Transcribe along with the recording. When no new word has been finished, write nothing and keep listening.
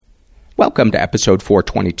Welcome to episode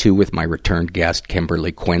 422 with my returned guest,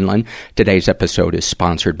 Kimberley Quinlan. Today's episode is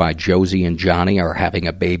sponsored by Josie and Johnny Are Having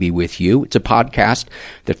a Baby with You. It's a podcast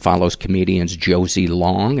that follows comedians Josie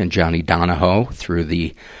Long and Johnny Donahoe through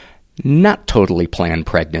the not totally planned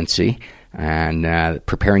pregnancy and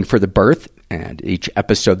preparing for the birth. And each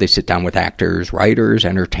episode they sit down with actors, writers,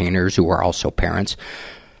 entertainers who are also parents,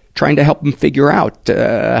 trying to help them figure out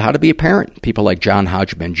how to be a parent. People like John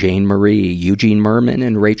Hodgman, Jane Marie, Eugene Merman,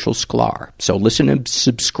 and Rachel Sklar. So listen and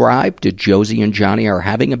subscribe to Josie and Johnny Are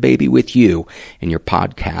Having a Baby with You in your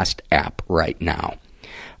podcast app right now.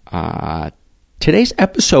 Today's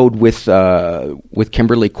episode with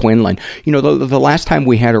Kimberley Quinlan, you know, the last time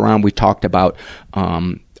we had her on, we talked about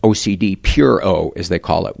OCD, pure O, as they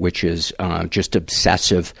call it, which is just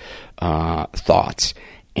obsessive thoughts.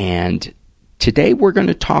 And today we're going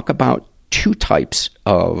to talk about two types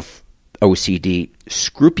of OCD: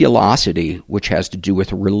 scrupulosity, which has to do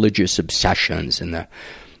with religious obsessions and the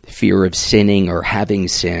fear of sinning or having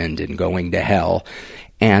sinned and going to hell,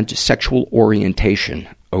 and sexual orientation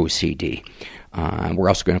OCD. We're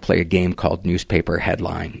also going to play a game called Newspaper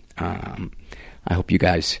Headline. I hope you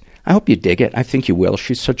dig it. I think you will.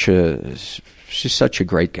 She's such a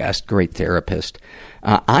great guest, great therapist.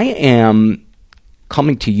 I am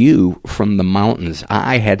coming to you from the mountains.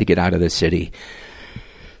 I had to get out of the city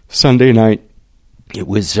Sunday night. It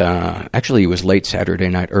was late Saturday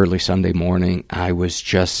night, early Sunday morning. I was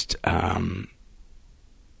just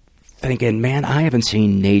thinking, man, I haven't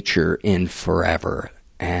seen nature in forever.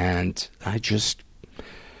 And I just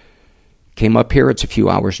came up here. It's a few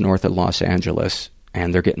hours north of Los Angeles,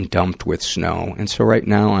 and they're getting dumped with snow. And so right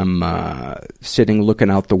now I'm sitting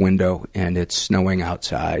looking out the window, and it's snowing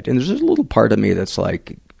outside. And there's a little part of me that's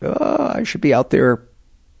like, oh, I should be out there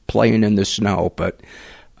playing in the snow, but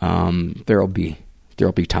there'll be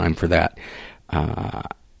time for that.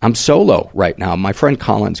 I'm solo right now. My friend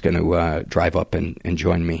Colin's going to drive up and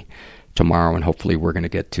join me tomorrow, and hopefully we're going to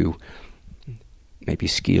get to maybe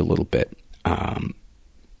ski a little bit.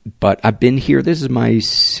 But I've been here. This is my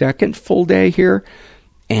second full day here,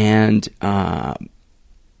 and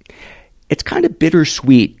it's kind of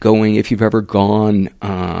bittersweet going, if you've ever gone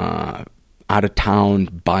out of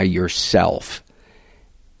town by yourself,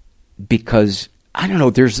 because, I don't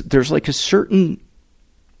know, there's like a certain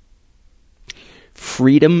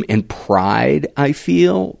freedom and pride I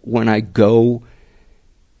feel when I go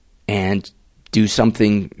and do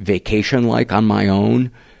something vacation-like on my own,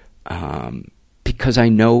 because I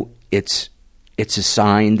know it's a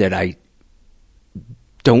sign that I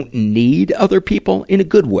don't need other people in a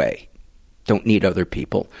good way. Don't need other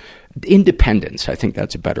people. Independence, I think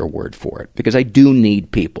that's a better word for it, because I do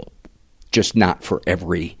need people, just not for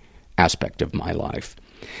every aspect of my life.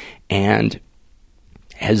 And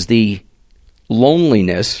as the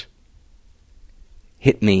loneliness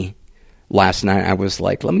hit me last night, I was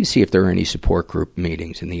like, let me see if there are any support group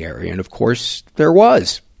meetings in the area. And of course, there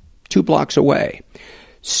was, 2 blocks away.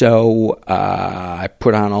 So I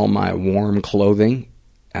put on all my warm clothing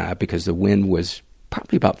because the wind was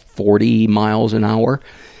probably about 40 miles an hour.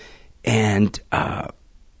 And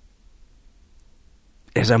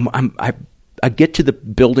as I get to the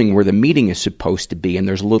building where the meeting is supposed to be, and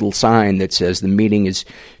there's a little sign that says the meeting is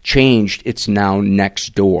changed. It's now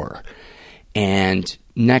next door. And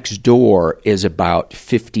next door is about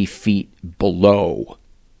 50 feet below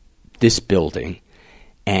this building.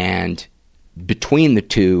 And between the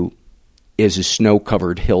two is a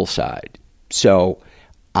snow-covered hillside. So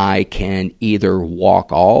I can either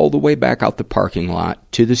walk all the way back out the parking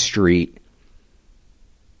lot to the street,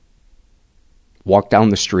 walk down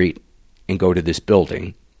the street, and go to this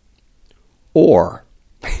building, or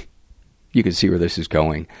you can see where this is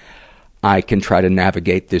going. I can try to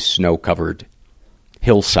navigate this snow-covered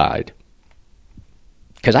hillside,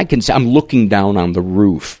 because I'm looking down on the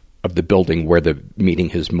roof of the building where the meeting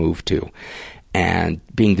has moved to. And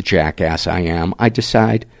being the jackass I am, I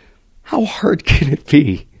decide, how hard can it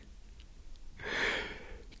be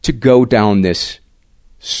to go down this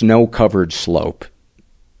snow-covered slope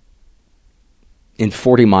in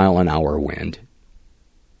 40-mile-an-hour wind,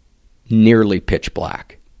 nearly pitch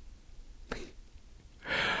black?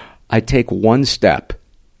 I take one step,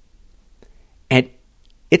 and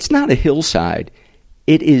it's not a hillside.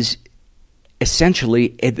 It is essentially,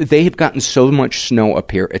 they have gotten so much snow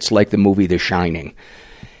up here, it's like the movie The Shining.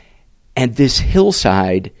 And this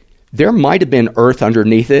hillside, there might have been earth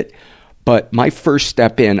underneath it, but my first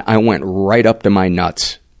step in, I went right up to my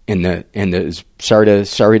nuts in the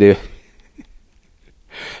sorry to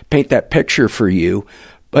paint that picture for you,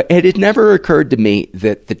 but it had never occurred to me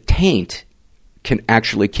that the taint can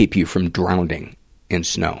actually keep you from drowning in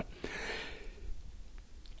snow.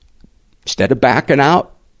 instead of backing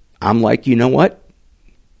out, I'm like, you know what?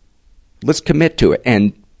 Let's commit to it.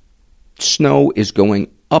 And snow is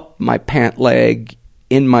going up my pant leg,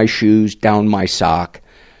 in my shoes, down my sock.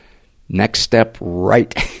 Next step,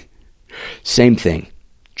 right. Same thing.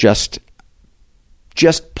 Just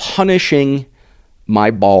punishing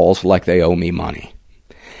my balls like they owe me money.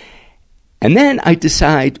 And then I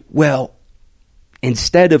decide, well,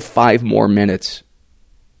 instead of 5 more minutes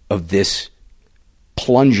of this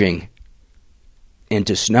plunging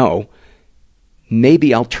into snow,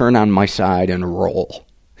 maybe I'll turn on my side and roll.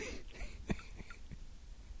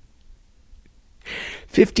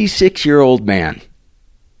 56-year-old man.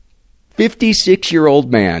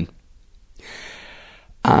 56-year-old man.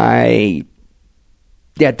 That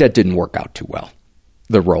didn't work out too well,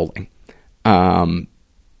 the rolling. I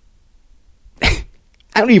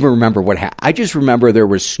don't even remember what happened. I just remember there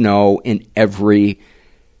was snow in every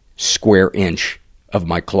square inch of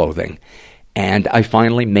my clothing. And I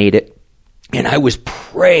finally made it. And I was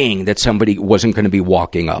praying that somebody wasn't going to be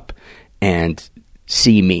walking up and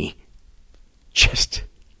see me just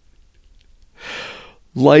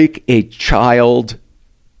like a child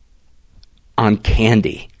on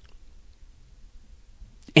candy.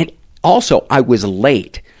 And also, I was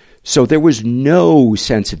late. So there was no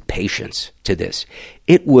sense of patience to this.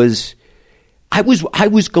 I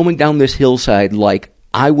was going down this hillside like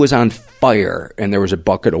I was on fire and there was a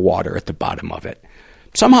bucket of water at the bottom of it.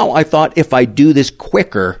 Somehow I thought if I do this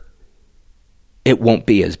quicker, it won't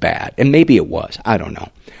be as bad. And maybe it was. I don't know.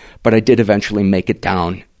 But I did eventually make it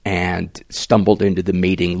down and stumbled into the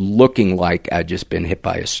meeting looking like I'd just been hit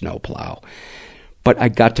by a snowplow. But I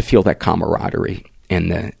got to feel that camaraderie in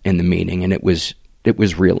the meeting, and it was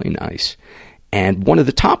really nice. And one of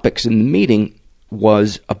the topics in the meeting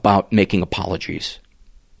was about making apologies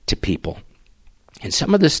to people. And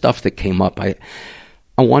some of the stuff that came up, I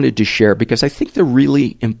wanted to share because I think they're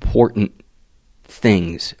really important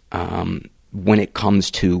things when it comes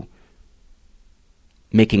to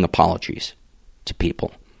making apologies to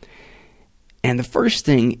people. And the first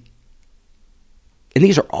thing, and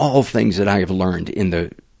these are all things that I have learned in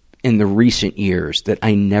the recent years that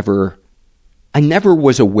I never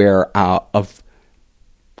was aware of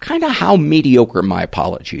kind of how mediocre my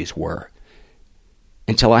apologies were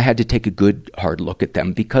until I had to take a good hard look at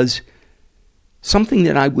them, because something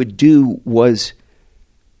that I would do was,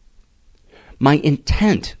 my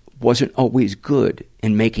intent wasn't always good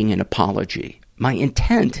in making an apology. My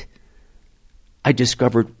intent, I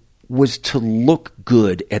discovered, was to look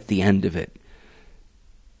good at the end of it,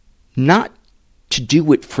 not to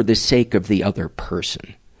do it for the sake of the other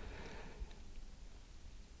person.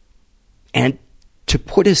 And to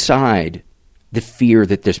put aside the fear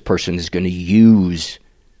that this person is going to use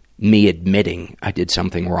me admitting I did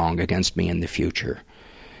something wrong against me in the future.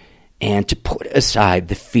 And to put aside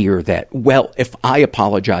the fear that, well, if I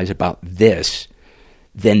apologize about this,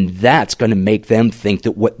 then that's going to make them think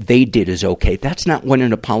that what they did is okay. That's not what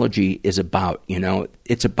an apology is about, you know.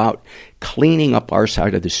 It's about cleaning up our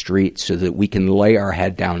side of the street so that we can lay our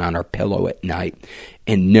head down on our pillow at night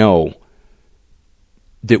and know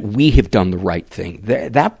that we have done the right thing.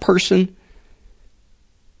 That person,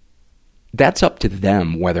 that's up to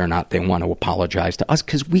them whether or not they want to apologize to us,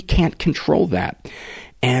 because we can't control that.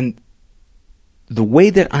 And the way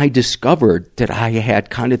that I discovered that I had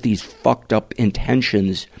kind of these fucked up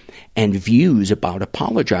intentions and views about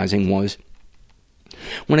apologizing was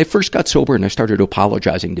when I first got sober and I started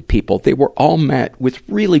apologizing to people, they were all met with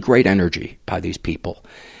really great energy by these people.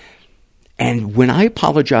 And when I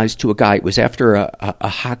apologized to a guy, it was after a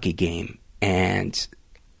hockey game, and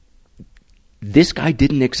this guy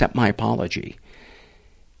didn't accept my apology.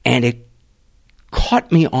 And it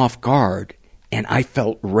caught me off guard, and I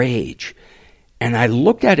felt rage. And I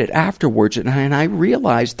looked at it afterwards, and I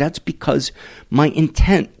realized that's because my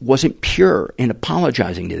intent wasn't pure in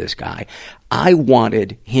apologizing to this guy. I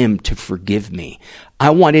wanted him to forgive me. I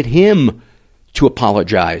wanted him to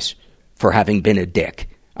apologize for having been a dick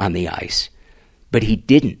on the ice. But he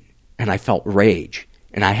didn't, and I felt rage.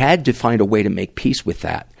 And I had to find a way to make peace with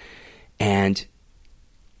that. And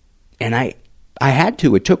I had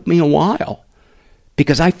to. It took me a while,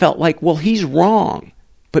 because I felt like, well, he's wrong.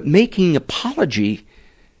 But making an apology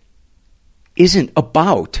isn't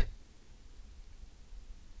about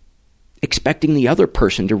expecting the other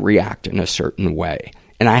person to react in a certain way.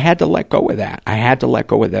 And I had to let go of that. I had to let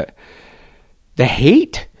go of the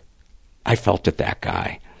hate I felt at that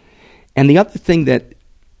guy. And the other thing that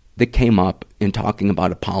came up in talking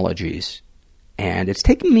about apologies, and it's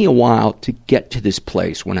taken me a while to get to this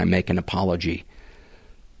place when I make an apology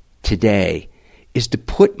today, is to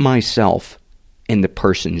put myself in the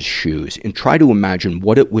person's shoes and try to imagine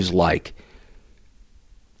what it was like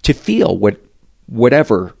to feel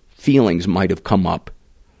whatever feelings might have come up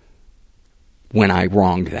when I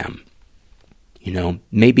wronged them. You know,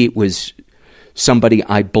 maybe it was somebody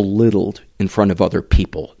I belittled in front of other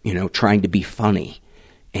people, you know, trying to be funny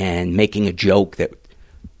and making a joke that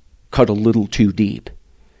cut a little too deep.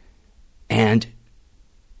 And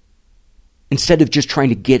instead of just trying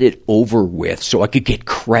to get it over with so I could get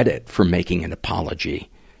credit for making an apology,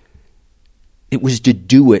 it was to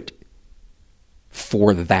do it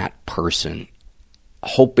for that person,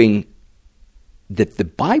 hoping that the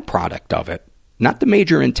byproduct of it, not the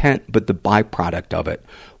major intent, but the byproduct of it,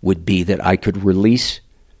 would be that I could release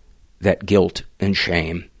that guilt and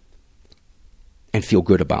shame and feel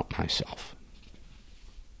good about myself.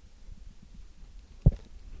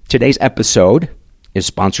 Today's episode is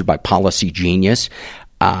sponsored by Policy Genius.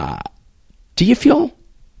 Do you feel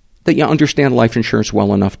that you understand life insurance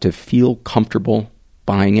well enough to feel comfortable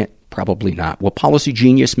buying it? Probably not. Well, Policy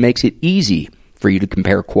Genius makes it easy for you to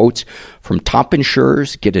compare quotes from top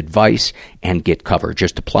insurers, get advice, and get cover.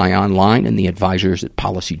 Just apply online, and the advisors at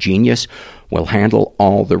Policy Genius will handle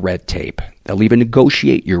all the red tape. They'll even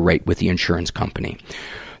negotiate your rate with the insurance company.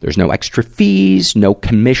 There's no extra fees, no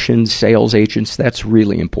commissions, sales agents. That's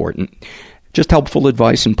really important. Just helpful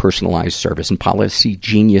advice and personalized service. And Policy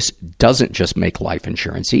Genius doesn't just make life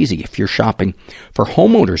insurance easy. If you're shopping for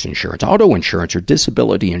homeowners insurance, auto insurance, or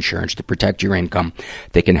disability insurance to protect your income,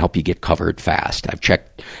 they can help you get covered fast. I've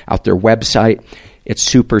checked out their website. It's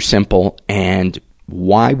super simple. And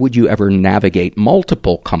why would you ever navigate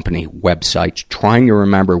multiple company websites trying to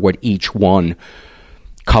remember what each one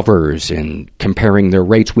covers and comparing their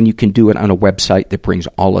rates when you can do it on a website that brings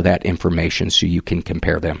all of that information so you can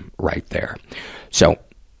compare them right there? So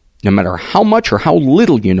no matter how much or how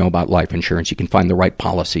little you know about life insurance, you can find the right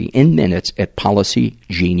policy in minutes at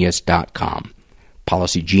policygenius.com.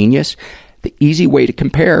 Policy Genius, the easy way to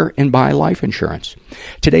compare and buy life insurance.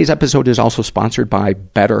 Today's episode is also sponsored by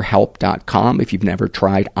BetterHelp.com. If you've never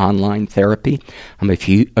tried online therapy, I'm a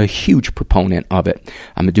huge proponent of it.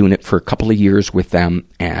 I'm doing it for a couple of years with them,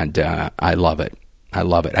 and I love it. I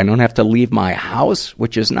love it. I don't have to leave my house,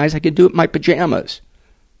 which is nice. I can do it in my pajamas.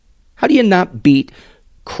 How do you not beat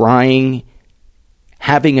crying,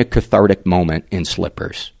 having a cathartic moment in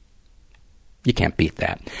slippers? You can't beat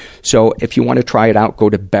that. So if you want to try it out,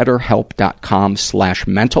 go to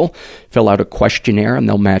betterhelp.com/mental, fill out a questionnaire, and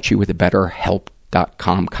they'll match you with a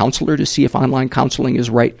betterhelp.com counselor to see if online counseling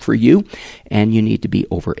is right for you, and you need to be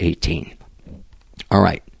over 18. All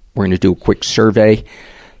right, we're going to do a quick survey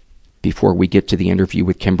before we get to the interview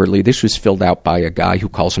with Kimberley. This was filled out by a guy who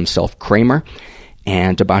calls himself Kramer.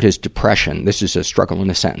 And about his depression, this is a struggle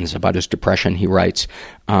in a sentence. About his depression, he writes,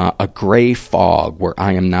 a gray fog where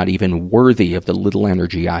I am not even worthy of the little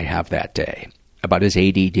energy I have that day. About his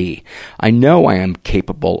ADD, I know I am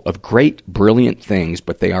capable of great, brilliant things,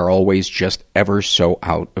 but they are always just ever so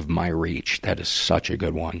out of my reach. That is such a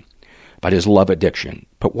good one. About his love addiction,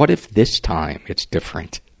 but what if this time it's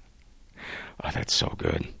different? Oh, that's so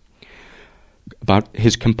good. About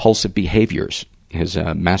his compulsive behaviors, his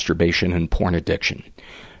masturbation and porn addiction.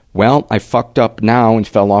 Well, I fucked up now and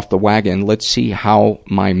fell off the wagon. Let's see how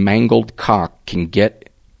my mangled cock can get.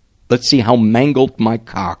 Let's see how mangled my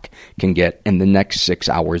cock can get in the next 6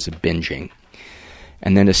 hours of binging.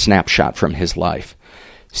 And then a snapshot from his life.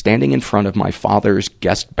 Standing in front of my father's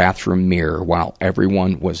guest bathroom mirror while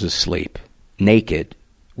everyone was asleep, naked,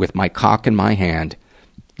 with my cock in my hand,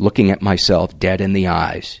 looking at myself dead in the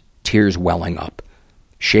eyes, tears welling up,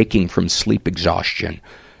 shaking from sleep exhaustion,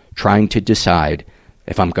 trying to decide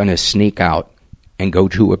if I'm going to sneak out and go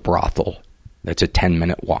to a brothel that's a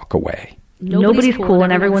 10-minute walk away. Nobody's cool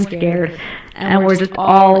and everyone's scared, and we're just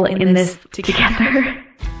all in this together.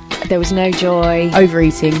 There was no joy.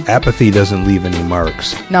 Overeating. Apathy doesn't leave any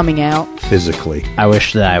marks. Numbing out. Physically. I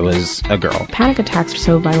wish that I was a girl. Panic attacks were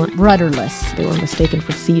so violent. Rudderless. They were mistaken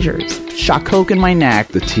for seizures. Shot coke in my neck.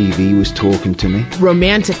 The TV was talking to me.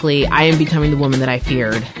 Romantically, I am becoming the woman that I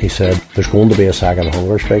feared. He said, there's going to be a second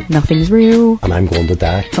hunger strike. Nothing's real. And I'm going to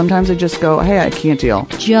die. Sometimes I just go, hey, I can't deal.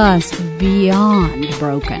 Just beyond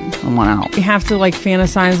broken. I want out. I have to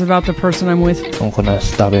fantasize about the person I'm with. I'm going to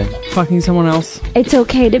stab him. Fucking someone else. It's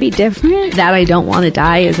okay to be different. That I don't want to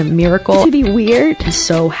die is a miracle. To be weird. I'm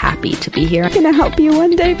so happy to be here. I'm going to help you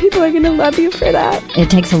one day. People are going to love you for that.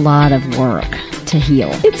 It takes a lot of work to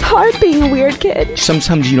heal. It's hard being a weird kid.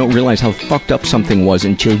 Sometimes you don't realize how fucked up something was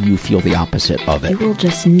until you feel the opposite of it. You will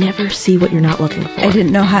just never see what you're not looking for. I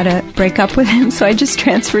didn't know how to break up with him, so I just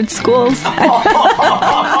transferred schools.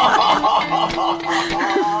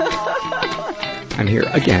 I I'm here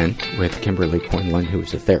again with Kimberley Quinlan, who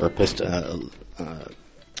is a therapist,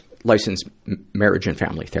 licensed marriage and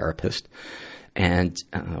family therapist. And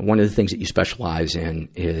one of the things that you specialize in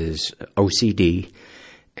is OCD.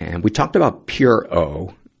 And we talked about pure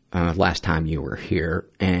O last time you were here.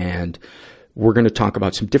 And we're going to talk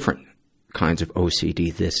about some different kinds of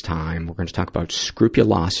OCD this time. We're going to talk about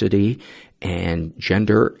scrupulosity and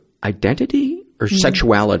gender identity or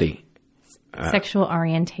sexuality. Sexual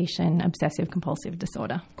orientation, obsessive compulsive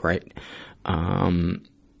disorder. Great. And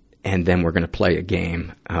then we're going to play a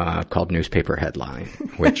game called Newspaper Headline,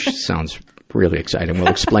 which sounds really exciting. We'll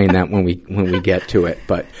explain that when we get to it.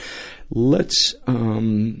 But let's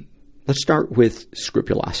start with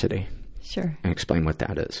scrupulosity. Sure. And explain what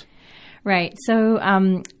that is. Right. So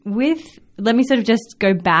let me sort of just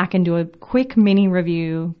go back and do a quick mini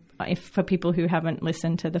review for people who haven't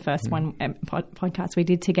listened to the first one podcast we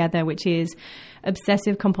did together, which is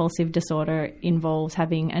obsessive compulsive disorder involves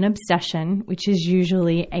having an obsession, which is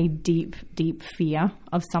usually a deep, deep fear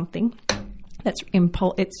of something.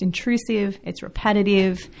 It's intrusive, it's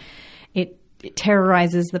repetitive, it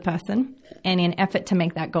terrorizes the person, and in effort to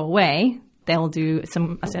make that go away, they'll do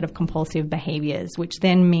a set of compulsive behaviors, which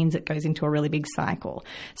then means it goes into a really big cycle.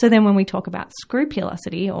 So then when we talk about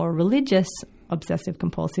scrupulosity or religious obsessive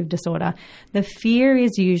compulsive disorder, the fear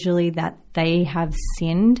is usually that they have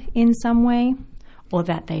sinned in some way or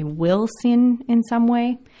that they will sin in some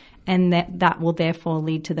way, and that will therefore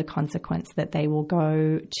lead to the consequence that they will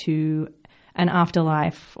go to an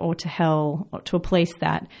afterlife or to hell or to a place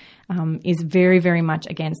that is very, very much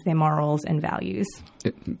against their morals and values.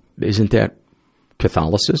 Isn't that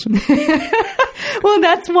Catholicism? Well,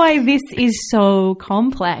 that's why this is so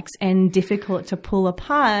complex and difficult to pull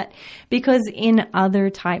apart, because in other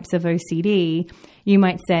types of OCD, you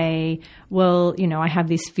might say, well, I have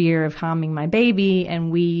this fear of harming my baby,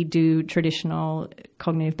 and we do traditional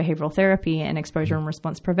cognitive behavioral therapy and exposure and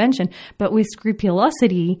response prevention. But with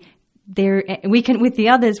scrupulosity, with the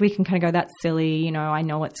others, we can kind of go, that's silly, I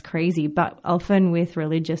know it's crazy. But often with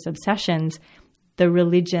religious obsessions, the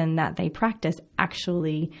religion that they practice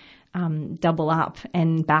actually double up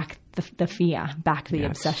and back the fear, back the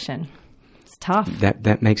obsession. It's tough.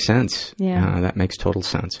 That makes sense. Yeah. That makes total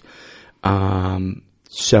sense.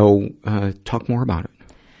 So talk more about it.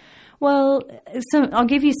 Well, so I'll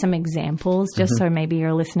give you some examples just so maybe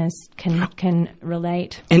your listeners can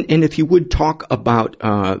relate. And if you would talk about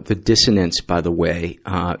the dissonance, by the way,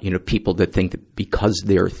 people that think that because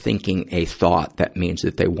they're thinking a thought, that means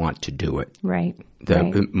that they want to do it. Right.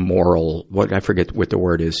 Moral, I forget what the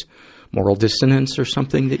word is, moral dissonance or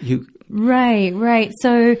something that you... Right.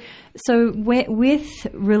 So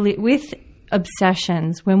with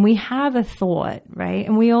obsessions, when we have a thought, right,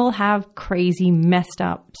 and we all have crazy, messed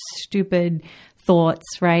up, stupid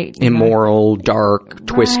thoughts, right? Immoral, dark,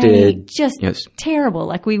 twisted. Just terrible.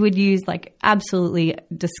 Like we would use absolutely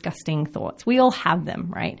disgusting thoughts. We all have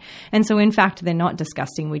them, right? And so in fact, they're not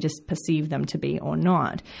disgusting. We just perceive them to be or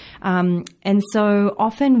not. And so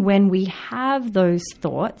often when we have those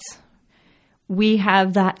thoughts, we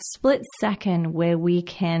have that split second where we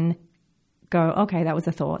can go, okay, that was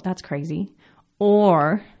a thought. That's crazy.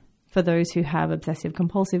 Or for those who have obsessive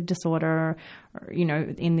compulsive disorder, or,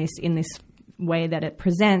 in this way that it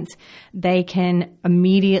presents, they can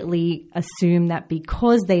immediately assume that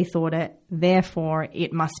because they thought it, therefore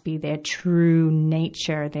it must be their true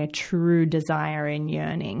nature, their true desire and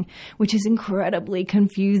yearning, which is incredibly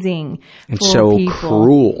confusing and for so people.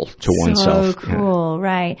 Cruel to oneself. So cruel,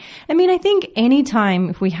 right. I mean, I think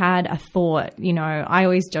anytime if we had a thought, I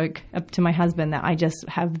always joke up to my husband that I just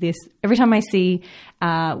have this, every time I see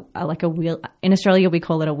like a wheel, in Australia we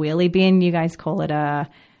call it a wheelie bin, you guys call it a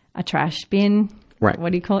trash bin. Right.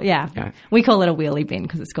 What do you call it? Yeah. We call it a wheelie bin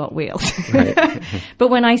because it's got wheels. Right. But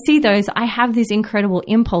when I see those, I have this incredible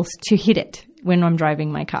impulse to hit it when I'm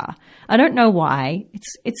driving my car. I don't know why.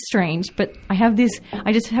 It's strange, but I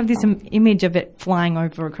just have this image of it flying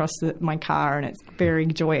over across my car, and it's very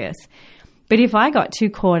joyous. But if I got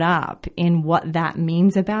too caught up in what that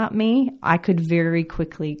means about me, I could very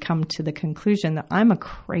quickly come to the conclusion that I'm a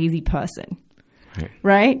crazy person.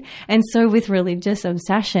 Right? And so with religious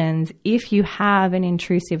obsessions, if you have an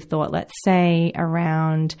intrusive thought, let's say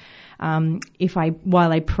around,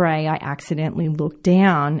 while I pray, I accidentally look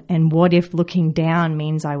down, and what if looking down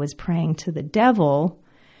means I was praying to the devil?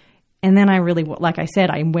 And then like I said,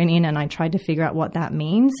 I went in and I tried to figure out what that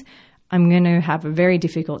means. I'm going to have a very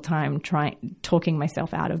difficult time talking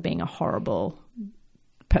myself out of being a horrible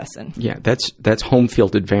person. Yeah, that's home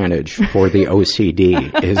field advantage for the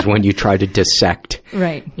OCD is when you try to dissect,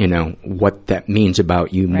 right? What that means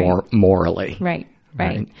about you morally. Right.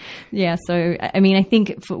 Right. Yeah. So, I mean, I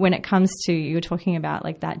think when it comes to, you're talking about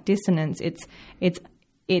like that dissonance, it's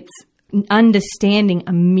understanding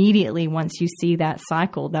immediately once you see that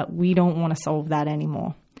cycle that we don't want to solve that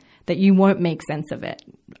anymore, that you won't make sense of it.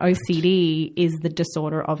 OCD is the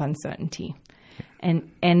disorder of uncertainty. And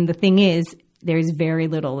the thing is, there is very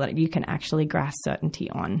little that you can actually grasp certainty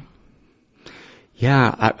on.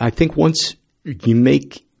 Yeah. I think once you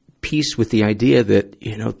make peace with the idea that,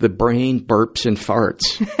 the brain burps and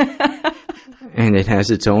farts and it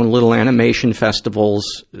has its own little animation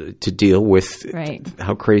festivals to deal with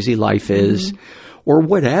how crazy life is, or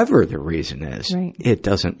whatever the reason is, it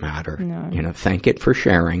doesn't matter. No. Thank it for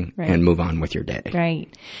sharing and move on with your day. Right.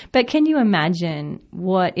 But can you imagine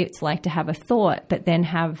what it's like to have a thought, but then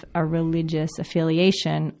have a religious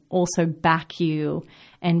affiliation also back you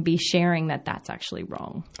and be sharing that that's actually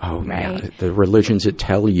wrong? Oh, yeah. The religions that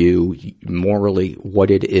tell you morally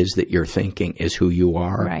what it is that you're thinking is who you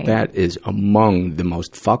are. Right. That is among the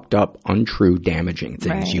most fucked up, untrue, damaging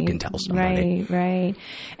things you can tell somebody. Right.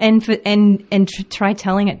 And try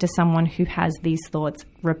telling it to someone who has these thoughts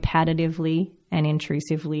repetitively and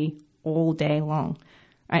intrusively all day long.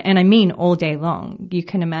 And I mean all day long. You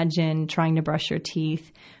can imagine trying to brush your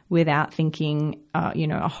teeth without thinking,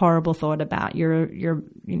 a horrible thought about your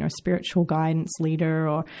spiritual guidance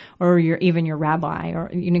leader or even your rabbi,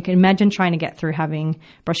 or you can imagine trying to get through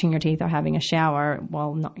brushing your teeth or having a shower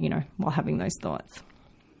while having those thoughts.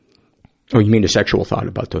 Oh, you mean a sexual thought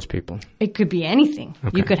about those people? It could be anything.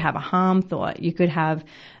 Okay. You could have a harm thought. You could have,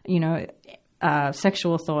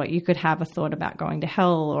 sexual thought. You could have a thought about going to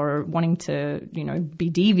hell or wanting to, be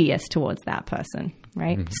devious towards that person,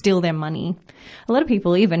 right? Mm-hmm. Steal their money. A lot of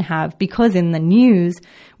people even have, because in the news,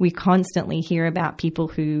 we constantly hear about people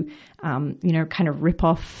who, kind of rip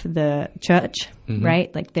off the church,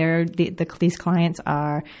 right? Like these clients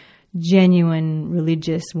are genuine,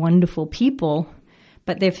 religious, wonderful people,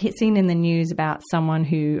 but they've seen in the news about someone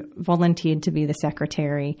who volunteered to be the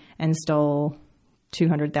secretary and stole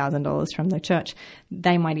 $200,000 from the church.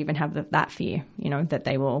 They might even have that fear, that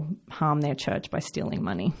they will harm their church by stealing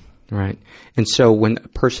money. Right. And so when a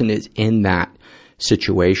person is in that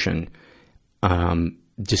situation,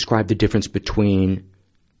 describe the difference between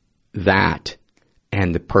that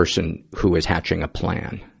and the person who is hatching a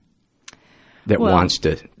plan that wants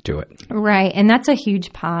to do it. Right. And that's a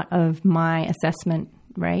huge part of my assessment,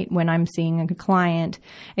 right? When I'm seeing a client.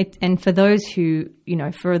 And for those who,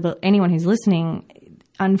 anyone who's listening,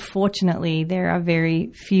 unfortunately, there are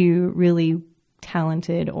very few really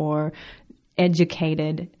talented or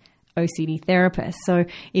educated OCD therapists. So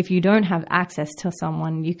if you don't have access to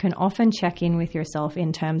someone, you can often check in with yourself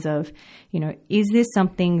in terms of, is this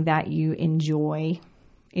something that you enjoy?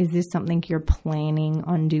 Is this something you're planning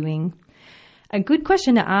on doing? A good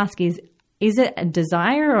question to ask is it a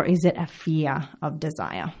desire or is it a fear of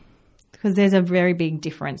desire? Because there's a very big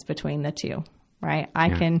difference between the two, right? I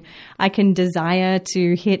can desire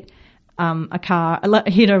to hit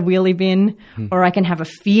hit a wheelie bin, or I can have a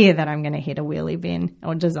fear that I'm going to hit a wheelie bin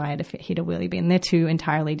or desire to hit a wheelie bin. They're two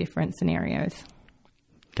entirely different scenarios.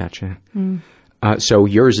 Gotcha. So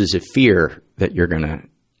yours is a fear that you're going to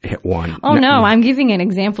hit one. Oh, no, I'm giving an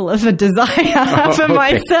example of a desire for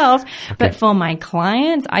myself. But for my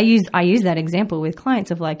clients, I use that example with clients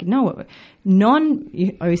of like, no,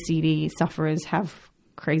 non-OCD sufferers have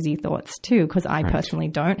crazy thoughts too, because I personally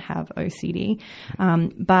don't have OCD.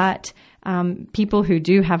 But people who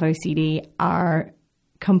do have OCD are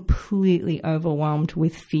completely overwhelmed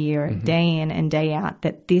with fear day in and day out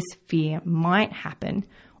that this fear might happen,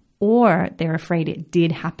 or they're afraid it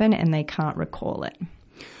did happen and they can't recall it.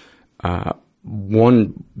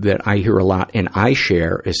 One that I hear a lot and I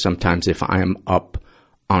share is sometimes if I am up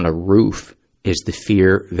on a roof is the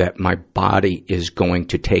fear that my body is going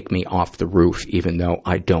to take me off the roof even though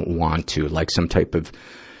I don't want to, like some type of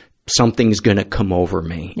something's going to come over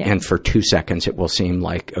me. Yeah. And for 2 seconds it will seem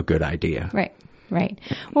like a good idea. Right.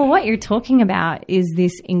 Well, what you're talking about is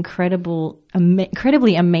this incredibly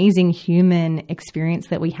amazing human experience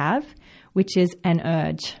that we have, which is an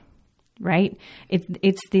urge. Right?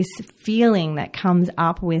 It's this feeling that comes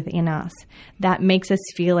up within us that makes us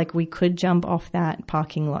feel like we could jump off that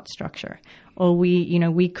parking lot structure, or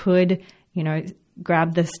we could,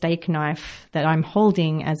 grab the steak knife that I'm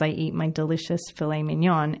holding as I eat my delicious filet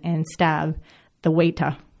mignon and stab the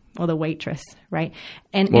waiter or the waitress, right?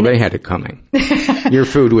 And they had it coming. Your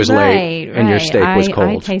food was late and your steak was cold.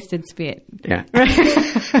 I tasted spit. Yeah.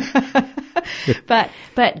 But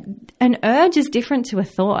An urge is different to a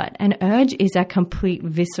thought. An urge is a complete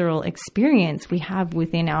visceral experience we have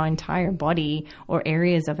within our entire body or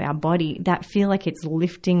areas of our body that feel like it's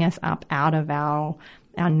lifting us up out of our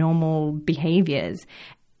normal behaviors.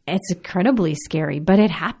 It's incredibly scary, but it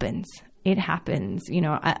happens. It happens. You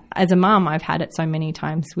know, as a mom, I've had it so many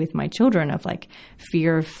times with my children of like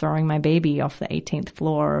fear of throwing my baby off the 18th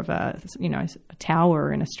floor of a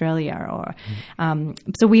tower in Australia. Or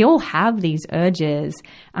so we all have these urges.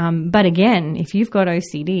 But again, if you've got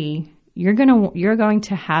OCD, you're going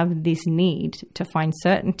to have this need to find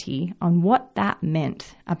certainty on what that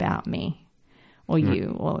meant about me or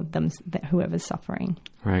you or them, whoever's suffering.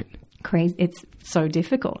 Right. Crazy. It's so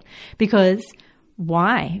difficult because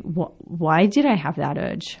why? Why did I have that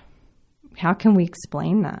urge? How can we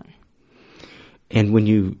explain that? And when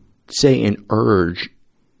you say an urge,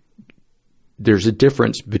 there's a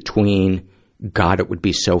difference between, God, it would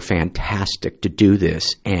be so fantastic to do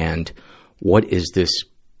this, and what is this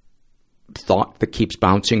thought that keeps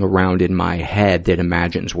bouncing around in my head that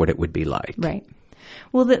imagines what it would be like? Right.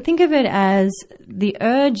 Well, think of it as the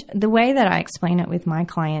urge. The way that I explain it with my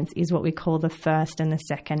clients is what we call the first and the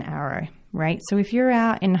second arrow, right? So if you're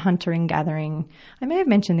out in hunting and gathering, I may have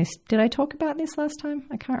mentioned this. Did I talk about this last time?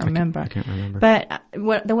 I can't remember. I can't remember. But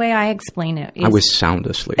the way I explain it is... I was sound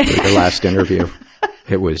asleep at the last interview.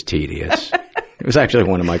 It was tedious. It was actually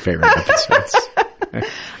one of my favorite episodes.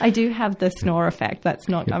 I do have the snore effect. That's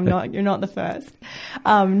not, you're not the first.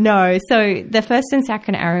 No. So the first and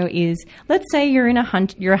second arrow is, let's say you're a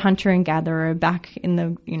hunter and gatherer back in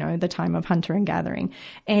the time of hunter and gathering,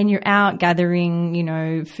 and you're out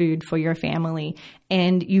gathering, food for your family,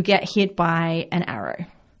 and you get hit by an arrow.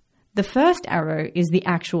 The first arrow is the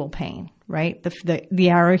actual pain, right? The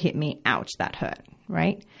arrow hit me. Ouch, that hurt,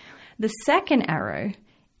 right? The second arrow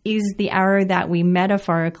is the arrow that we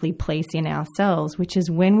metaphorically place in ourselves, which is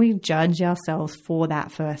when we judge ourselves for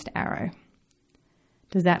that first arrow.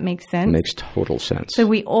 Does that make sense? It makes total sense. So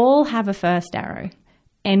we all have a first arrow,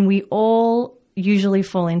 and we all usually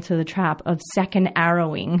fall into the trap of second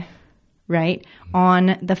arrowing, right,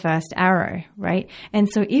 on the first arrow, right? And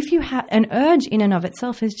so if you have an urge in and of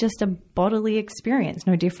itself is just a bodily experience,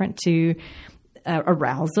 no different to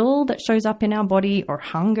arousal that shows up in our body, or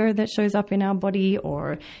hunger that shows up in our body,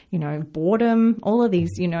 or, boredom. All of these,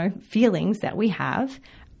 feelings that we have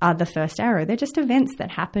are the first arrow. They're just events that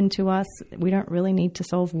happen to us. We don't really need to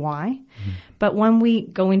solve why. Mm-hmm. But when we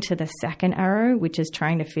go into the second arrow, which is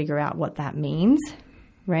trying to figure out what that means,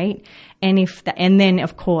 right? And then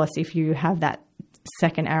of course, if you have that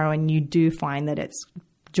second arrow and you do find that it's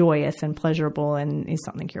joyous and pleasurable and is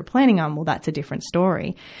something you're planning on, well, that's a different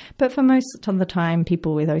story. But for most of the time,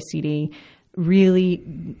 people with OCD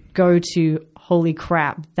really go to, holy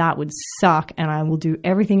crap, that would suck, and I will do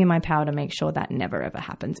everything in my power to make sure that never ever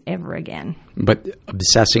happens ever again. But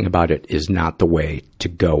obsessing about it is not the way to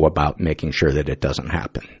go about making sure that it doesn't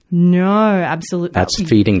happen. No, absolutely. That's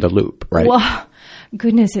feeding the loop, right? Well,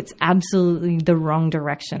 goodness, it's absolutely the wrong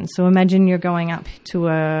direction. So imagine you're going up to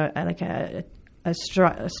a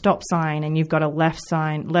stop sign, and you've got a left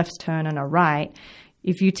turn and a right.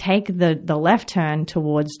 If you take the left turn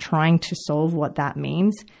towards trying to solve what that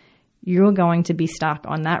means, you're going to be stuck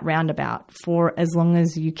on that roundabout for as long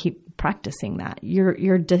as you keep practicing that. Your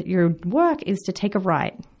work is to take a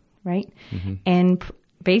right? Mm-hmm. And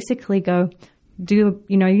basically go do,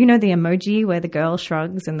 the emoji where the girl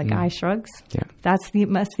shrugs and the guy shrugs? Yeah. That's the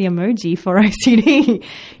emoji for OCD. Yeah.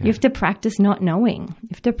 You have to practice not knowing. You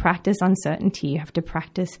have to practice uncertainty. You have to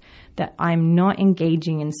practice that I'm not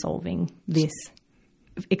engaging in solving this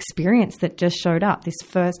experience that just showed up, this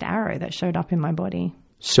first arrow that showed up in my body.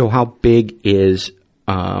 So how big is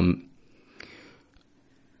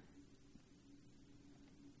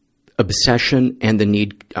obsession and the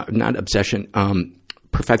need, not obsession,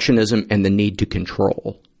 perfectionism and the need to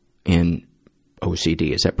control in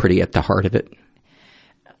OCD? Is that pretty at the heart of it?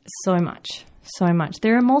 So much.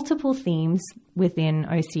 There are multiple themes within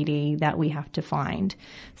OCD that we have to find.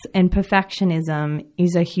 And perfectionism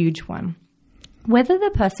is a huge one. Whether the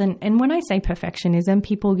person, and when I say perfectionism,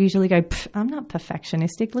 people usually go, I'm not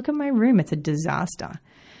perfectionistic. Look at my room. It's a disaster.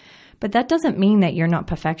 But that doesn't mean that you're not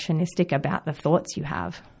perfectionistic about the thoughts you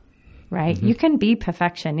have, right? Mm-hmm. You can be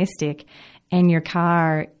perfectionistic and your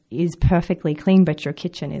car is perfectly clean, but your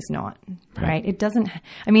kitchen is not, right? It doesn't,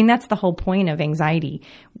 that's the whole point of anxiety.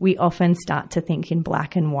 We often start to think in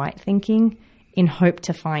black and white thinking in hope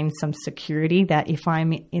to find some security that if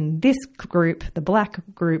I'm in this group, the black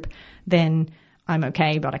group, then I'm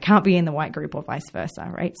okay, but I can't be in the white group or vice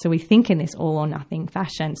versa, right? So we think in this all or nothing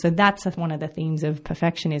fashion. So that's one of the themes of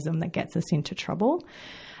perfectionism that gets us into trouble.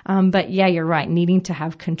 But yeah, you're right. Needing to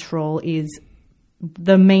have control is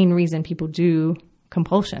the main reason people do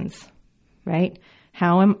compulsions, right?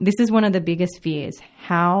 This is one of the biggest fears.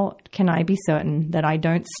 How can I be certain that I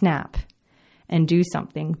don't snap and do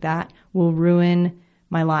something that will ruin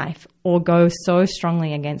my life or go so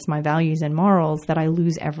strongly against my values and morals that I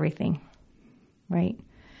lose everything, right?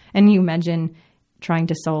 And you imagine trying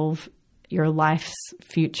to solve your life's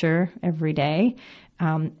future every day,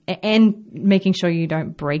 and making sure you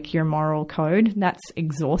don't break your moral code. That's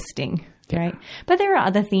exhausting, right? But there are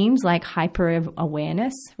other themes like hyper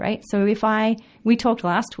awareness, right? So we talked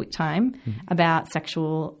last time about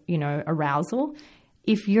sexual, arousal.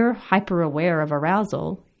 If you're hyper aware of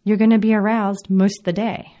arousal, you're going to be aroused most of the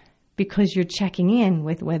day because you're checking in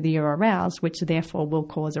with whether you're aroused, which therefore will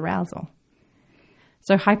cause arousal.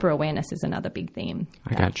 So hyper awareness is another big theme.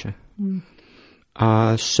 I gotcha.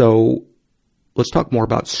 So let's talk more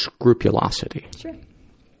about scrupulosity. Sure.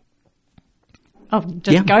 Oh,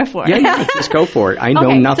 just go for it. Yeah, just go for it. I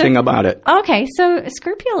know nothing about it. Okay, so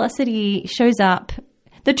scrupulosity shows up.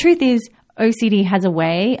 The truth is, OCD has a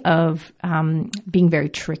way of being very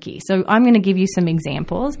tricky. So I'm going to give you some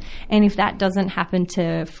examples. And if that doesn't happen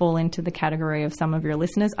to fall into the category of some of your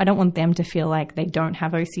listeners, I don't want them to feel like they don't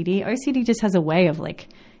have OCD. OCD just has a way of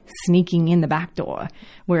sneaking in the back door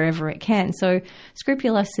wherever it can. So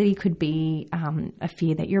scrupulosity could be a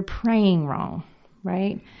fear that you're praying wrong,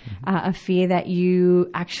 right? A fear that you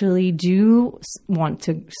actually do want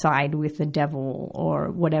to side with the devil or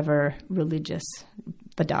whatever religious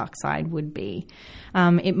the dark side would be.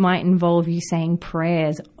 It might involve you saying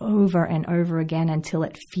prayers over and over again until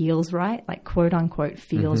it feels right, like quote unquote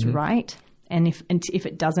feels right. And if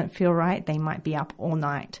it doesn't feel right, they might be up all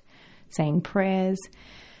night saying prayers.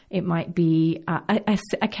 It might be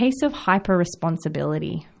a case of hyper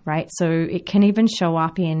responsibility, right? So it can even show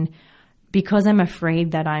up in, because I'm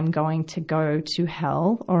afraid that I'm going to go to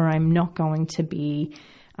hell or I'm not going to be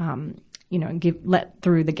let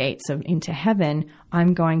through the gates into heaven,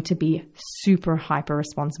 I'm going to be super hyper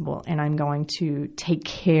responsible and I'm going to take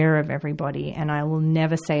care of everybody and I will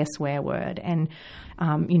never say a swear word. And,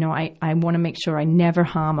 I want to make sure I never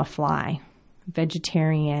harm a fly,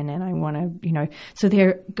 vegetarian, and I want to, so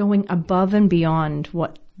they're going above and beyond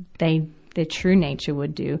what their true nature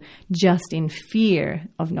would do just in fear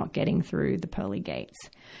of not getting through the pearly gates.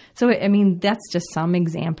 So, that's just some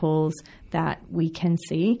examples that we can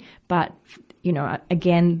see. But,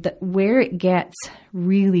 again, where it gets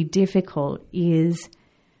really difficult is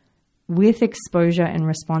with exposure and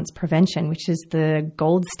response prevention, which is the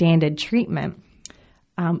gold standard treatment.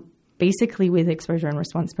 Basically, with exposure and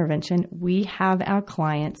response prevention, we have our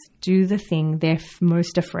clients do the thing they're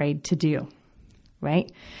most afraid to do,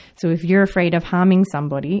 right? So if you're afraid of harming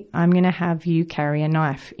somebody, I'm going to have you carry a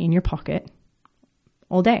knife in your pocket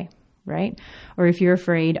all day, right? Or if you're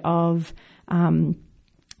afraid of,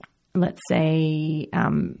 let's say,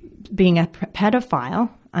 being a pedophile,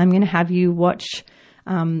 I'm going to have you watch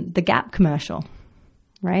the Gap commercial,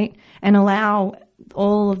 right? And allow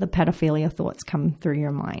all of the pedophilia thoughts come through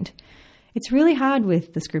your mind. It's really hard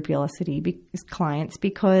with the scrupulosity clients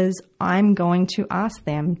because I'm going to ask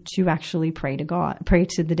them to actually pray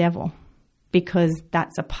to the devil, because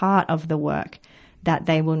that's a part of the work that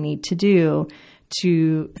they will need to do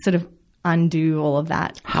to sort of undo all of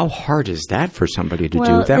that. How hard is that for somebody to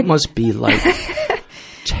do? That must be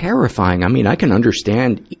terrifying. I can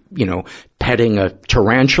understand, petting a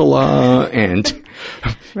tarantula and,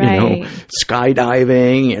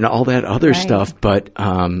 skydiving and all that other stuff. But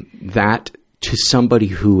that to somebody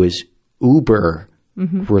who is uber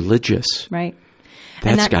religious, right?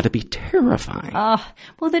 That's got to be terrifying.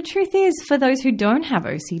 Well, the truth is, for those who don't have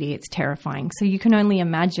OCD, it's terrifying. So you can only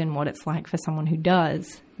imagine what it's like for someone who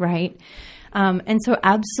does, right? And so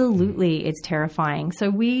absolutely it's terrifying. So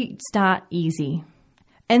we start easy.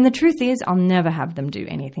 And the truth is, I'll never have them do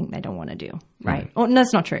anything they don't want to do, right? Or no,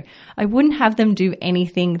 that's not true. I wouldn't have them do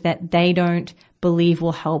anything that they don't believe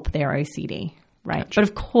will help their OCD, right? Gotcha. But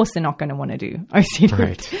of course they're not going to want to do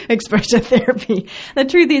OCD exposure therapy. The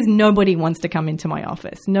truth is, nobody wants to come into my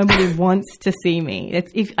office. Nobody wants to see me.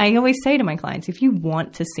 I always say to my clients, if you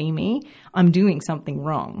want to see me, I'm doing something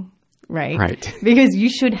wrong. Right. Because you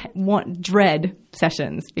should dread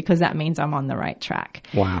sessions, because that means I'm on the right track.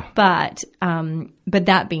 Wow. But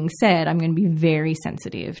that being said, I'm going to be very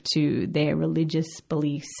sensitive to their religious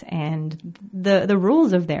beliefs and the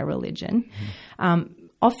rules of their religion.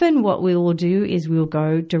 Often what we will do is we'll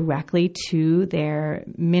go directly to their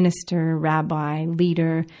minister, rabbi,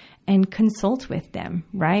 leader, and consult with them,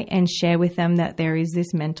 right? And share with them that there is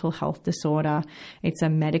this mental health disorder. It's a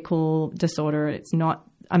medical disorder. It's not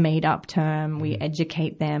a made-up term. We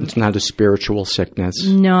educate them. It's not a spiritual sickness.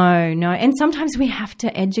 No. And sometimes we have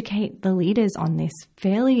to educate the leaders on this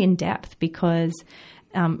fairly in depth because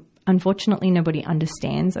unfortunately nobody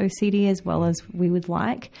understands OCD as well as we would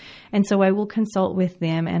like. And so I will consult with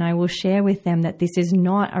them and I will share with them that this is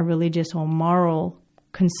not a religious or moral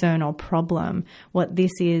concern or problem. What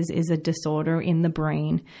this is a disorder in the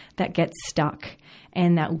brain that gets stuck,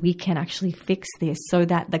 and that we can actually fix this so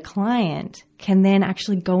that the client can then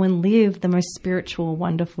actually go and live the most spiritual,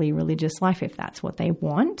 wonderfully religious life if that's what they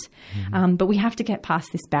want. But we have to get past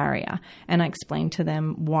this barrier, and I explain to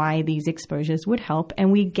them why these exposures would help,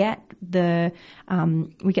 and we get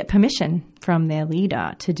permission from their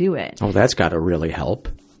leader to do it. Oh, that's got to really help.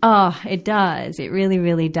 Oh, it does. It really,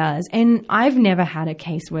 really does. And I've never had a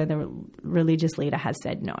case where the religious leader has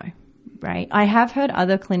said no, right? I have heard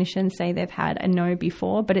other clinicians say they've had a no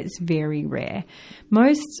before, but it's very rare.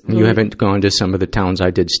 You haven't gone to some of the towns I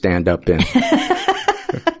did stand up in.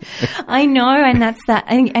 I know, and that's that.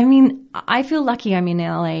 I mean, I feel lucky I'm in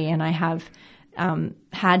LA and I have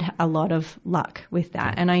had a lot of luck with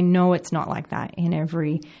that. And I know it's not like that in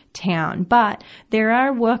every town, but there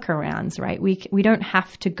are workarounds, right? We don't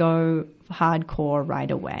have to go hardcore right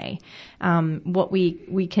away. What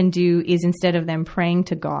we can do is, instead of them praying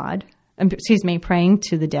to God, praying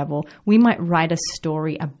to the devil, we might write a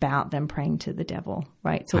story about them praying to the devil,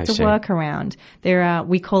 right? So it's a workaround.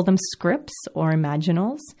 We call them scripts or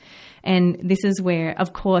imaginals. And this is where,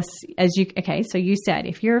 of course, so you said,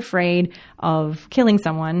 if you're afraid of killing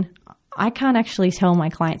someone, I can't actually tell my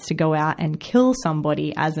clients to go out and kill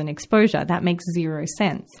somebody as an exposure. That makes zero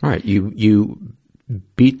sense. Right. You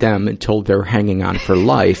beat them until they're hanging on for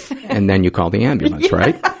life, and then you call the ambulance,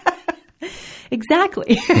 right?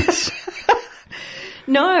 Exactly.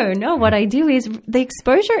 No. What I do is the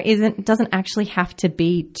exposure doesn't actually have to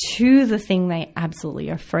be to the thing they absolutely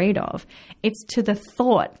are afraid of. It's to the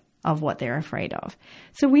thought of what they're afraid of.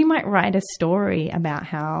 So we might write a story about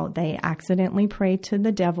how they accidentally pray to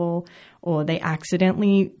the devil, or they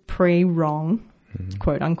accidentally pray wrong,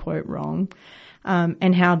 quote unquote wrong,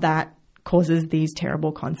 and how that causes these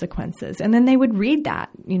terrible consequences. And then they would read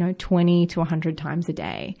that, 20 to 100 times a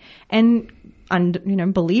day. And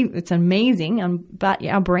believe it's amazing, but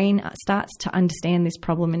our brain starts to understand this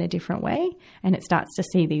problem in a different way, and it starts to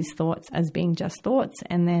see these thoughts as being just thoughts,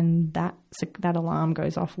 and then that alarm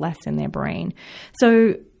goes off less in their brain.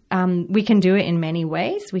 So we can do it in many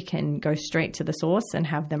ways. We can go straight to the source and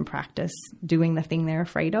have them practice doing the thing they're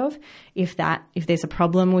afraid of. If there's a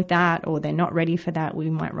problem with that, or they're not ready for that, we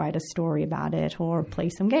might write a story about it or play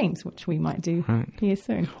some games, which we might do here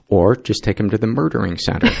soon. Or just take them to the murdering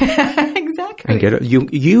center. Exactly.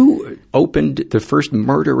 And you opened the first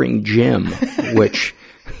murdering gym, which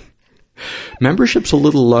membership's a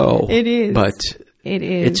little low. It is. But it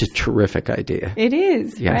is. It's a terrific idea. It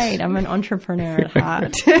is. Yes. Right. I'm an entrepreneur at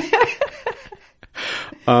heart.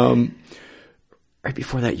 Right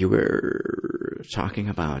before that, you were talking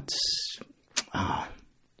about, I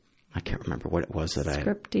can't remember what it was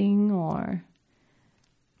scripting or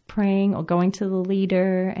praying or going to the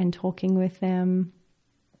leader and talking with them.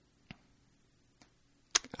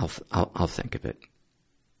 I'll think of it.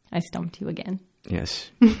 I stumped you again. Yes,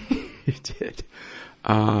 you did.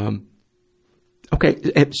 Okay.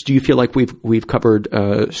 Do you feel like we've covered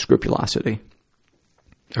scrupulosity,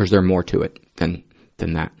 or is there more to it than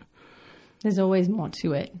that? There's always more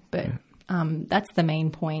to it, but that's the main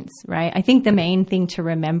points, right? I think the main thing to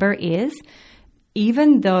remember is,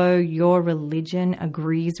 even though your religion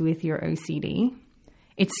agrees with your OCD,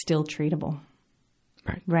 it's still treatable.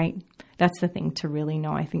 Right? That's the thing to really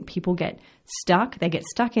know. I think people get stuck. They get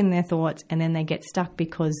stuck in their thoughts, and then they get stuck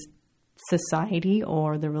because society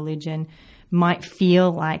or the religion might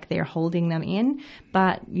feel like they're holding them in,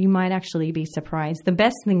 but you might actually be surprised. The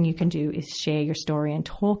best thing you can do is share your story and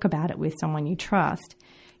talk about it with someone you trust.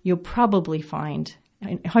 You'll probably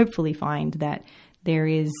hopefully find that there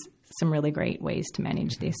is some really great ways to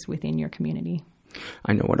manage this within your community.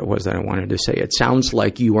 I know what it was that I wanted to say. It sounds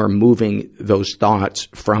like you are moving those thoughts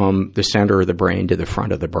from the center of the brain to the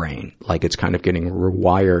front of the brain, like it's kind of getting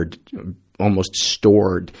rewired, almost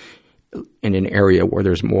stored in an area where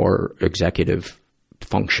there's more executive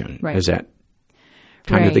function. Right. Is that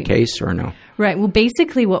kind of the case, or no? Right. Well,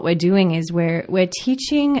 basically what we're doing is we're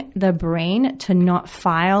teaching the brain to not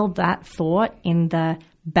file that thought in the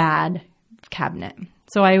bad cabinet.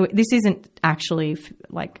 So this isn't actually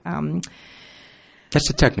like That's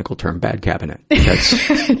a technical term, bad cabinet. That's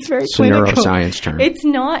it's very a clinical. neuroscience term. It's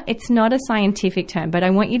not a scientific term, but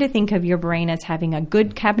I want you to think of your brain as having a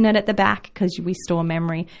good cabinet at the back because we store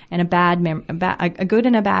memory, and a good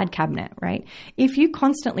and a bad cabinet, right? If you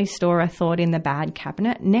constantly store a thought in the bad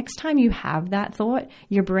cabinet, next time you have that thought,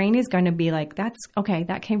 your brain is going to be like, that's okay,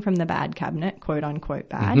 that came from the bad cabinet, quote unquote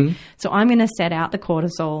bad. Mm-hmm. So I'm going to set out the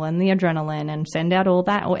cortisol and the adrenaline and send out all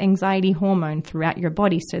that or anxiety hormone throughout your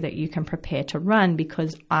body so that you can prepare to run,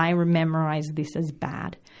 because I memorize this as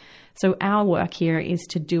bad. So our work here is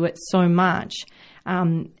to do it so much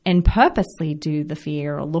and purposely do the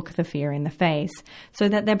fear or look the fear in the face so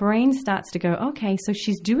that their brain starts to go, okay, so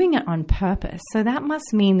she's doing it on purpose. So that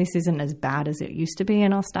must mean this isn't as bad as it used to be,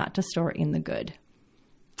 and I'll start to store it in the good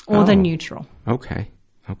or the neutral. Okay.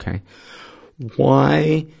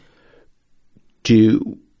 Why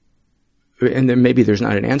do... and then maybe there's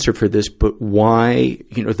not an answer for this, but why,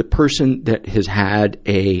 the person that has had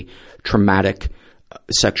a traumatic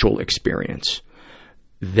sexual experience,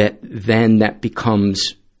 that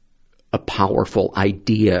becomes a powerful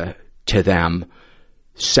idea to them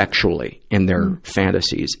sexually in their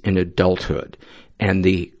fantasies in adulthood, and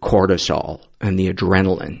the cortisol and the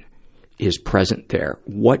adrenaline is present there.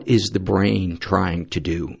 What is the brain trying to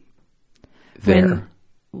do there?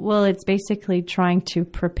 Well, it's basically trying to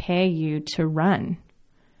prepare you to run,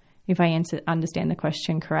 if I understand the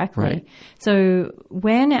question correctly. Right. So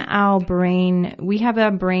when we have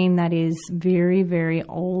a brain that is very, very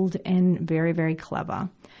old and very, very clever.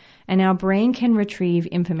 And our brain can retrieve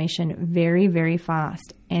information very, very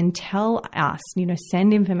fast and tell us,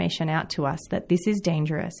 send information out to us that this is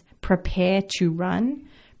dangerous. Prepare to run.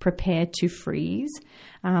 Prepare to freeze,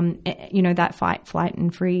 that fight, flight,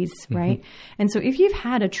 and freeze, right? Mm-hmm. And so if you've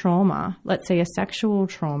had a trauma, let's say a sexual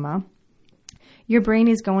trauma, your brain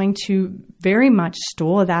is going to very much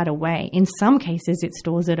store that away. In some cases, it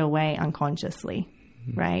stores it away unconsciously,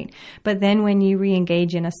 right? But then when you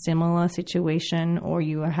re-engage in a similar situation or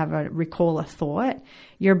you recall a thought,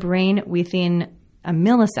 your brain within a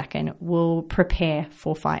millisecond will prepare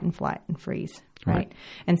for fight and flight and freeze. Right.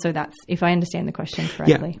 And so that's, if I understand the question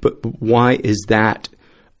correctly. Yeah, but why is that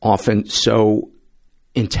often so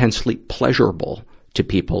intensely pleasurable to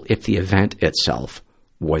people if the event itself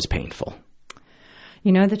was painful?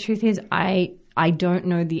 The truth is I don't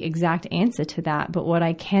know the exact answer to that, but what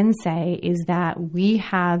I can say is that we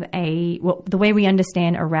have the way we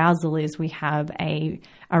understand arousal is we have a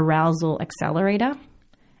arousal accelerator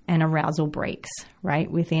and arousal brakes, right,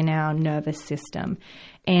 within our nervous system.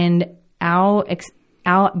 And our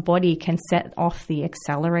body can set off the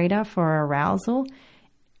accelerator for arousal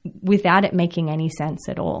without it making any sense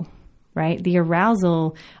at all, right? The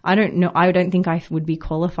arousal, I don't know. I don't think I would be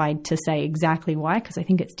qualified to say exactly why, because I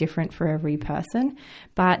think it's different for every person.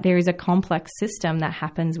 But there is a complex system that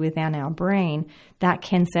happens within our brain that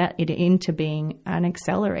can set it into being an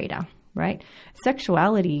accelerator, right?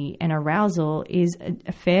 Sexuality and arousal is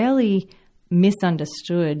a fairly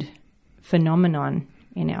misunderstood phenomenon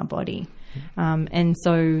in our body. And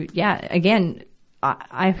so, again,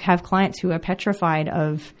 I have clients who are petrified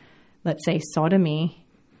of, let's say, sodomy,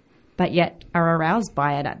 but yet are aroused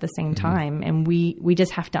by it at the same time. And we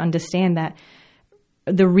just have to understand that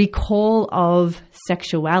the recall of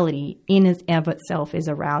sexuality in and of itself is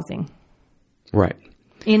arousing. Right.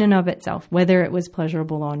 In and of itself, whether it was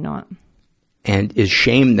pleasurable or not. And is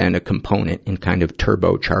shame then a component in kind of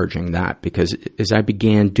turbocharging that? Because as I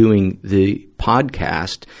began doing the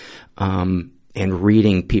podcast and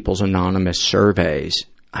reading people's anonymous surveys,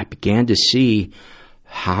 I began to see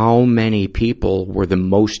how many people were the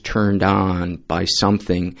most turned on by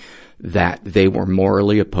something that they were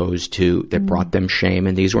morally opposed to, that brought them shame.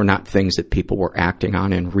 And these were not things that people were acting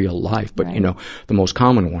on in real life. But, right. The most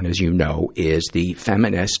common one, as you know, is the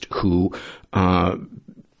feminist who,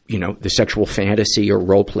 the sexual fantasy or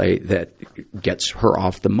role play that gets her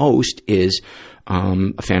off the most is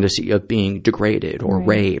a fantasy of being degraded or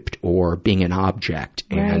raped or being an object.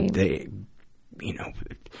 And they,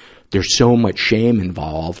 there's so much shame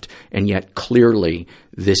involved, and yet clearly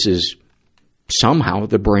this is somehow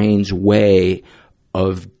the brain's way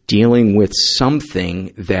of dealing with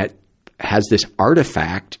something that has this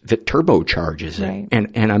artifact that turbocharges it.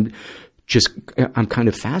 And I'm kind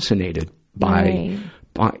of fascinated by,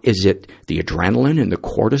 is it the adrenaline and the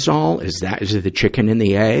cortisol? Is it the chicken and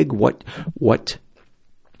the egg? What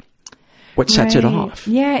sets it off?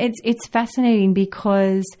 Yeah, it's fascinating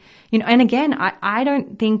because, and again,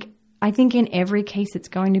 I think in every case it's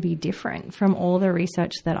going to be different from all the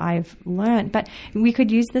research that I've learned. But we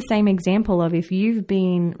could use the same example of if you've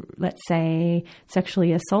been, let's say,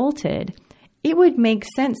 sexually assaulted, it would make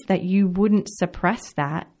sense that you wouldn't suppress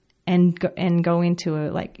that and go into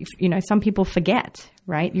a, like, you know, some people forget,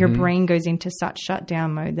 right? Your brain goes into such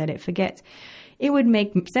shutdown mode that it forgets. It would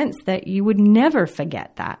make sense that you would never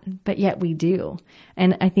forget that, but yet we do.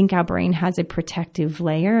 And I think our brain has a protective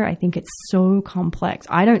layer. I think it's so complex.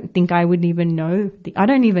 I don't think I would even know. I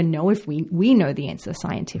don't even know if we know the answer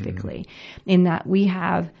scientifically, in that we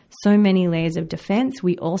have so many layers of defense.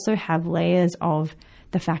 We also have layers of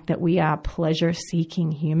the fact that we are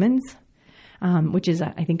pleasure-seeking humans, which is,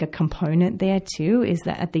 I think, a component there too, is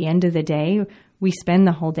that at the end of the day, we spend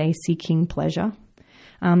the whole day seeking pleasure.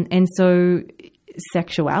 And so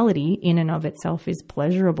sexuality in and of itself is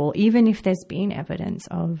pleasurable, even if there's been evidence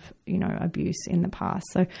of, you know, abuse in the past.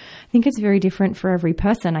 So I think it's very different for every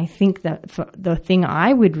person. I think that the thing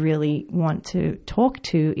I would really want to talk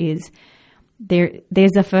to is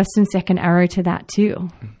there's a first and second arrow to that too,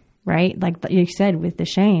 right? Like you said with the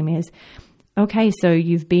shame is, okay, so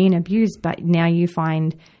you've been abused, but now you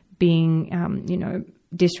find being, you know,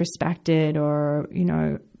 disrespected or, you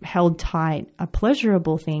know, held tight a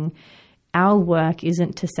pleasurable thing. Our work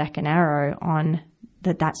isn't to second arrow on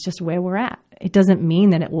that. That's just where we're at. It doesn't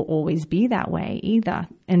mean that it will always be that way either.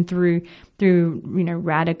 And through you know,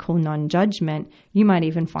 radical non-judgment, you might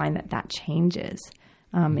even find that changes,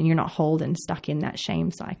 and you're not stuck in that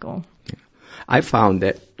shame cycle. Yeah. I found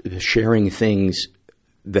that sharing things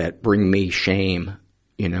that bring me shame,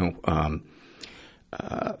 you know,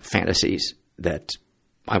 fantasies that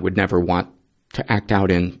I would never want to act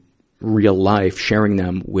out in real life, sharing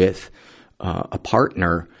them with a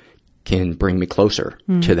partner can bring me closer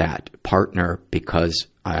to that partner, because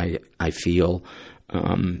I feel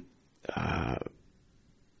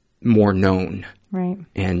more known, right,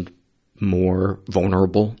 and more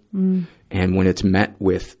vulnerable. And when it's met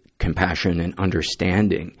with compassion and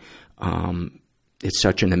understanding, it's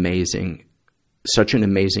such an amazing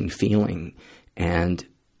feeling. And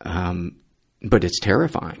but it's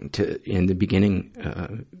terrifying in the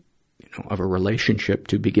beginning, of a relationship,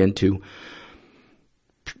 to begin to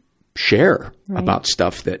share about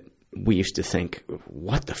stuff that we used to think,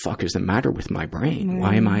 what the fuck is the matter with my brain?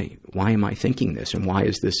 Right. Why am I thinking this? And why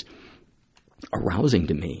is this arousing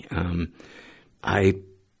to me? I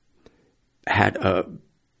had a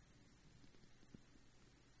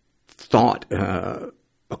thought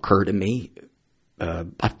occur to me,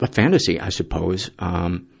 a fantasy, I suppose,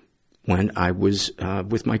 when I was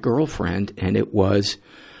with my girlfriend, and it was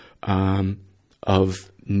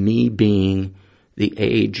of me being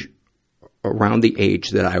around the age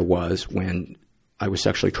that I was when I was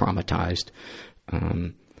sexually traumatized.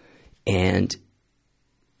 And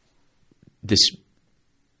this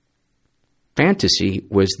fantasy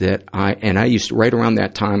was that I used to, right around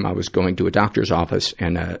that time, I was going to a doctor's office,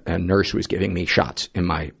 and a nurse was giving me shots in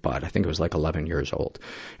my butt. I think it was like 11 years old,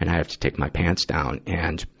 and I have to take my pants down,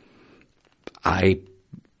 and I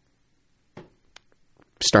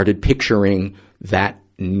started picturing that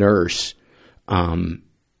nurse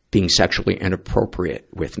being sexually inappropriate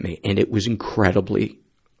with me, and it was incredibly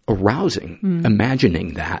arousing,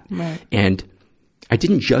 imagining that. Right. And I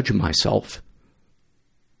didn't judge myself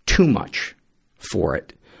too much for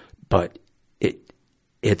it, but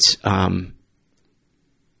it's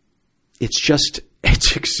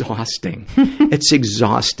exhausting. It's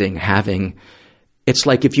exhausting having. It's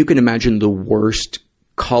like if you can imagine the worst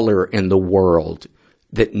color in the world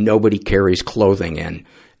that nobody carries clothing in,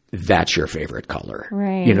 that's your favorite color.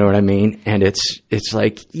 Right. You know what I mean? And it's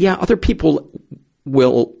like, yeah, other people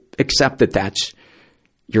will accept that that's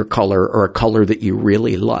your color, or a color that you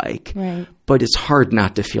really like. Right. But it's hard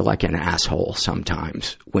not to feel like an asshole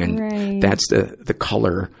sometimes when that's the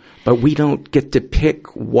color. But we don't get to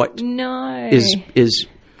pick what is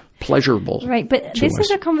pleasurable. Right. But this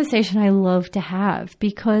is a conversation I love to have,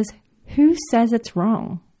 because who says it's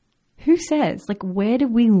wrong? Who says? Like, where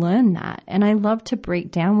did we learn that? And I love to break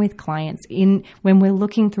down with clients when we're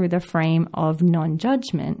looking through the frame of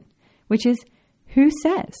non-judgment, which is, who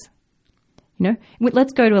says? You know,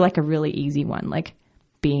 let's go to like a really easy one, like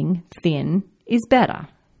being thin is better.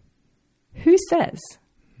 Who says?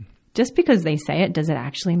 Just because they say it, does it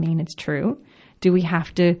actually mean it's true? Do we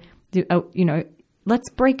have to let's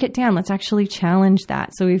break it down. Let's actually challenge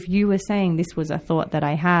that. So if you were saying this was a thought that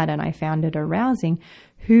I had and I found it arousing,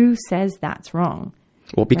 who says that's wrong?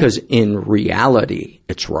 Well, because in reality,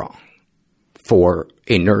 it's wrong. For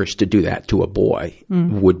a nurse to do that to a boy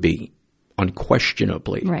would be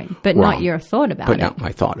unquestionably but wrong. Not your thought about it. But not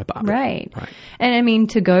my thought about it. Right. And I mean,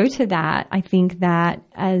 to go to that, I think that,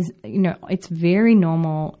 as you know, it's very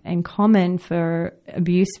normal and common for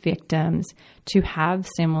abuse victims to have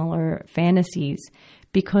similar fantasies,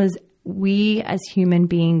 because we as human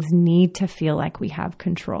beings need to feel like we have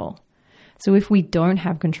control. So if we don't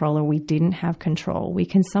have control or we didn't have control, we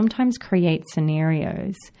can sometimes create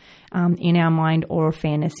scenarios in our mind or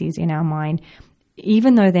fantasies in our mind,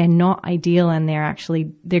 even though they're not ideal and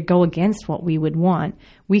they go against what we would want.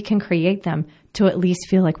 We can create them to at least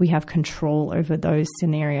feel like we have control over those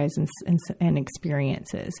scenarios and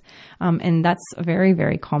experiences. And that's a very,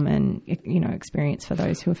 very common, experience for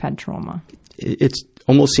those who have had trauma. It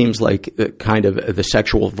almost seems like kind of the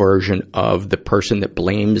sexual version of the person that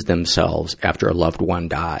blames themselves after a loved one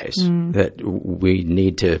dies. That we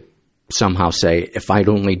need to somehow say, if I'd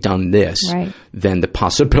only done this, then the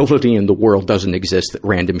possibility in the world doesn't exist that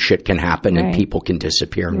random shit can happen and people can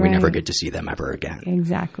disappear and we never get to see them ever again.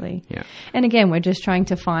 Exactly. Yeah. And again, we're just trying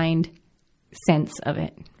to find sense of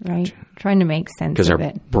it, right? Gotcha. Trying to make sense of it.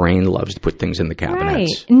 Because our brain loves to put things in the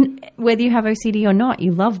cabinets. Right. Whether you have OCD or not,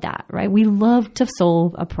 you love that, right? We love to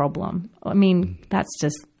solve a problem. I mean, that's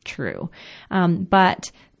just true.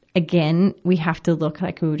 But again, we have to look,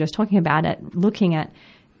 like we were just talking about it, looking at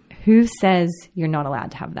who says you're not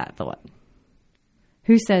allowed to have that thought?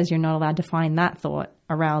 Who says you're not allowed to find that thought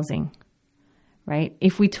arousing? Right?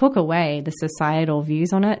 If we took away the societal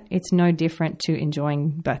views on it, it's no different to enjoying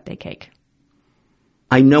birthday cake.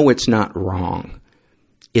 I know it's not wrong.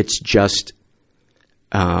 It's just,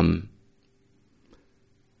 I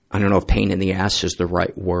don't know if pain in the ass is the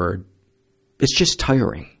right word. It's just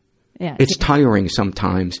tiring. Yeah, it's tiring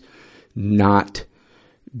sometimes not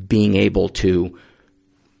being able to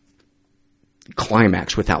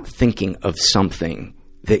climax without thinking of something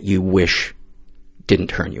that you wish didn't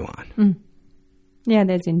turn you on. Yeah,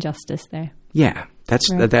 there's injustice there. Yeah, that's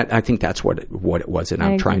that. I think that's what it was that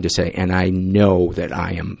I'm trying to say, and I know that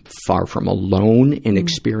I am far from alone in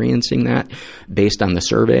experiencing that, based on the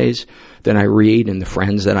surveys that I read and the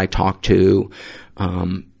friends that I talk to.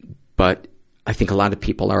 But I think a lot of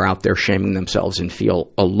people are out there shaming themselves and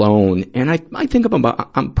feel alone. And I think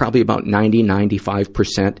I'm probably about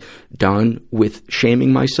 90-95% done with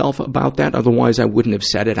shaming myself about that. Otherwise, I wouldn't have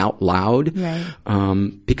said it out loud.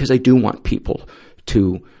 Right. Because I do want people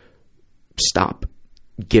to stop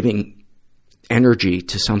giving energy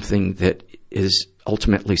to something that is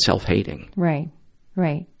ultimately self-hating. Right.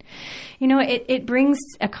 Right. It brings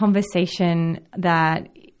a conversation that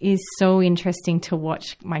is so interesting to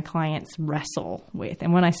watch my clients wrestle with.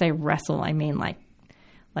 And when I say wrestle, I mean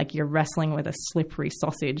like you're wrestling with a slippery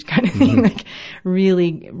sausage kind of thing, like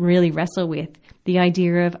really, really wrestle with the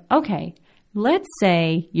idea of, okay, let's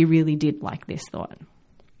say you really did like this thought,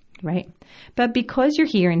 right? But because you're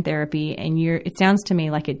here in therapy and it sounds to me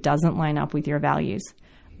like it doesn't line up with your values,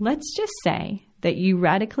 let's just say that you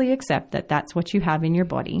radically accept that that's what you have in your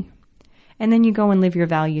body, and then you go and live your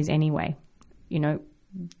values anyway.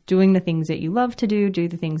 Doing the things that you love to do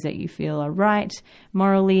the things that you feel are right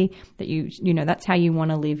morally, that that's how you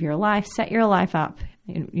want to live your life, set your life up,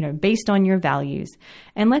 based on your values.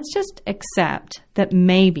 And let's just accept that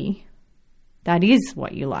maybe that is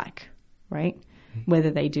what you like, right?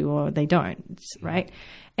 Whether they do or they don't, right?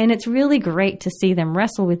 And it's really great to see them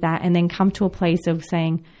wrestle with that and then come to a place of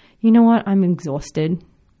saying, you know what, I'm exhausted.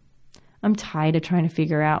 I'm tired of trying to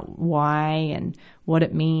figure out why and what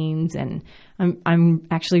it means, and I'm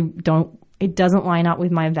actually it doesn't line up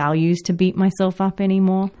with my values to beat myself up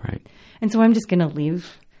anymore. Right. And so I'm just going to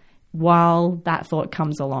live while that thought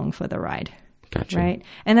comes along for the ride. Gotcha. Right.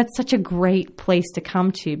 And that's such a great place to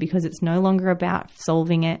come to, because it's no longer about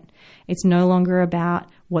solving it. It's no longer about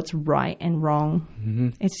what's right and wrong. Mm-hmm.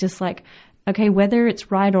 It's just like, okay, whether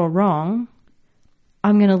it's right or wrong,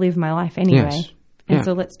 I'm going to live my life anyway. Yes. And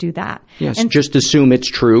so let's do that. Yes, and just assume it's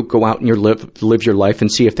true. Go out and live your life and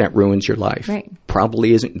see if that ruins your life. Right.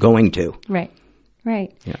 Probably isn't going to. Right.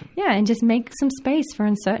 Right. Yeah, and just make some space for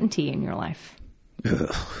uncertainty in your life.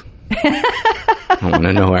 Ugh. I want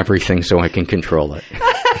to know everything so I can control it.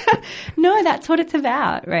 No, that's what it's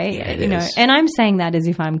about, right? Yeah, it is. And I'm saying that as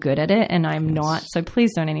if I'm good at it, and I'm not. So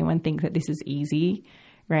please don't anyone think that this is easy,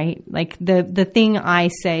 right? Like the thing I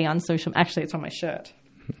say on social, actually it's on my shirt,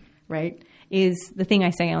 right? Is the thing I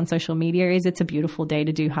say on social media is it's a beautiful day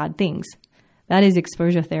to do hard things. That is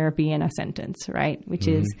exposure therapy in a sentence, right? Which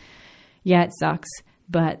is, yeah, it sucks,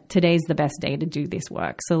 but today's the best day to do this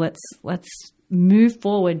work. So let's move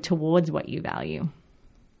forward towards what you value,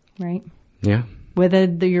 right? Yeah. Whether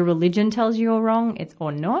your religion tells you you're wrong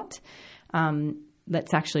or not,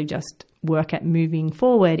 let's actually just work at moving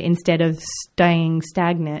forward instead of staying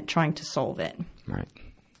stagnant trying to solve it. Right.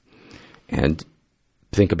 And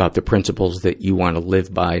think about the principles that you want to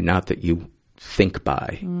live by, not that you think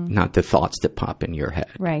by, not the thoughts that pop in your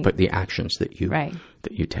head, right. but the actions that you right.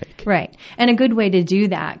 that you take. Right. And a good way to do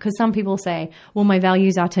that, because some people say, well, my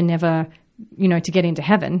values are to never, to get into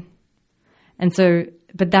heaven. And so,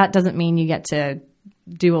 but that doesn't mean you get to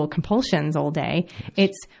do all compulsions all day.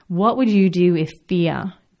 It's what would you do if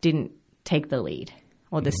fear didn't take the lead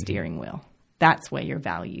or the steering wheel? That's where your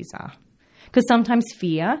values are. Because sometimes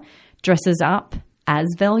fear dresses up as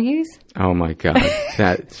values. Oh my God.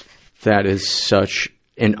 That is such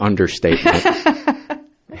an understatement.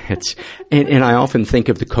 And I often think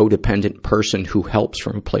of the codependent person who helps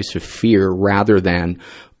from a place of fear rather than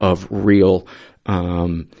of real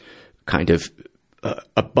kind of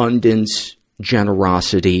abundance,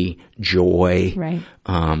 generosity, joy. Right.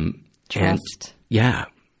 Trust.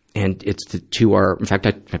 And it's the two are, in fact,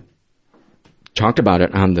 I talked about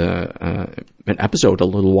it on an episode a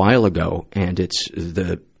little while ago, and it's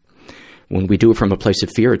when we do it from a place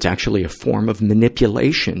of fear, it's actually a form of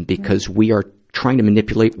manipulation because we are trying to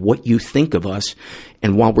manipulate what you think of us.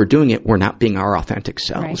 And while we're doing it, we're not being our authentic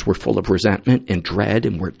selves. Right. We're full of resentment and dread,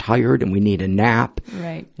 and we're tired, and we need a nap.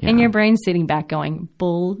 Right. Yeah. And your brain's sitting back going,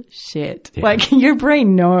 bullshit. Yeah. Like your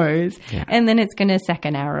brain knows. Yeah. And then it's going to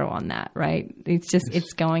second arrow on that, right?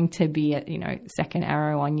 It's going to be a, second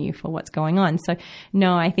arrow on you for what's going on. So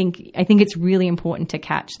no, I think it's really important to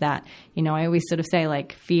catch that. I always sort of say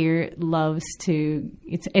like fear loves to,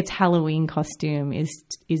 its Halloween costume is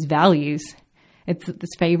values. It's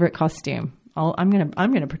its favorite costume. I'm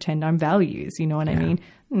gonna pretend I'm values. You know what I mean?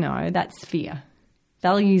 No, that's fear.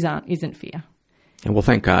 Values isn't fear. And well,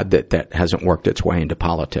 thank God that hasn't worked its way into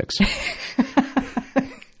politics.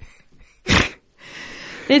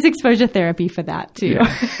 There's exposure therapy for that too.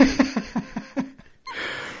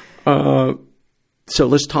 Yeah. So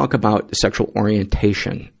let's talk about sexual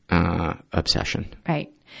orientation obsession.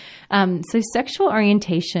 Right. So sexual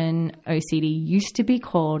orientation OCD used to be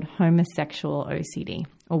called homosexual OCD,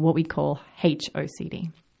 or what we call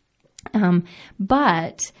HOCD.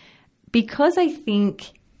 But because I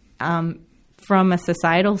think from a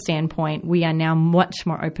societal standpoint, we are now much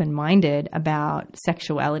more open-minded about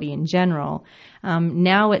sexuality in general.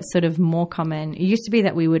 Now it's sort of more common. It used to be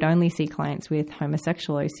that we would only see clients with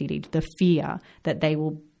homosexual OCD, the fear that they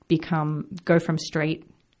will go from straight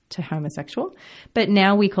to homosexual. But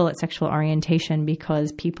now we call it sexual orientation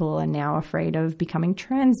because people are now afraid of becoming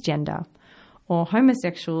transgender, or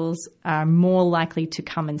homosexuals are more likely to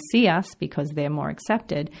come and see us because they're more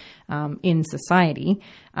accepted in society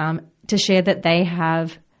to share that they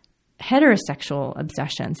have heterosexual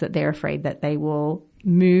obsessions, that they're afraid that they will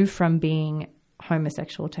move from being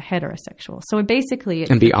homosexual to heterosexual. So basically...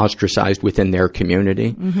 and be ostracized within their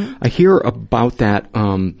community. Mm-hmm. I hear about that...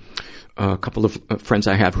 a couple of friends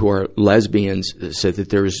I have who are lesbians said that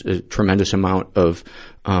there's a tremendous amount of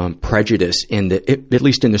prejudice at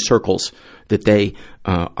least in the circles that they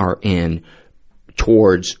are in,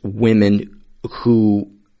 towards women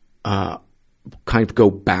who kind of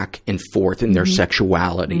go back and forth in their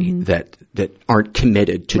sexuality, that aren't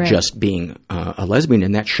committed to just being a lesbian,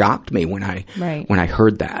 and that shocked me when I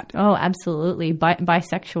heard that. Oh, absolutely.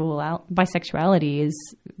 Bisexuality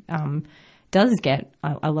is does get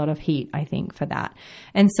a lot of heat, I think, for that.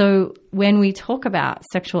 And so when we talk about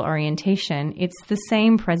sexual orientation, it's the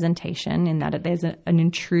same presentation in that there's an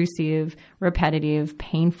intrusive, repetitive,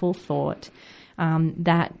 painful thought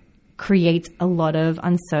that creates a lot of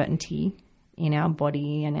uncertainty in our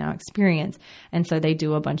body and our experience. And so they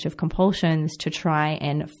do a bunch of compulsions to try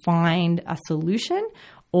and find a solution,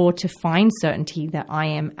 or to find certainty that I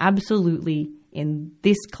am absolutely in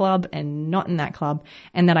this club and not in that club,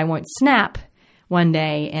 and that I won't snap one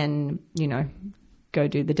day and, go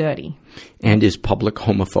do the dirty. And is public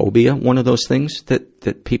homophobia one of those things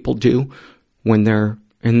that people do when they're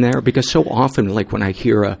in there? Because so often, like when I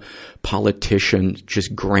hear a politician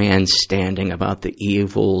just grandstanding about the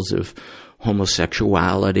evils of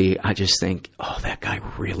homosexuality, I just think, oh, that guy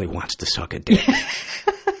really wants to suck a dick.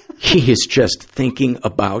 He is just thinking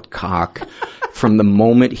about cock from the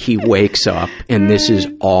moment he wakes up, and this is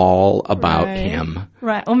all about him.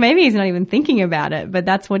 Right. Or maybe he's not even thinking about it, but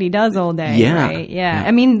that's what he does all day. Yeah. Right? Yeah.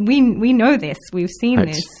 I mean, we know this. We've seen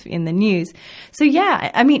this in the news. So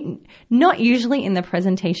yeah, I mean, not usually in the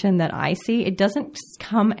presentation that I see. It doesn't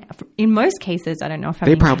come, in most cases, I don't know if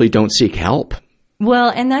they probably don't seek help. Well,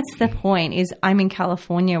 and that's the point, is I'm in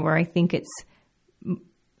California where I think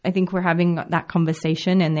we're having that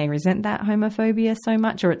conversation and they resent that homophobia so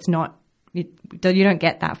much, or it's not, you don't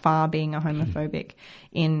get that far being a homophobic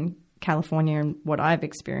in California and what I've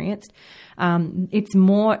experienced. It's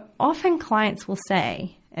more, often clients will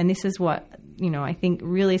say, and this is what, I think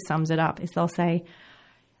really sums it up, is they'll say,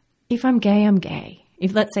 if I'm gay, I'm gay.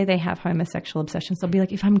 If let's say they have homosexual obsessions, they'll be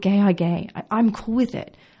like, if I'm gay, I'm gay. I'm cool with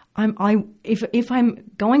it. If I'm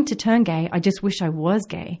going to turn gay, I just wish I was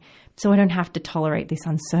gay so I don't have to tolerate this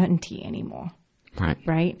uncertainty anymore.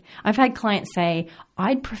 Right? I've had clients say,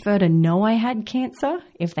 I'd prefer to know I had cancer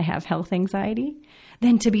if they have health anxiety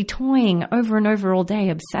than to be toying over and over all day,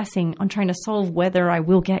 obsessing on trying to solve whether I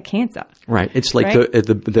will get cancer. Right. It's like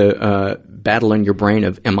the battle in your brain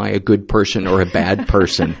of, am I a good person or a bad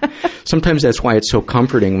person? Sometimes that's why it's so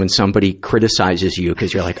comforting when somebody criticizes you,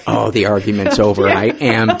 because you're like, oh, the argument's over. I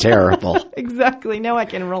am terrible. Exactly. Now I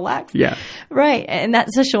can relax. Yeah. Right. And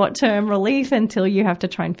that's a short-term relief until you have to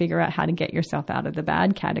try and figure out how to get yourself out of the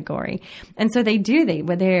bad category. And so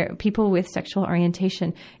where they're people with sexual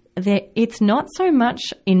orientation, it's not so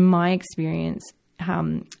much, in my experience,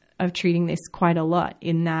 of treating this quite a lot,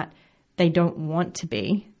 in that they don't want to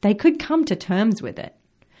be. They could come to terms with it.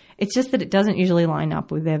 It's just that it doesn't usually line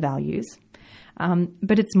up with their values.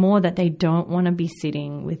 But it's more that they don't want to be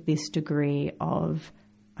sitting with this degree of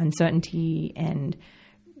uncertainty and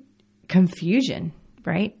confusion,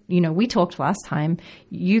 right? We talked last time.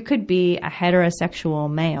 You could be a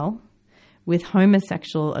heterosexual male with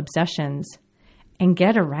homosexual obsessions and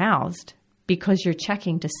get aroused because you're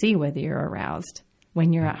checking to see whether you're aroused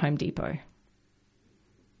when you're at Home Depot,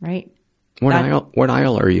 right? What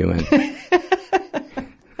aisle are you in?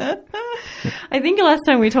 I think last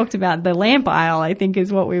time we talked about the lamp aisle, I think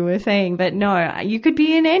is what we were saying. But no, you could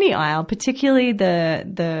be in any aisle, particularly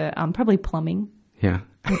the probably plumbing. Yeah.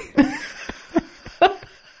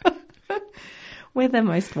 Where the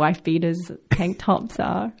most wife beaters tank tops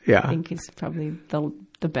are. Yeah. I think is probably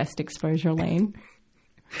the best exposure lane.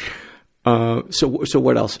 So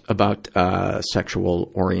what else about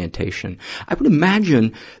sexual orientation? I would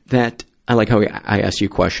imagine that, I like how I asked you a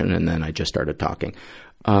question and then I just started talking.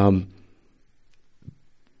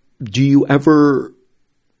 Do you ever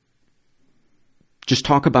just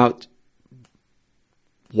talk about,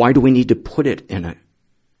 why do we need to put it in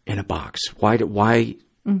a box? Why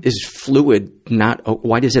is fluid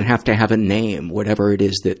why does it have to have a name, whatever it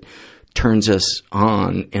is that turns us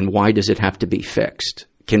on, and why does it have to be fixed?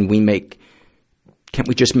 Can't we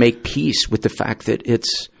just make peace with the fact that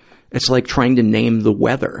it's like trying to name the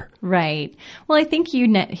weather? Right. Well, I think you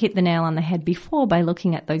hit the nail on the head before by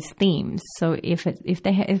looking at those themes. So if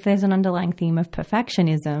there's an underlying theme of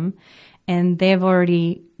perfectionism, and they've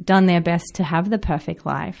already done their best to have the perfect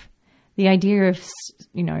life, the idea of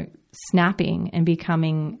snapping and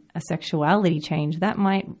becoming a sexuality change, that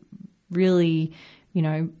might really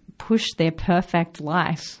push their perfect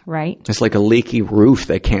life, right? It's like a leaky roof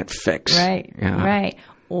they can't fix. Right, yeah. Right.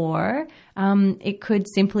 Or it could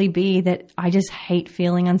simply be that I just hate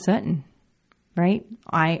feeling uncertain, right?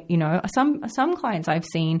 Some clients I've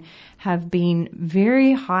seen have been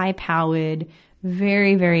very high-powered,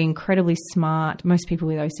 very, very incredibly smart. Most people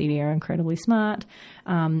with OCD are incredibly smart,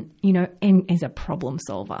 and is a problem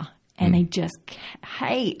solver. And they just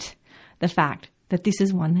hate the fact that this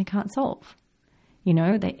is one they can't solve.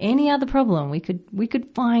 That any other problem we could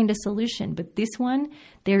find a solution, but this one,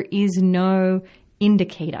 there is no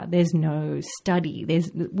indicator, there's no study,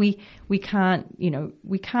 you can't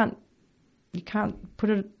put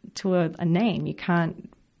it to a name, you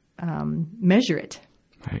can't measure it,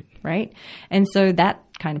 right? And so that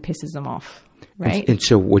kind of pisses them off, right? And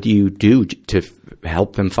so what do you do to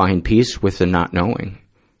help them find peace with the not knowing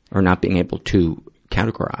or not being able to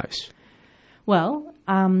categorize? Well,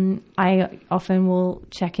 I often will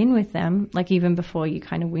check in with them, like even before you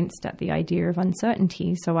kind of winced at the idea of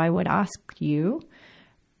uncertainty. So I would ask you,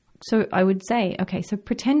 so I would say, okay, so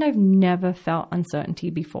pretend I've never felt uncertainty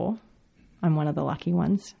before. I'm one of the lucky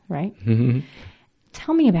ones, right? Mm-hmm.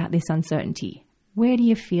 Tell me about this uncertainty. Where do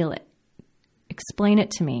you feel it? Explain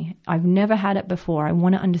it to me. I've never had it before. I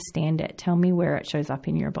want to understand it. Tell me where it shows up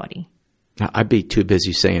in your body. I'd be too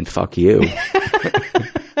busy saying, fuck you.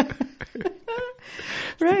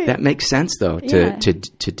 Right. That makes sense, though, to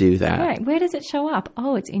do that. Right. Where does it show up?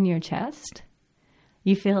 Oh, it's in your chest.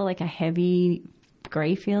 You feel like a heavy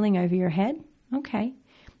gray feeling over your head? Okay.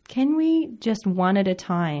 Can we just one at a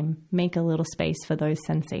time make a little space for those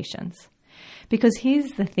sensations? Because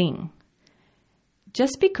here's the thing.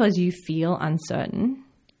 Just because you feel uncertain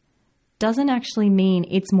doesn't actually mean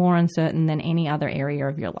it's more uncertain than any other area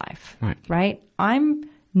of your life. Right? I'm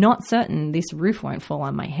not certain this roof won't fall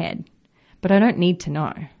on my head. But I don't need to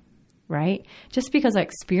know, right? Just because I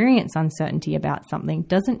experience uncertainty about something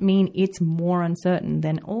doesn't mean it's more uncertain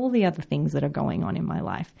than all the other things that are going on in my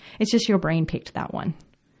life. It's just your brain picked that one.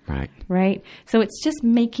 Right? So it's just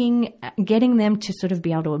getting them to sort of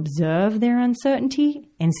be able to observe their uncertainty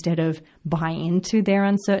instead of buy into their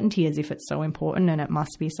uncertainty as if it's so important and it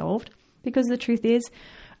must be solved. Because the truth is,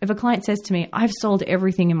 if a client says to me, I've solved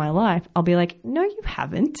everything in my life, I'll be like, no, you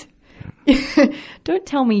haven't. Don't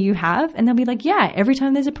tell me you have. And they'll be like, yeah, every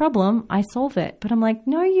time there's a problem, I solve it. But I'm like,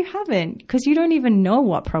 no, you haven't, because you don't even know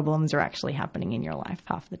what problems are actually happening in your life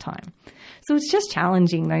half the time. So it's just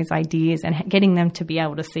challenging those ideas and getting them to be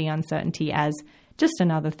able to see uncertainty as just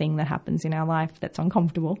another thing that happens in our life that's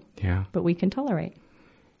uncomfortable, but we can tolerate.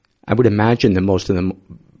 I would imagine that most of the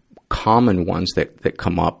common ones that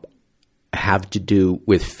come up have to do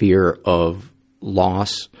with fear of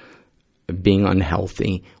loss, being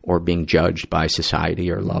unhealthy, or being judged by society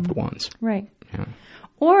or loved ones. Right. Yeah.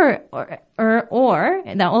 Or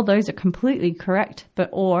now all those are completely correct,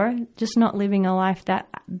 or just not living a life that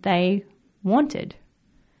they wanted.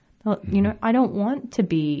 You know, I don't want to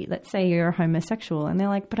be, let's say you're homosexual, and they're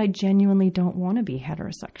like, but I genuinely don't want to be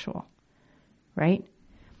heterosexual, right?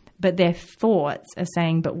 But their thoughts are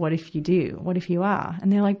saying, but what if you do? What if you are?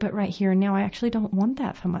 And they're like, but right here and now, I actually don't want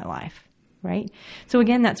that for my life, right? So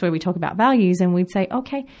again, that's where we talk about values, and we'd say,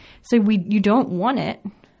 okay, so you don't want it.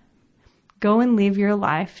 Go and live your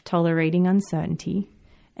life tolerating uncertainty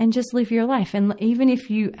and just live your life. And even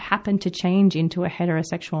if you happen to change into a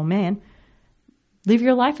heterosexual man, live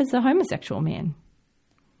your life as a homosexual man.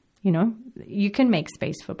 You know, you can make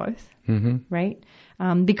space for both, right?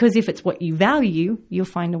 Because if it's what you value, you'll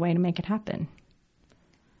find a way to make it happen.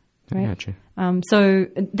 Right? I got you. So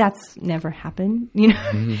that's never happened, you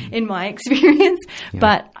know, in my experience. Yeah.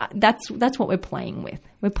 But that's what we're playing with.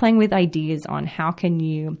 We're playing with ideas on how can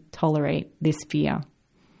you tolerate this fear.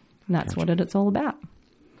 And that's what it's all about.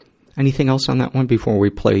 Anything else on that one before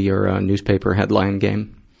we play your newspaper headline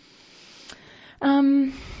game?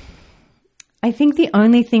 I think the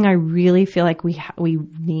only thing I really feel like we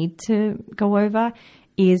need to go over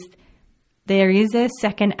is there is a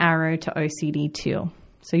second arrow to OCD too.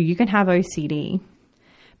 So you can have OCD,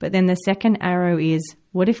 but then the second arrow is,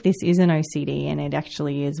 what if this isn't OCD and it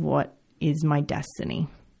actually is what is my destiny,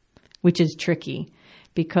 which is tricky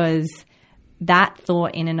because that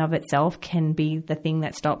thought in and of itself can be the thing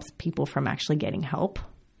that stops people from actually getting help.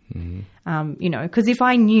 You know, because if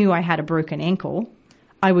I knew I had a broken ankle,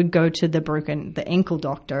 I would go to the ankle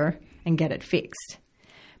doctor and get it fixed.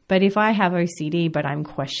 But if I have OCD, but I'm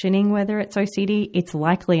questioning whether it's OCD, it's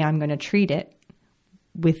likely I'm going to treat it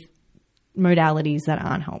with modalities that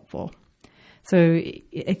aren't helpful. So I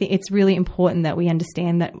think it's really important that we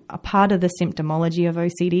understand that a part of the symptomology of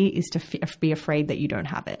OCD is to be afraid that you don't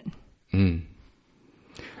have it.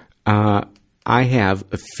 I have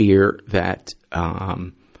a fear that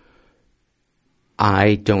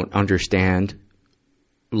I don't understand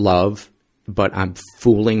love, but I'm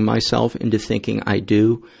fooling myself into thinking I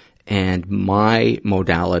do, and my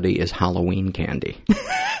modality is Halloween candy.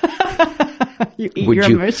 You eat your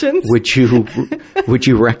emotions? Would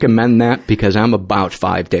you recommend that? Because I'm about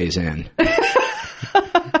 5 days in.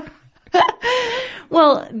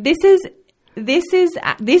 Well, this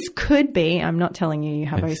could be, I'm not telling you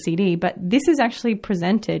have OCD, but this is actually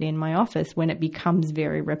presented in my office when it becomes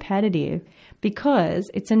very repetitive, because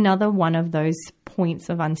it's another one of those points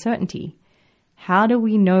of uncertainty. How do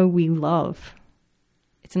we know we love?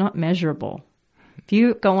 It's not measurable. If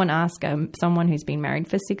you go and ask someone who's been married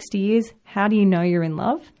for 60 years, how do you know you're in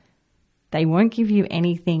love? They won't give you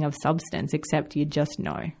anything of substance except you just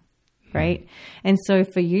know, right? And so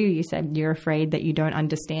for you said you're afraid that you don't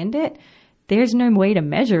understand it. There's no way to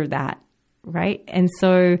measure that, right? And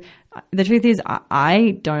so the truth is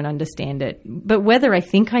I don't understand it. But whether I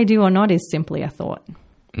think I do or not is simply a thought,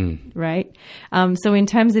 right? So in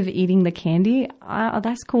terms of eating the candy,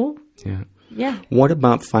 that's cool. Yeah. Yeah. What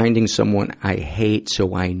about finding someone I hate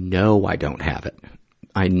so I know I don't have it?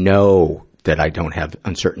 I know that I don't have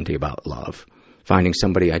uncertainty about love. Finding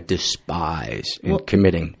somebody I despise and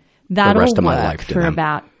committing the rest of my life to them.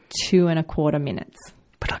 That'll work for about 2.25 minutes.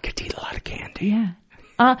 But I'll get to eat a lot of candy. Yeah.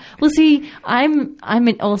 Well, see, I'm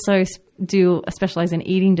also specialize in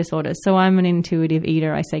eating disorders, so I'm an intuitive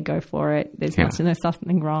eater. I say go for it. There's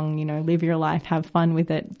nothing wrong. You know, live your life, have fun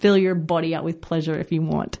with it, fill your body up with pleasure if you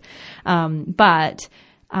want. But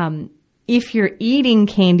if you're eating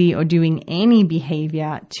candy or doing any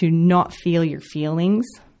behavior to not feel your feelings,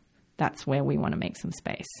 that's where we want to make some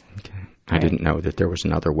space. Okay. I didn't know that there was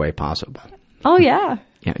another way possible. Oh, yeah.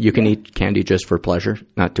 Yeah, you can eat candy just for pleasure,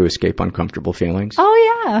 not to escape uncomfortable feelings.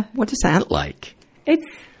 Oh, yeah. What is that like? It's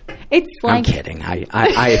like... I'm kidding.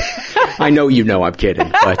 I know you know I'm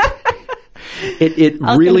kidding, but it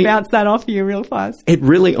I was really... going to bounce that off you real fast. It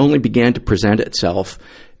really only began to present itself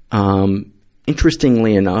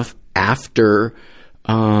interestingly enough, after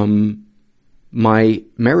my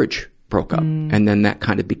marriage broke up. And then that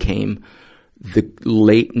kind of became the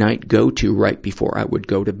late night go-to right before I would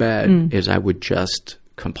go to bed, is I would just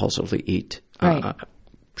compulsively eat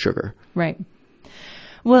sugar. Right.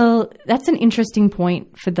 Well, that's an interesting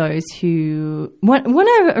point for those who one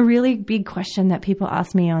a really big question that people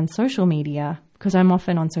ask me on social media, because I'm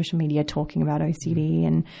often on social media talking about OCD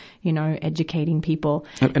and, educating people.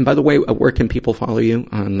 And by the way, where can people follow you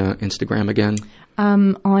on Instagram again?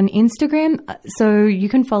 On Instagram, so you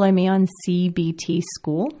can follow me on CBT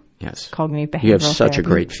School. Yes. Cognitive Behavioral You have such Therapy. a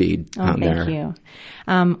great feed on there. Thank you.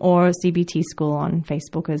 Or CBT School on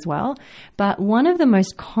Facebook as well. But one of the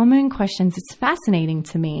most common questions that's fascinating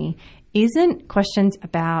to me isn't questions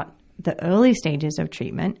about the early stages of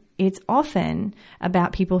treatment. It's often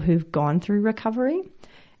about people who've gone through recovery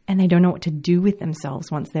and they don't know what to do with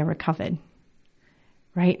themselves once they're recovered.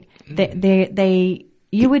 Right?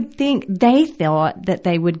 You would think they thought that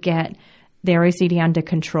they would get their OCD under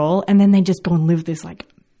control and then they just go and live this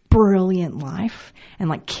brilliant life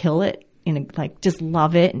and kill it just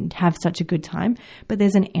love it and have such a good time. But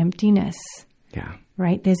there's an emptiness. Yeah.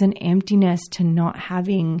 Right? There's an emptiness to not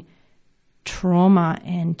having trauma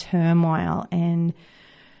and turmoil and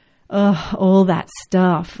all that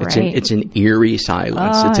stuff, right? It's an eerie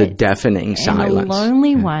silence. It's a deafening silence. A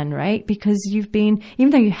lonely one, right? Because even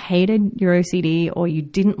though you hated your OCD or you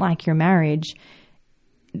didn't like your marriage,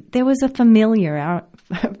 there was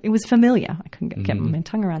it was familiar. I couldn't get my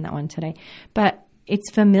tongue around that one today. But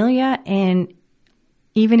it's familiar, and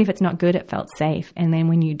even if it's not good, it felt safe. And then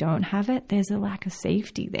when you don't have it, there's a lack of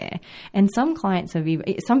safety there. And some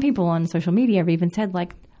people on social media have even said,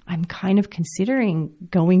 I'm kind of considering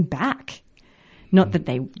going back. Not that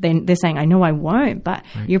they're saying, I know I won't, but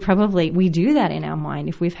we do that in our mind.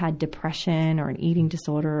 If we've had depression or an eating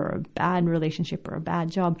disorder or a bad relationship or a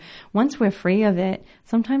bad job, once we're free of it,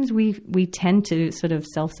 sometimes we tend to sort of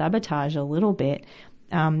self-sabotage a little bit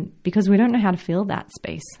because we don't know how to feel that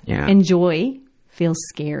space. Yeah. And joy feels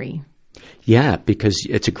scary. Yeah, because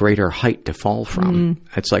it's a greater height to fall from.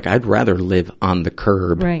 It's I'd rather live on the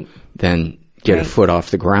curb than get a foot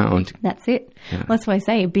off the ground. That's it. Yeah. That's why I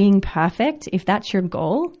say being perfect, if that's your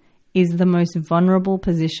goal, is the most vulnerable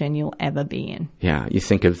position you'll ever be in. Yeah. You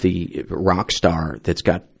think of the rock star that's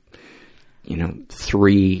got,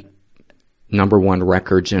 3 number 1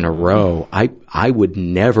 records in a row. I would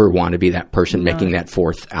never want to be that person making that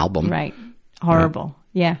 4th album. Right. Horrible.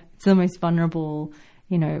 Yeah. It's the most vulnerable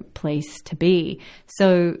place to be.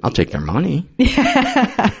 So I'll take their money.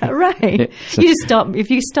 Right. If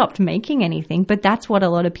you stopped making anything, but that's what a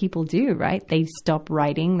lot of people do, right? They stop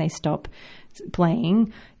writing, they stop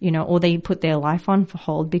playing, or they put their life on for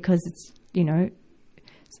hold because it's,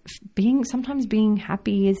 sometimes being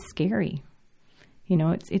happy is scary.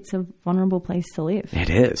 It's a vulnerable place to live. It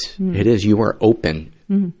is. It is. You are open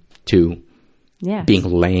to being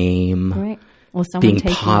lame. Right. Or someone being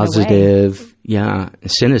positive. Yeah.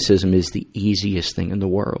 Cynicism is the easiest thing in the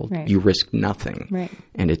world. Right. You risk nothing. Right.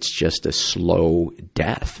 And it's just a slow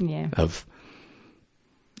death of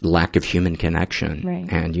lack of human connection. Right.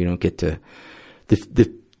 And you don't get to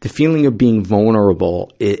the feeling of being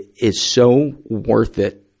vulnerable. It is so worth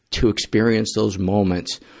it to experience those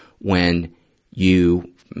moments when you,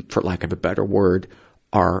 for lack of a better word,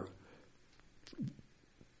 are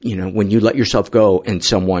when you let yourself go and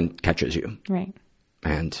someone catches you. Right.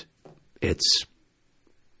 And it's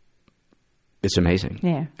amazing.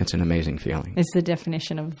 Yeah. It's an amazing feeling. It's the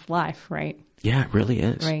definition of life, right? Yeah, it really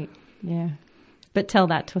is. Right. Yeah. But tell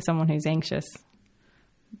that to someone who's anxious.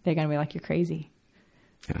 They're going to be like, you're crazy.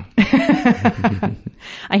 Yeah.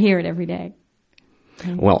 I hear it every day.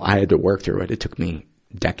 Well, I had to work through it. It took me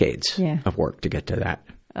decades of work to get to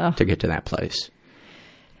that place.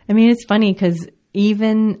 I mean, it's funny because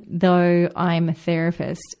even though I'm a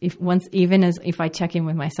therapist, if I check in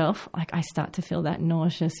with myself, I start to feel that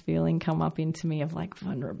nauseous feeling come up into me of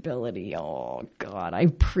vulnerability. Oh God, I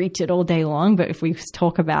preach it all day long. But if we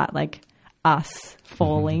talk about us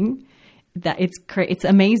falling, that it's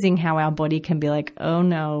amazing how our body can be oh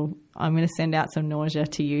no, I'm going to send out some nausea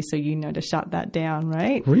to you so to shut that down,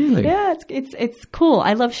 right? Really? Yeah, it's cool.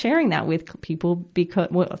 I love sharing that with people because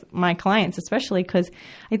my clients especially because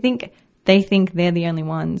I think they think they're the only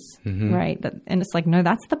ones, right? And it's no,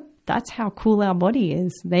 that's how cool our body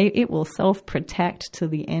is. It will self-protect to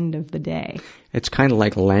the end of the day. It's kind of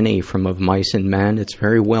like Lenny from Of Mice and Men. It's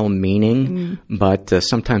very well-meaning, but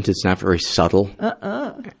sometimes it's not very subtle.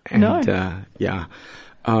 No. Yeah.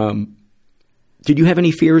 Did you have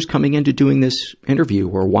any fears coming into doing this interview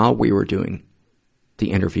or while we were doing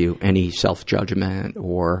the interview, any self-judgment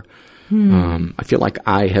or I feel like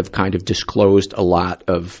I have kind of disclosed a lot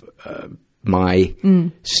of my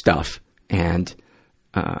stuff. And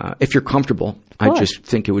if you're comfortable, I just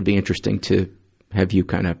think it would be interesting to have you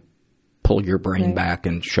kind of pull your brain back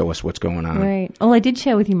and show us what's going on. Right. Oh, I did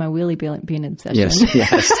share with you my wheelie bin obsession.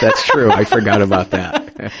 Yes, that's true. I forgot about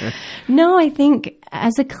that. No, I think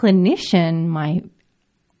as a clinician, my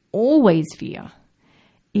always fear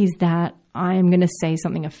is that I'm going to say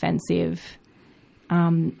something offensive.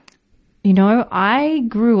 I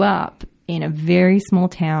grew up in a very small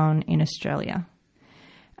town in Australia,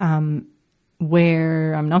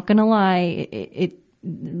 where I'm not going to lie,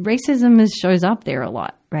 racism shows up there a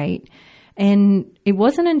lot, right? And it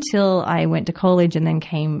wasn't until I went to college and then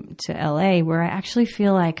came to LA where I actually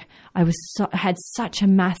feel like I had such a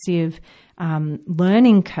massive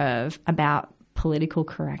learning curve about political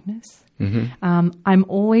correctness. I'm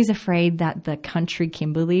always afraid that the country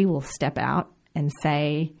Kimberley will step out and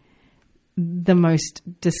say the most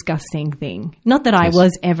disgusting thing. Not that I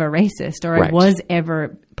was ever racist or I was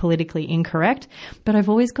ever politically incorrect, but I've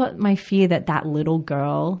always got my fear that that little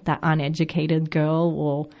girl, that uneducated girl,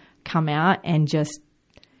 will come out and just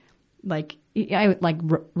like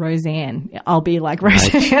Roseanne. I'll be like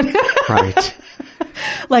Roseanne. Right.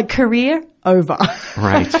 Like career over.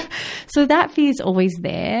 Right. So that fear's always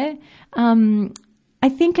there. I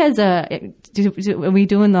think are we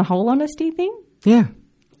doing the whole honesty thing? Yeah.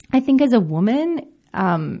 I think as a woman,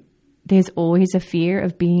 there's always a fear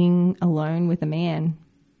of being alone with a man,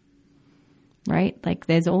 right? Like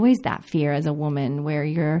there's always that fear as a woman where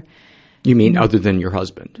you're... You mean other than your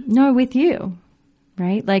husband? No, with you,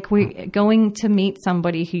 right? Like we're going to meet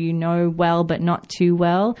somebody who you know well but not too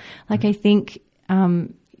well. Like I think,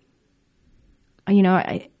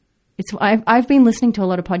 I've been listening to a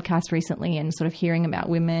lot of podcasts recently and sort of hearing about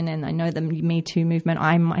women, and I know the Me Too movement.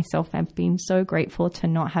 I myself have been so grateful to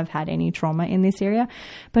not have had any trauma in this area.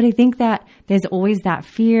 But I think that there's always that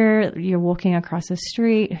fear. You're walking across a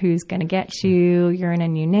street, who's going to get you? You're in a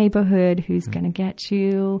new neighborhood, who's going to get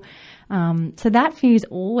you? So that fear is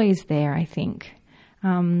always there, I think.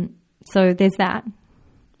 So there's that.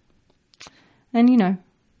 And,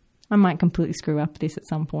 I might completely screw up this at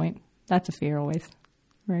some point. That's a fear always,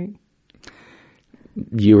 right?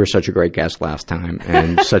 You were such a great guest last time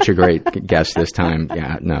and such a great guest this time.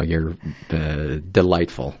 Yeah, no, you're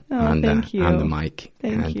delightful on the mic.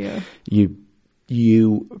 Thank you.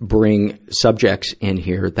 You bring subjects in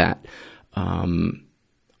here that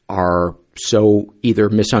are so either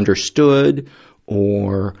misunderstood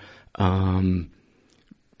or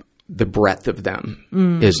the breadth of them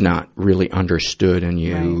is not really understood, and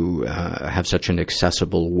you have such an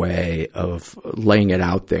accessible way of laying it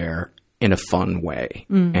out there in a fun way.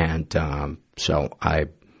 And so I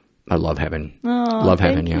love having you.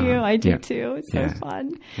 Thank you. I do too. It's so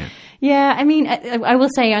fun. Yeah, I mean, I will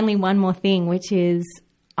say only one more thing, which is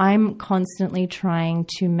I'm constantly trying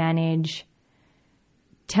to manage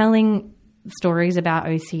telling stories about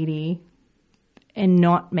OCD and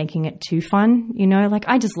not making it too fun, like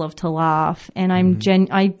I just love to laugh, and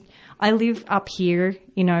I live up here,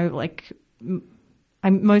 like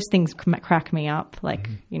most things crack me up. Like,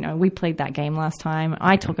 we played that game last time.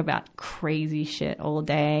 I talk about crazy shit all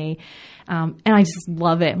day. And I just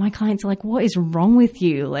love it. My clients are like, what is wrong with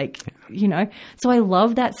you? Like, so I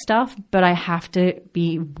love that stuff, but I have to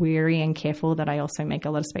be wary and careful that I also make a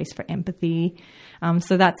lot of space for empathy.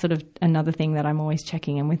 So that's sort of another thing that I'm always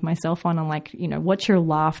checking in with myself on. I'm like, what's your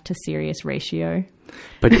laugh to serious ratio?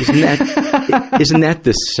 But isn't that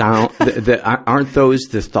the sound? Aren't those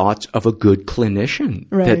the thoughts of a good clinician?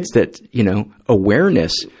 Right. That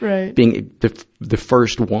awareness, right, being the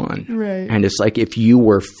first one. Right. And it's like if you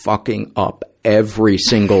were fucking up every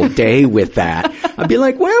single day with that, I'd be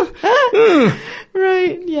like, well,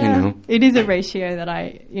 right, yeah. It is a ratio that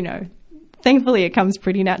I, thankfully it comes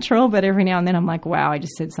pretty natural, but every now and then I'm like, wow, I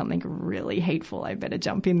just said something really hateful. I better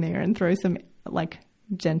jump in there and throw some like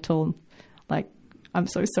gentle, like, I'm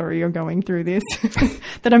so sorry you're going through this,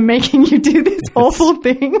 that I'm making you do this awful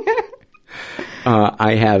thing.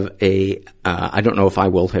 I have I don't know if I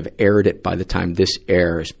will have aired it by the time this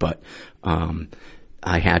airs, but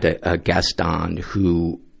I had a guest on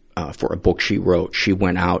who, for a book she wrote, she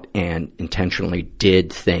went out and intentionally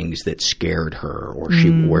did things that scared her, or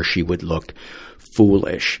where she would look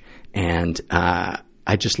foolish. And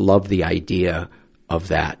I just love the idea of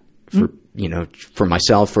that for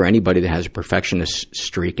myself, for anybody that has a perfectionist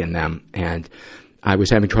streak in them. And I was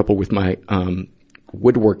having trouble with my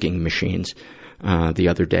woodworking machines the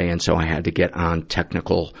other day, and so I had to get on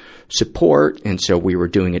technical support, and so we were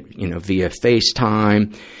doing it via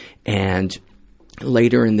FaceTime, and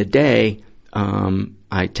later in the day,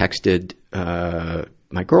 I texted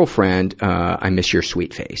my girlfriend, I miss your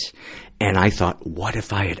sweet face. And I thought, what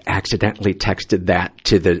if I had accidentally texted that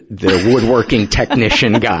to the woodworking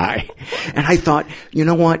technician guy? And I thought, you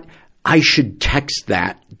know what? I should text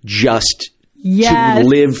that just to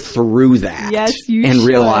live through that. Yes, you and should.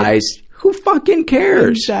 Realize, who fucking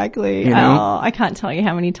cares? Exactly. You know? Oh, I can't tell you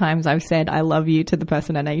how many times I've said I love you to the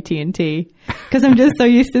person at AT&T because I'm just so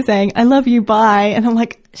used to saying I love you, bye. And I'm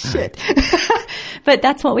like, shit. But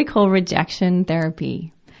that's what we call rejection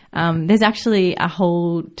therapy. There's actually a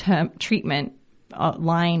whole treatment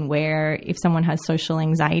line where if someone has social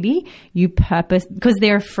anxiety, because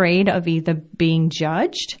they're afraid of either being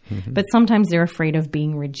judged, but sometimes they're afraid of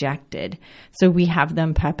being rejected. So we have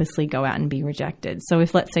them purposely go out and be rejected. So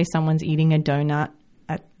if, let's say, someone's eating a donut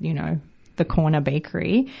at, the corner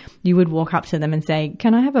bakery, you would walk up to them and say,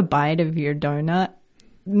 can I have a bite of your donut?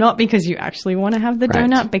 Not because you actually want to have the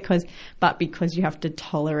donut, but because you have to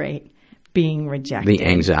tolerate being rejected. The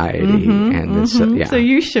anxiety and this, yeah. So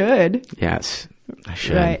you should. Yes, I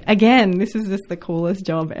should. Right. Again, this is just the coolest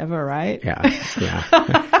job ever, right?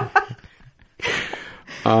 Yeah.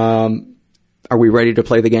 Are we ready to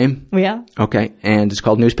play the game? We are. Okay. And it's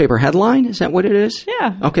called Newspaper Headline? Is that what it is?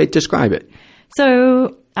 Yeah. Okay, describe it.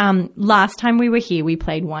 So last time we were here, we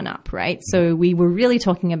played one up, right? So we were really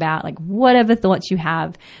talking about like whatever thoughts you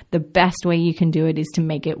have, the best way you can do it is to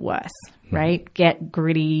make it worse, right? Get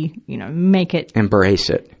gritty, make it. Embrace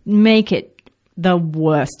it. Make it the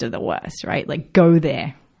worst of the worst, right? Like go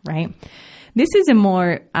there, right? This is a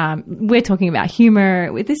more, we're talking about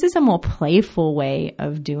humor. This is a more playful way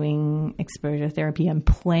of doing exposure therapy and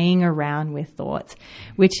playing around with thoughts,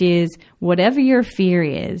 which is whatever your fear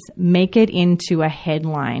is, make it into a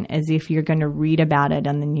headline as if you're going to read about it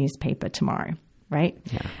on the newspaper tomorrow, right?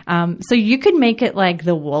 Yeah. So you could make it like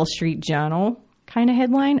the Wall Street Journal kind of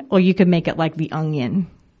headline, or you could make it like the Onion.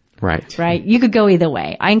 Right. You could go either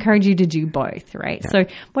way. I encourage you to do both, right? Yeah. So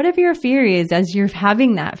whatever your fear is, as you're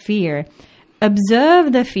having that fear,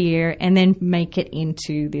 observe the fear and then make it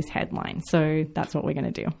into this headline. So that's what we're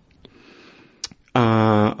going to do.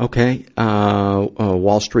 Okay.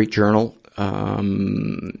 Wall Street Journal.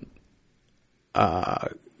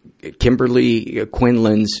 Kimberley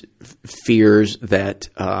Quinlan's fears that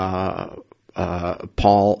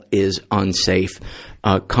Paul is unsafe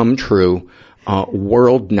come true.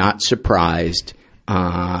 World not surprised.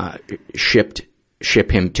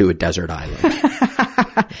 Ship him to a desert island.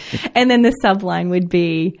 And then the subline would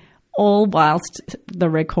be, all whilst the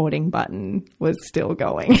recording button was still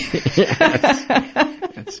going.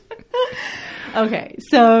 Yes. Okay,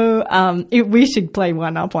 so we should play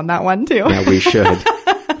one up on that one too. Yeah, we should.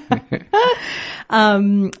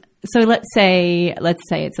 So let's say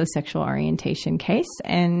it's a sexual orientation case,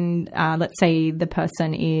 and let's say the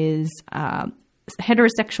person is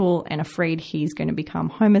heterosexual and afraid he's going to become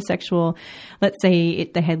homosexual. Let's say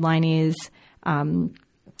the headline is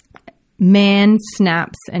man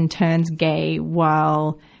snaps and turns gay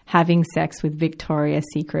while having sex with Victoria's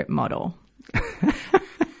Secret model.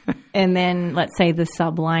 And then let's say the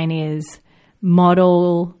subline is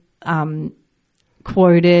model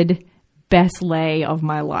quoted best lay of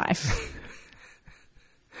my life.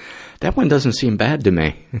 That one doesn't seem bad to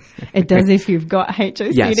me. It does if you've got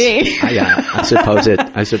HOCD. Yes. Yeah, I suppose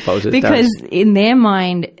it because does. In their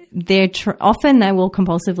mind, often they will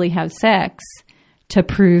compulsively have sex to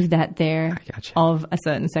prove that they're of a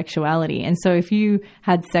certain sexuality. And so if you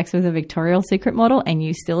had sex with a Victoria's Secret model and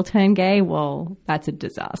you still turn gay, well, that's a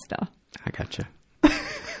disaster. I gotcha.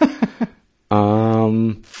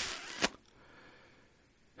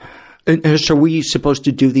 So are we supposed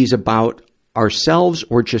to do these about ourselves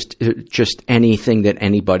or just anything that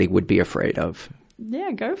anybody would be afraid of?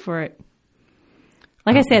 Yeah, go for it.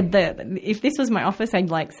 Like I said, if this was my office, I'd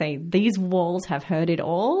say, these walls have heard it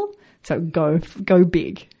all. So go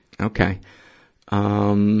big. Okay.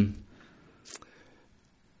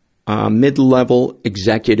 Mid-level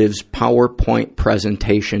executive's PowerPoint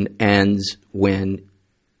presentation ends when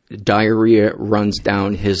diarrhea runs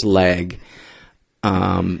down his leg.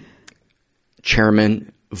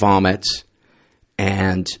 Chairman vomits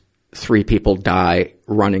and 3 people die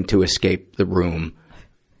running to escape the room.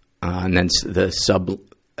 And then the sub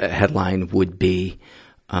headline would be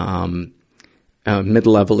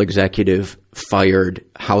mid-level executive fired,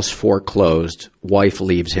 house foreclosed, wife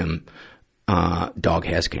leaves him, dog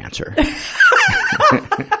has cancer.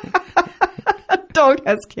 Dog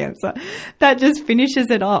has cancer. That just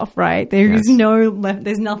finishes it off, right? There's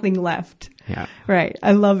nothing left. Yeah. Right.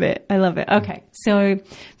 I love it. Okay. So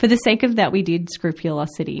for the sake of that, we did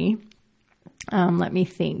scrupulosity. Let me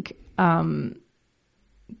think.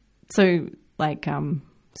 So, like,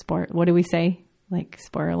 what do we say? Like,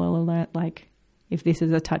 spoiler alert, like, if this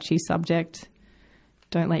is a touchy subject,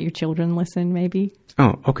 don't let your children listen, maybe.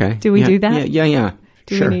 Oh, okay. Do we do that? Yeah.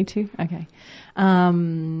 Do sure. we need to? Okay.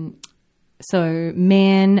 So,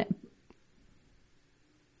 man,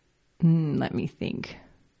 let me think.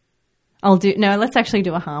 Let's actually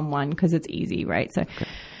do a harm one because it's easy, right? So,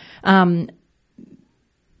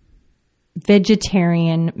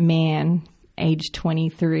 vegetarian man, age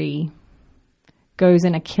 23, goes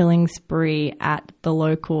in a killing spree at the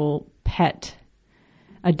local pet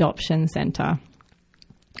adoption center.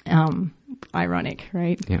 Ironic,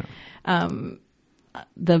 right? Yeah.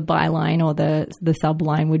 The byline or the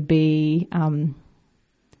subline would be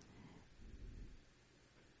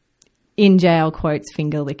in jail, quotes,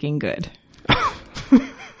 finger licking good.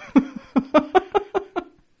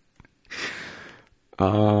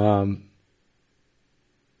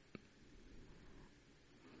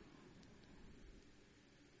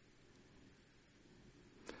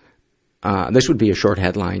 This would be a short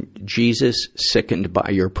headline: Jesus sickened by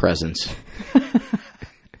your presence.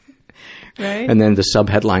 Right. And then the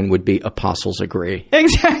subheadline would be apostles agree.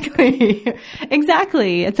 Exactly.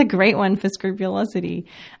 It's a great one for scrupulosity.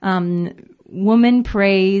 Windows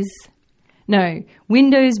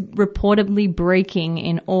reportedly breaking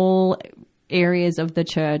in all areas of the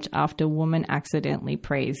church after woman accidentally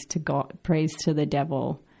prays to the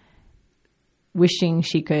devil, wishing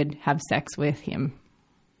she could have sex with him.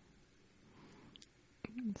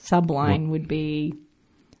 Subline would be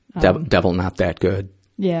devil not that good.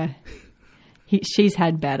 Yeah. She's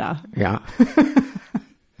had better. Yeah.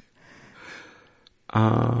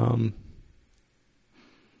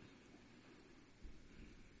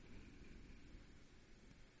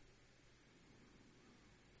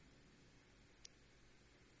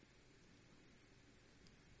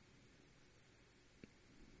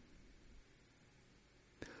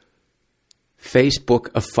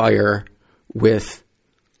 Facebook afire with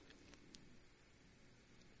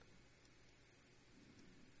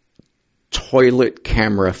toilet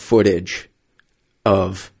camera footage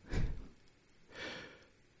of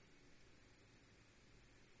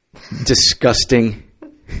disgusting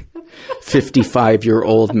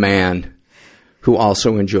 55-year-old man who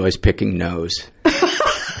also enjoys picking nose. That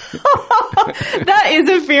is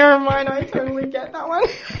a fear of mine. I totally get that one.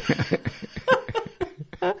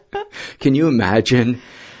 Can you imagine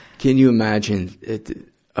it,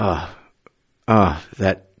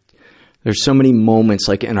 that there's so many moments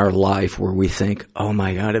like in our life where we think, oh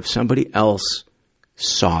my God, if somebody else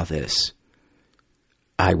saw this,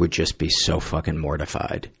 I would just be so fucking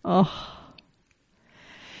mortified. Oh.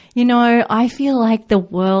 You know, I feel like the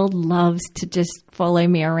world loves to just follow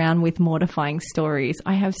me around with mortifying stories.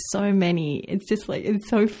 I have so many. It's just like, it's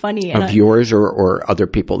so funny. Of yours or other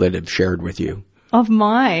people that have shared with you? Of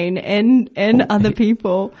mine and other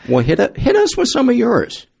people. Well, hit us with some of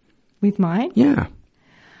yours. With mine? Yeah.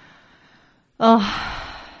 Oh.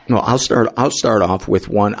 Well, I'll start off with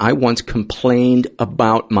one. I once complained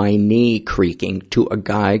about my knee creaking to a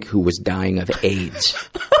guy who was dying of AIDS.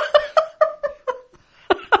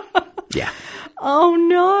 Yeah. Oh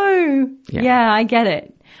no. Yeah, I get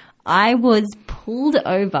it. I was pulled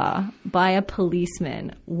over by a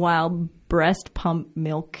policeman while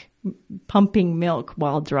pumping milk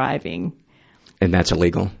while driving. And that's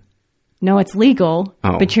illegal? No, it's legal,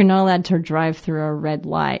 but you're not allowed to drive through a red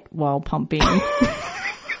light while pumping.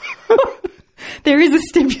 There is a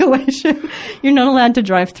stipulation. You're not allowed to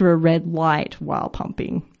drive through a red light while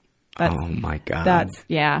pumping. Oh my God.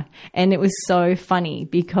 And it was so funny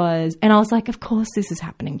because, and I was like, of course this is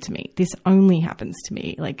happening to me. This only happens to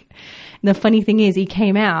me. Like, the funny thing is he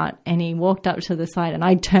came out and he walked up to the side and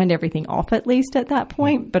I turned everything off at least at that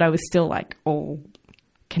point, but I was still like all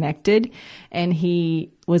connected. And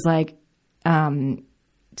he was like,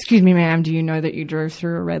 excuse me, ma'am, do you know that you drove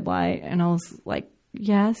through a red light? And I was like,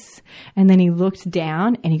 yes. And then he looked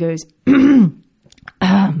down and he goes,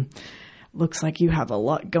 looks like you have a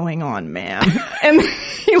lot going on, ma'am. And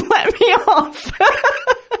he let me off.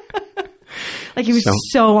 Like, he was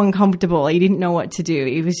so uncomfortable. He didn't know what to do.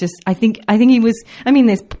 He was just, I think he was, I mean,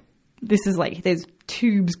 there's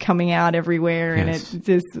tubes coming out everywhere, and it's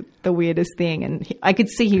just the weirdest thing. And I could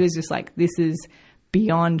see he was just like, this is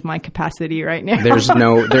beyond my capacity right now. There's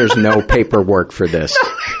no paperwork for this.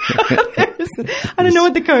 I don't know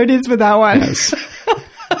what the code is for that one. Yes.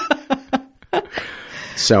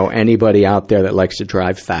 So anybody out there that likes to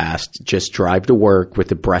drive fast, just drive to work with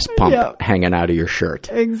the breast pump hanging out of your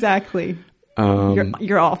shirt. Exactly.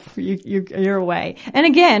 You're off. You're away. And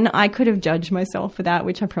again, I could have judged myself for that,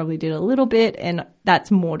 which I probably did a little bit, and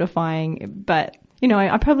that's mortifying. But you know,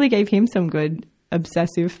 I probably gave him some good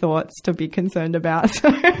obsessive thoughts to be concerned about. So.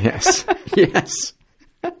 Yes. Give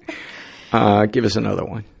us another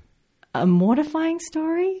one. A mortifying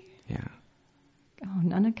story? Yeah. Oh,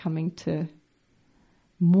 none are coming to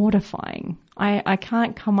mortifying. I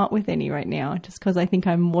can't come up with any right now just because I think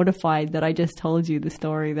I'm mortified that I just told you the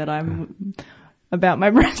story that I'm about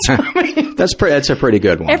my breast tummy. That's a pretty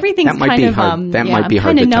good one. Everything's might kind be of hard. That might be I'm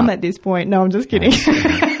hard kind to of numb top. at this point. No, I'm just kidding.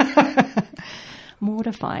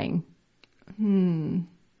 Mortifying. No,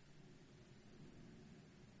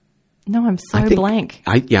 I'm so blank.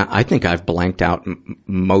 I think I've blanked out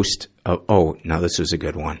most of, this is a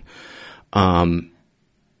good one.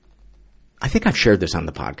 I think I've shared this on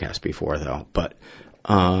the podcast before though, but,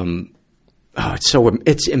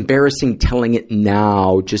 it's embarrassing telling it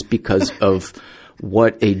now just because of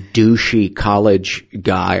what a douchey college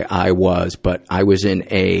guy I was, but I was in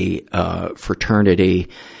a, fraternity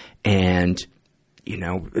and, you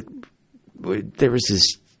know, there was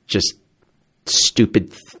this just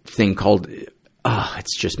stupid thing called, it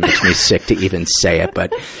just makes me sick to even say it,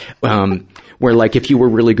 but, where like if you were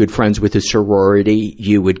really good friends with a sorority,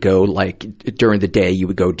 you would go like during the day, you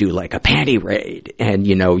would go do like a panty raid and,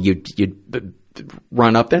 you know, you'd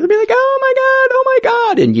run up there and be like, oh my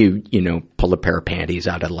God. And you know, pull a pair of panties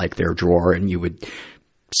out of like their drawer and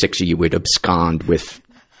six of you would abscond with,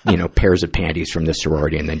 you know, pairs of panties from the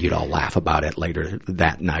sorority. And then you'd all laugh about it later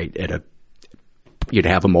that night you'd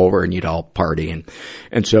have them over and you'd all party.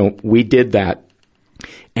 And so we did that.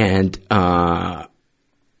 And,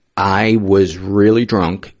 I was really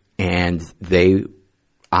drunk and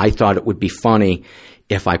I thought it would be funny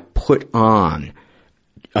if I put on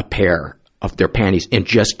a pair of their panties and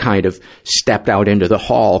just kind of stepped out into the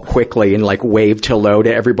hall quickly and like waved hello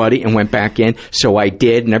to everybody and went back in. So I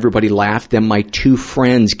did and everybody laughed. Then my two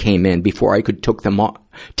friends came in before I could take them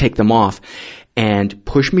off and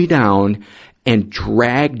pushed me down and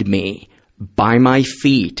dragged me by my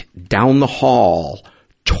feet down the hall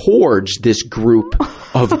towards this group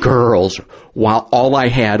of girls while all I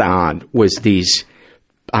had on was these,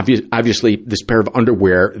 obviously this pair of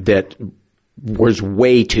underwear that was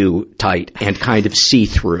way too tight and kind of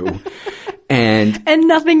see-through. And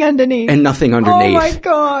nothing underneath. Oh my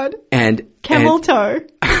God. And camel toe.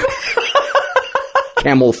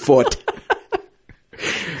 Camel foot.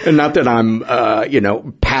 And not that I'm,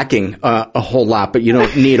 packing a whole lot, but you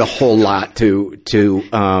don't need a whole lot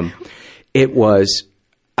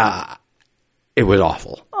it was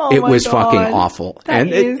awful. Oh it was God. fucking awful.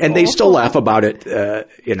 And they still laugh about it,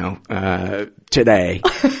 today.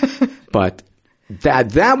 But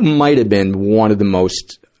that might have been one of the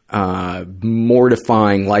most,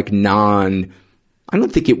 mortifying, like I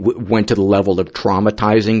don't think it went to the level of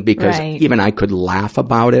traumatizing because even I could laugh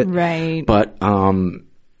about it. Right. But,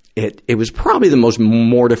 it was probably the most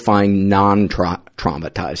mortifying,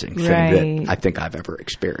 non-traumatizing thing that I think I've ever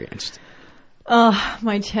experienced. Oh,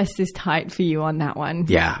 my chest is tight for you on that one.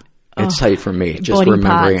 Yeah, it's tight for me. Just body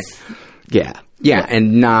remembering parts. it. Yeah,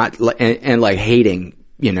 and not and like hating,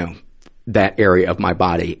 that area of my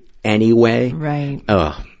body anyway. Right.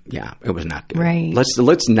 Yeah, it was not good. Right.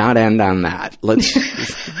 Let's not end on that. Let's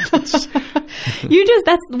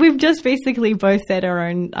we've just basically both said our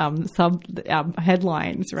own sub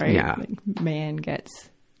headlines, right? Yeah. Like, man gets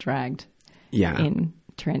dragged. Yeah. In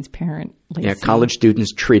transparent lacy. Yeah, college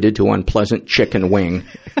students treated to unpleasant chicken wing.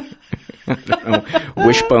 I don't know,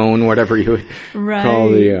 wishbone, whatever you call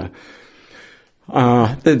the.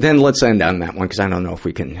 Then let's end on that one because I don't know if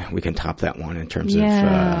we can top that one in terms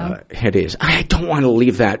of hideous. I don't want to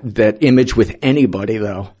leave that image with anybody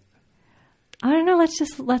though. I don't know.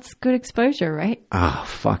 Let's good exposure, right? Oh,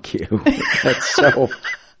 fuck you. That's so.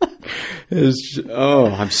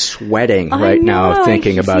 I'm sweating right now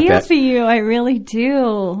thinking about that. I feel for you. I really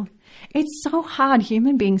do. It's so hard.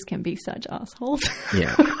 Human beings can be such assholes.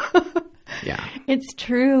 Yeah. Yeah. It's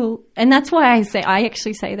true. And that's why I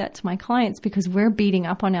actually say that to my clients because we're beating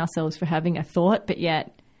up on ourselves for having a thought, but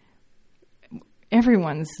yet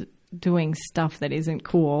everyone's doing stuff that isn't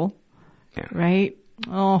cool. Yeah. Right?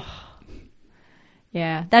 Oh.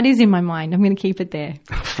 Yeah, that is in my mind. I'm going to keep it there.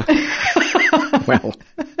 Well,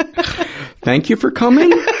 thank you for coming.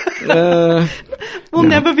 We'll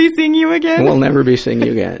never be seeing you again. We'll never be seeing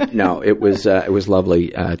you again. No, it was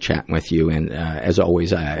lovely chatting with you, and as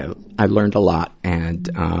always, I learned a lot. And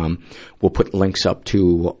we'll put links up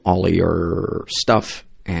to all of your stuff.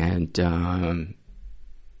 And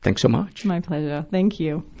thanks so much. My pleasure. Thank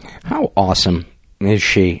you. How awesome is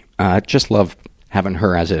she? Just love having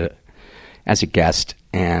her as a guest,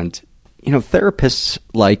 and therapists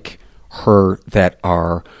like her that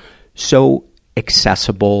are so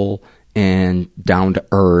accessible and down to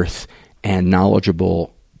earth and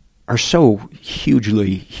knowledgeable are so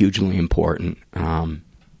hugely, hugely important.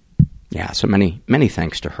 So many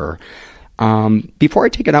thanks to her. Before I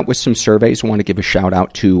take it out with some surveys, I want to give a shout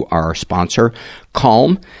out to our sponsor,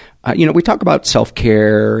 Calm. We talk about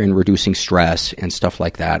self-care and reducing stress and stuff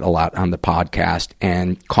like that a lot on the podcast,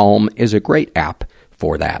 and Calm is a great app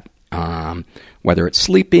for that. Whether it's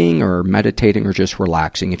sleeping or meditating or just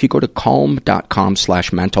relaxing. If you go to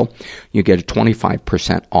calm.com/mental, you get a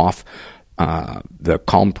 25% off the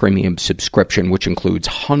Calm Premium subscription, which includes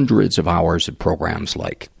hundreds of hours of programs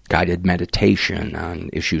like guided meditation on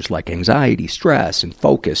issues like anxiety, stress, and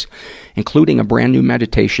focus, including a brand new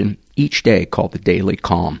meditation each day called the Daily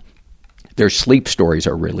Calm. Their sleep stories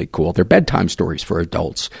are really cool. They're bedtime stories for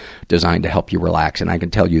adults designed to help you relax, and I can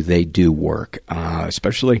tell you they do work,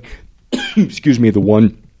 especially, the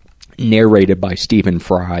one narrated by Stephen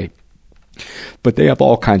Fry. But they have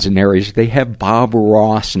all kinds of narrators. They have Bob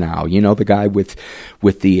Ross now, the guy with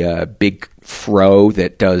the big fro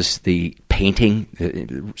that does the painting,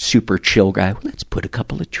 the super chill guy. Let's put a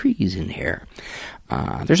couple of trees in here.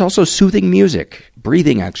 There's also soothing music,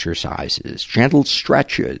 breathing exercises, gentle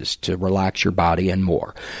stretches to relax your body, and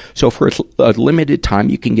more. So for a limited time,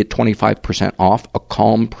 you can get 25% off a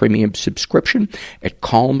Calm Premium subscription at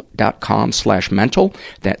calm.com/mental.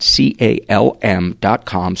 That's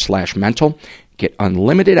CALM.com/mental. Get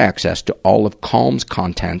unlimited access to all of Calm's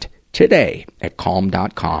content today at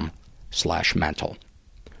calm.com/mental.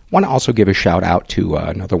 I want to also give a shout out to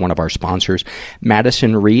another one of our sponsors,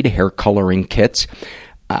 Madison Reed Hair Coloring Kits.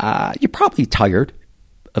 You're probably tired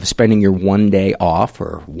of spending your one day off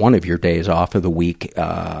or one of your days off of the week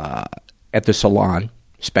at the salon,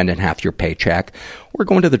 spending half your paycheck, or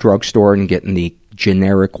going to the drugstore and getting the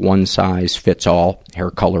generic one-size-fits-all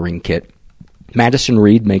hair coloring kit. Madison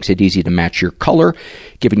Reed makes it easy to match your color,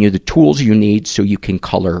 giving you the tools you need so you can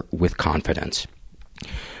color with confidence.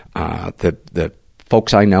 The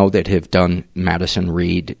folks I know that have done Madison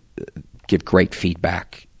Reed give great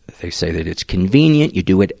feedback. They say that it's convenient. You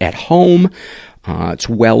do it at home. It's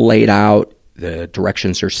well laid out. The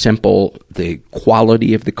directions are simple. The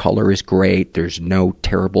quality of the color is great. There's no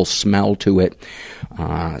terrible smell to it.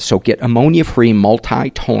 So get ammonia-free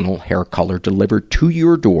multi-tonal hair color delivered to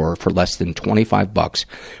your door for less than $25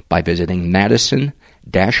 by visiting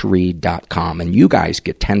madison-reed.com. And you guys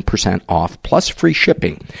get 10% off plus free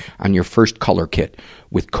shipping on your first color kit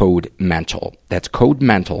with code MENTAL. That's code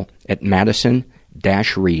MENTAL at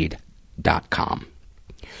madison-reed.com.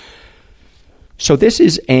 So this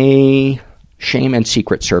is a shame and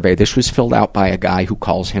secret survey. This was filled out by a guy who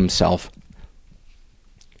calls himself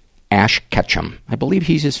Ash Ketchum. I believe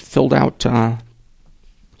he's just filled out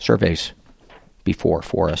surveys before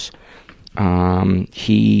for us.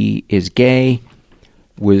 He is gay,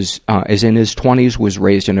 is in his 20s, was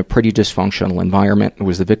raised in a pretty dysfunctional environment,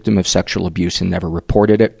 was the victim of sexual abuse and never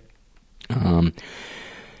reported it.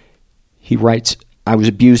 He writes, I was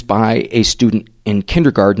abused by a student in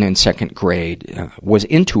kindergarten and second grade, was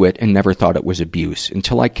into it and never thought it was abuse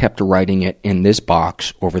until I kept writing it in this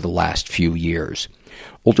box over the last few years.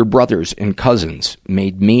 Older brothers and cousins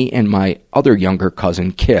made me and my other younger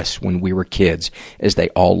cousin kiss when we were kids as they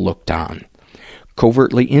all looked on.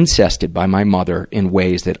 Covertly incested by my mother in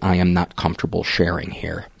ways that I am not comfortable sharing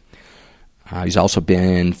here. He's also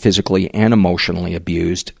been physically and emotionally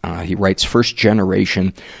abused. He writes, first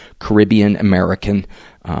generation Caribbean American.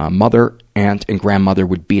 Mother, aunt, and grandmother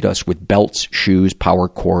would beat us with belts, shoes, power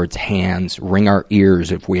cords, hands, wring our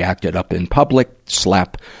ears if we acted up in public,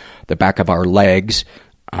 slap the back of our legs,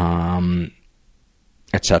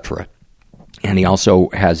 etc. And he also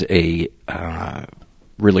has a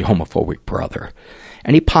really homophobic brother.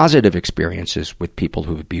 Any positive experiences with people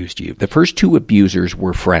who've abused you? The first two abusers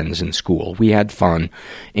were friends in school. We had fun,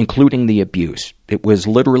 including the abuse. It was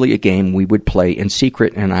literally a game we would play in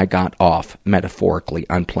secret, and I got off, metaphorically,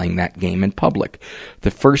 on playing that game in public. The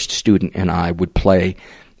first student and I would play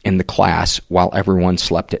in the class while everyone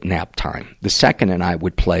slept at nap time. The second and I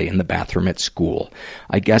would play in the bathroom at school.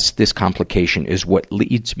 I guess this complication is what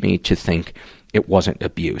leads me to think it wasn't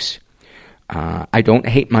abuse. I don't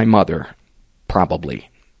hate my mother. Probably.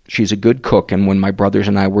 She's a good cook, and when my brothers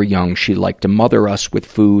and I were young, she liked to mother us with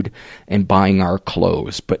food and buying our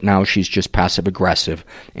clothes, but now she's just passive-aggressive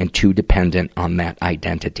and too dependent on that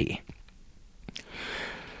identity.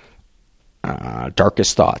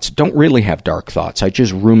 Darkest thoughts. Don't really have dark thoughts. I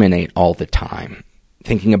just ruminate all the time.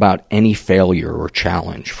 thinking about any failure or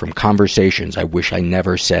challenge, from conversations I wish I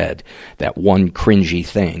never said, that one cringy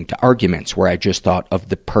thing, to arguments where I just thought of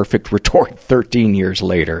the perfect retort 13 years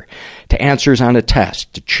later, to answers on a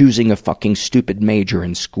test, to choosing a fucking stupid major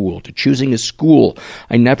in school, to choosing a school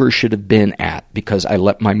I never should have been at because I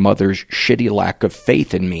let my mother's shitty lack of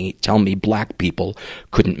faith in me tell me black people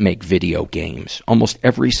couldn't make video games. Almost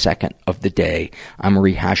every second of the day, I'm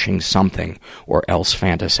rehashing something or else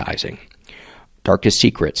fantasizing. Darkest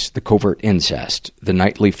secrets, the covert incest, the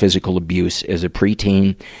nightly physical abuse as a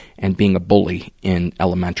preteen, and being a bully in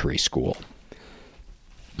elementary school.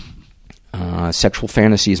 Sexual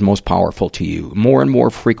fantasies most powerful to you. More and more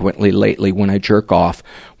frequently lately when I jerk off,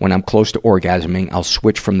 when I'm close to orgasming, I'll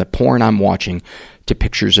switch from the porn I'm watching to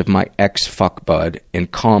pictures of my ex-fuck bud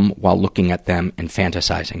and come while looking at them and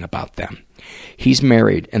fantasizing about them. He's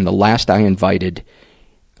married, and the last I invited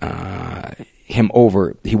him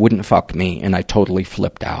over, he wouldn't fuck me, and I totally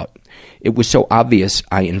flipped out. It was so obvious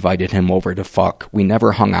I invited him over to fuck. We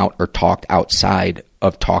never hung out or talked outside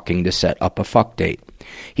of talking to set up a fuck date.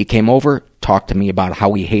 He came over, talked to me about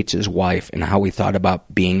how he hates his wife and how he thought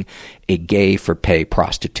about being a gay-for-pay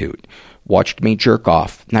prostitute. Watched me jerk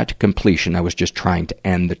off, not to completion, I was just trying to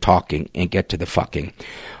end the talking and get to the fucking.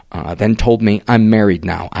 Then told me, I'm married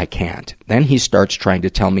now, I can't. Then he starts trying to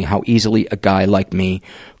tell me how easily a guy like me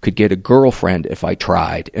could get a girlfriend if I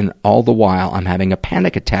tried, and all the while I'm having a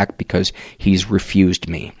panic attack because he's refused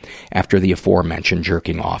me after the aforementioned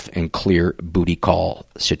jerking off and clear booty call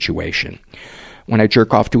situation. When I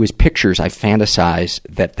jerk off to his pictures, I fantasize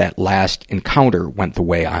that last encounter went the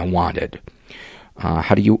way I wanted.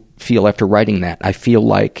 How do you feel after writing that? I feel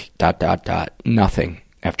like ... nothing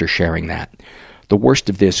after sharing that. The worst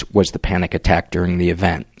of this was the panic attack during the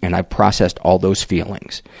event, and I've processed all those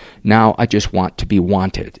feelings. Now I just want to be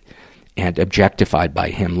wanted and objectified by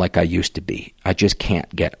him like I used to be. I just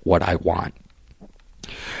can't get what I want.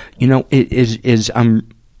 You know, as I'm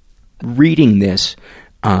reading this,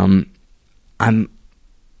 I'm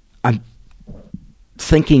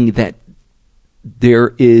thinking that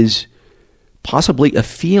there is possibly a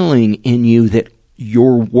feeling in you that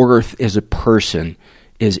your worth as a person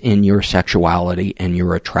is in your sexuality and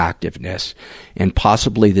your attractiveness, and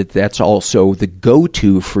possibly that's also the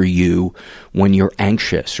go-to for you when you're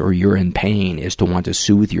anxious or you're in pain, is to want to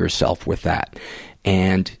soothe yourself with that.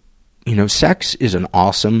 And, you know, sex is an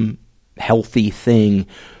awesome, healthy thing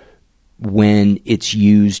when it's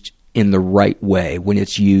used in the right way, when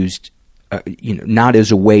it's used not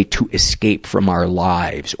as a way to escape from our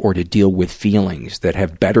lives or to deal with feelings, that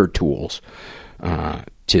have better tools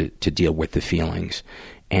to deal with the feelings.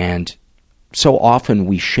 And so often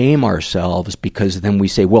we shame ourselves because then we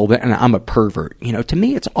say, well, then I'm a pervert. You know, to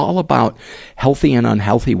me, it's all about healthy and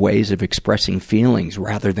unhealthy ways of expressing feelings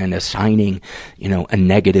rather than assigning, a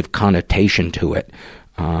negative connotation to it.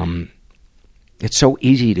 It's so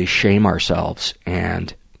easy to shame ourselves.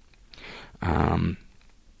 And,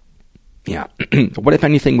 what, if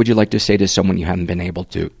anything, would you like to say to someone you haven't been able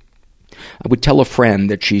to? I would tell a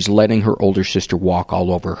friend that she's letting her older sister walk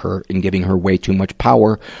all over her and giving her way too much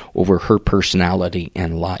power over her personality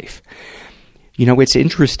and life. You know, it's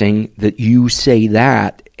interesting that you say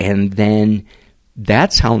that, and then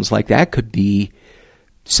that sounds like that could be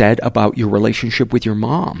said about your relationship with your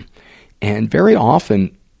mom. And very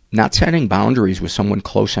often, not setting boundaries with someone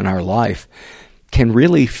close in our life can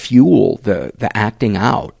really fuel the acting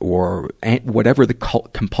out or whatever the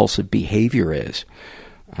compulsive behavior is.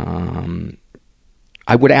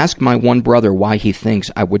 I would ask my one brother why he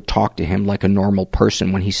thinks I would talk to him like a normal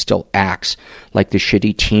person when he still acts like the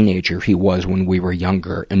shitty teenager he was when we were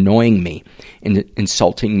younger, annoying me and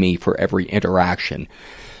insulting me for every interaction.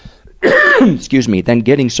 Excuse me, then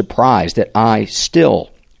getting surprised that I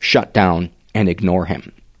still shut down and ignore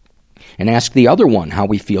him. And ask the other one how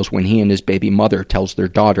he feels when he and his baby mother tells their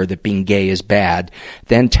daughter that being gay is bad,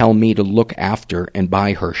 then tell me to look after and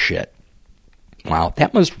buy her shit. Wow,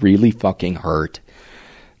 that must really fucking hurt.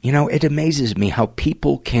 You know, it amazes me how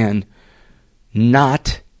people can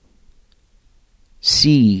not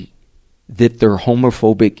see that their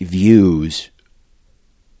homophobic views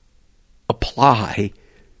apply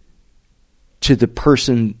to the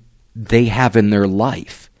person they have in their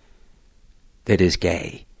life that is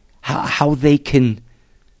gay. How they can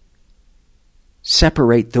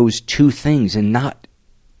separate those two things and not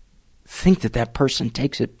think that person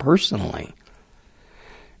takes it personally.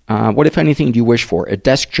 What, if anything, do you wish for? A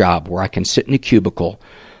desk job where I can sit in a cubicle,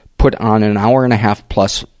 put on an hour and a half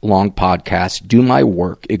plus long podcast, do my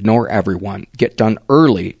work, ignore everyone, get done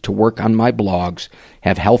early to work on my blogs,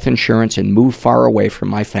 have health insurance, and move far away from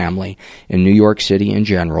my family in New York City in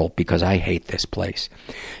general because I hate this place.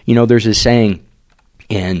 You know, there's a saying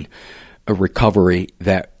in a recovery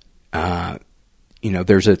that,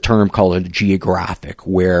 there's a term called a geographic,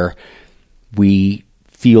 where we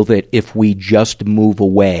feel that if we just move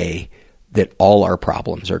away, that all our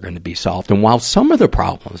problems are going to be solved. And while some of the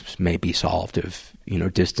problems may be solved of,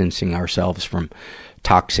 distancing ourselves from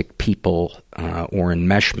toxic people or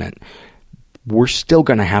enmeshment, we're still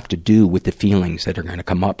going to have to do with the feelings that are going to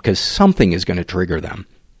come up because something is going to trigger them.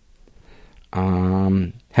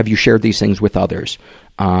 Have you shared these things with others?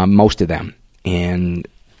 Most of them in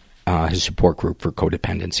his support group for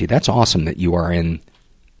codependency. That's awesome that you are in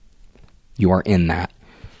that,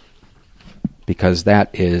 because that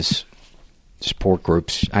is support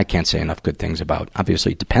groups. I can't say enough good things about.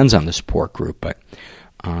 Obviously, it depends on the support group, but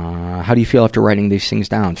how do you feel after writing these things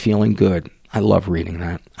down? Feeling good. I love reading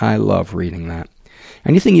that.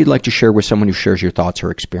 Anything you'd like to share with someone who shares your thoughts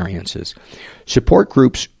or experiences? Support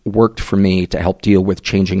groups worked for me to help deal with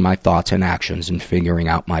changing my thoughts and actions and figuring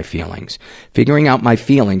out my feelings. Figuring out my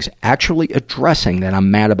feelings, actually addressing that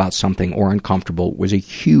I'm mad about something or uncomfortable, was a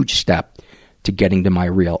huge step to getting to my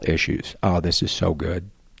real issues. Oh, this is so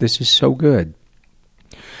good.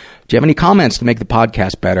 Do you have any comments to make the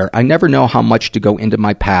podcast better? I never know how much to go into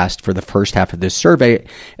my past for the first half of this survey,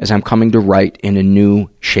 as I'm coming to write in a new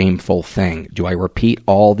shameful thing. Do I repeat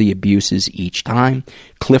all the abuses each time?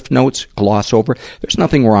 Cliff notes, gloss over? There's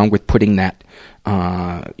nothing wrong with putting that,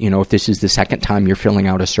 if this is the second time you're filling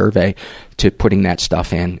out a survey, to putting that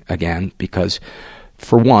stuff in again, because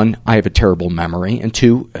for one, I have a terrible memory, and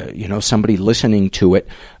two, somebody listening to it,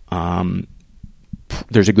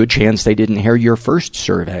 there's a good chance they didn't hear your first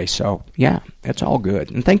survey. So yeah, it's all good.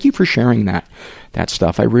 And thank you for sharing that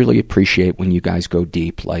stuff. I really appreciate when you guys go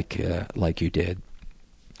deep like you did.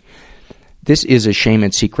 This is a shame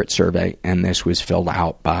and secret survey, and this was filled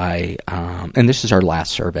out by, and this is our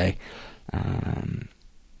last survey.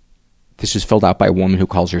 This is filled out by a woman who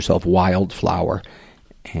calls herself Wildflower,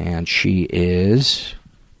 and she is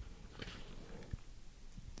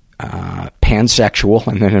pansexual,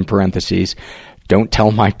 and then in parentheses, don't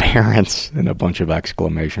tell my parents, and a bunch of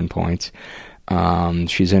exclamation points.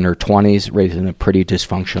 She's in her 20s, raised in a pretty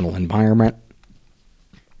dysfunctional environment.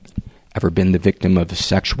 Ever been the victim of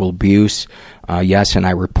sexual abuse? Yes, and I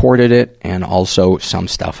reported it, and also some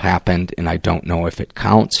stuff happened, and I don't know if it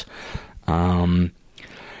counts.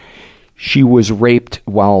 She was raped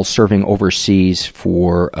while serving overseas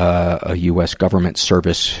for a U.S. government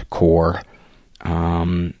service corps,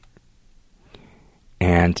 and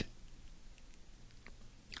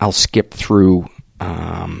I'll skip through.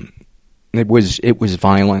 It was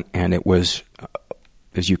violent, and it was,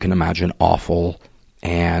 as you can imagine, awful.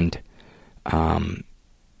 And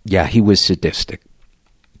he was sadistic.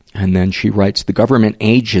 And then she writes, the government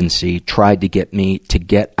agency tried to get me to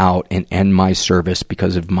get out and end my service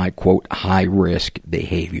because of my, quote, high-risk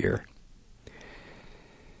behavior.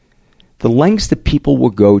 The lengths that people will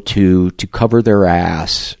go to cover their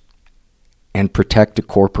ass and protect a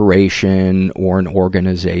corporation or an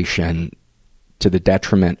organization to the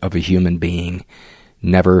detriment of a human being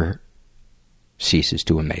never ceases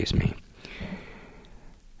to amaze me.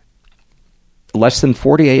 Less than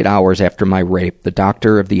 48 hours after my rape, the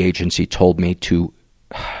doctor of the agency told me to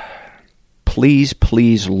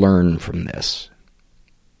please learn from this.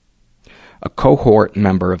 A cohort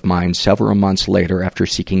member of mine several months later, after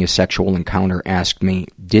seeking a sexual encounter, asked me,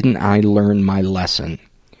 didn't I learn my lesson?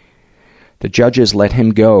 The judges let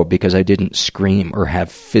him go because I didn't scream or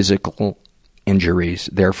have physical injuries.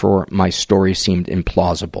 Therefore, my story seemed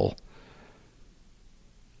implausible.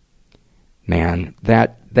 Man,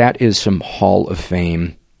 that is some Hall of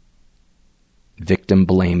Fame victim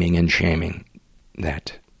blaming and shaming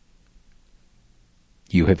that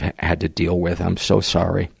you have had to deal with. I'm so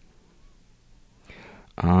sorry.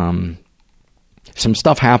 Some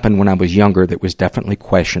stuff happened when I was younger that was definitely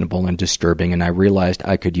questionable and disturbing, and I realized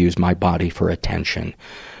I could use my body for attention.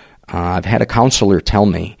 I've had a counselor tell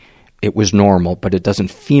me it was normal, but it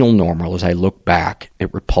doesn't feel normal. As I look back,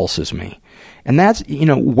 it repulses me. And that's,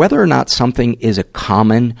 whether or not something is a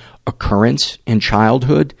common occurrence in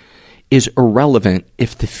childhood is irrelevant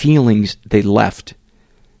if the feelings they left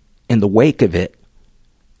in the wake of it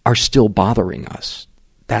are still bothering us.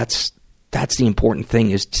 That's the important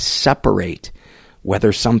thing, is to separate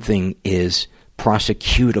whether something is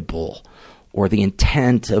prosecutable or the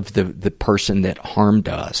intent of the person that harmed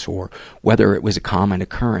us, or whether it was a common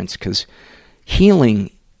occurrence, because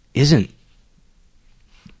healing isn't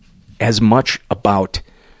as much about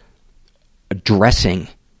addressing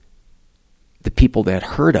the people that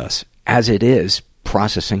hurt us as it is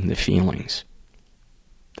processing the feelings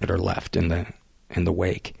that are left in the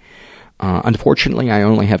wake. Unfortunately, I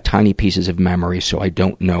only have tiny pieces of memory, so I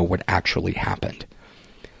don't know what actually happened.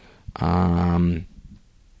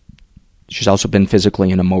 She's also been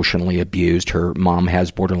physically and emotionally abused. Her mom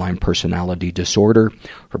has borderline personality disorder.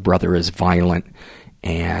 Her brother is violent,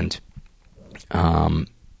 and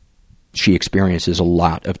she experiences a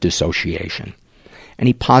lot of dissociation.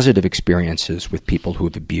 Any positive experiences with people who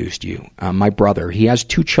have abused you? My brother, he has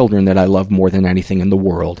 2 children that I love more than anything in the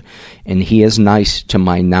world, and he is nice to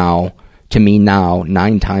me now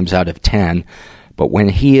 9 times out of 10. But when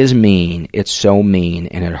he is mean, it's so mean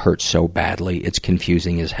and it hurts so badly. It's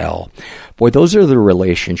confusing as hell. Boy, those are the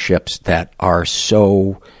relationships that are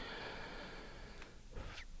so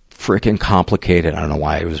freaking complicated. I don't know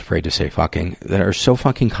why I was afraid to say fucking. That are so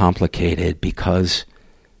fucking complicated because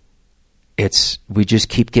we just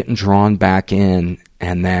keep getting drawn back in,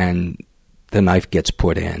 and then the knife gets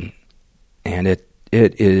put in, and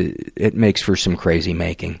it makes for some crazy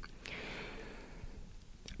making.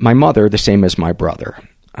 My mother, the same as my brother.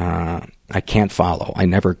 I can't follow. I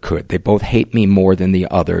never could. They both hate me more than the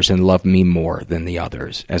others and love me more than the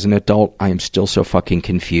others. As an adult, I am still so fucking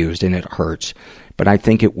confused, and it hurts. But I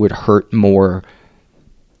think it would hurt more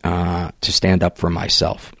to stand up for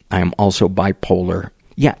myself. I am also bipolar.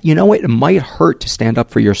 Yeah, you know what? It might hurt to stand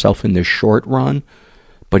up for yourself in the short run,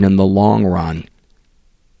 but in the long run,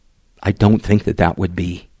 I don't think that would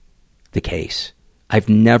be the case. I've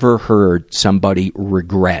never heard somebody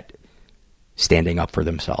regret standing up for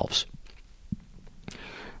themselves.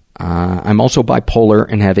 I'm also bipolar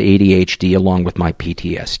and have ADHD along with my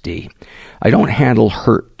PTSD. I don't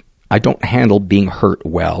handle being hurt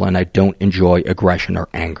well, and I don't enjoy aggression or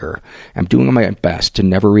anger. I'm doing my best to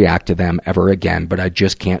never react to them ever again, but I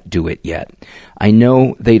just can't do it yet. I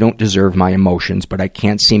know they don't deserve my emotions, but I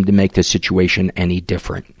can't seem to make the situation any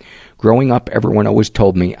different. Growing up, everyone always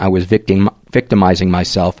told me I was victimizing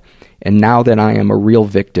myself, and now that I am a real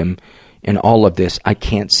victim in all of this, I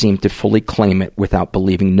can't seem to fully claim it without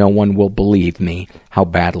believing no one will believe me how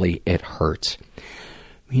badly it hurts.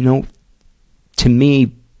 You know, to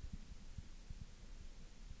me,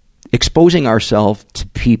 exposing ourselves to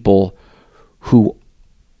people who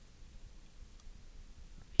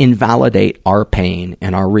invalidate our pain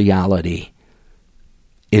and our reality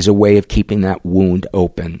is a way of keeping that wound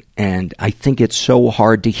open. And I think it's so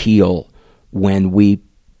hard to heal when we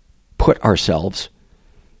put ourselves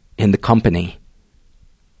in the company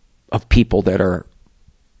of people that are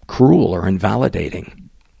cruel or invalidating.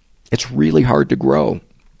 It's really hard to grow.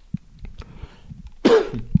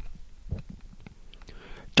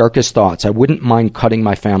 Darkest thoughts. I wouldn't mind cutting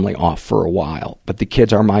my family off for a while, but the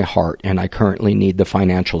kids are my heart, and I currently need the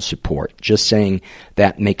financial support. Just saying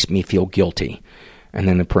that makes me feel guilty. And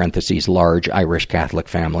then in parentheses, large Irish Catholic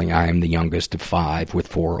family. I am the youngest of 5 with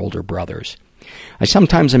 4 older brothers. I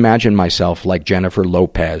sometimes imagine myself like Jennifer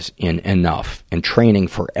Lopez in Enough and training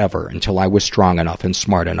forever until I was strong enough and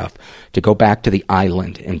smart enough to go back to the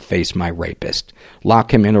island and face my rapist,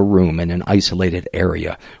 lock him in a room in an isolated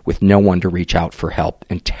area with no one to reach out for help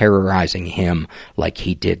and terrorizing him like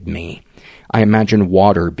he did me. I imagine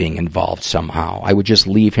water being involved somehow. I would just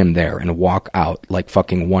leave him there and walk out like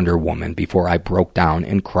fucking Wonder Woman before I broke down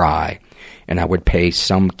and cry, and I would pay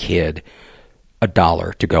some kid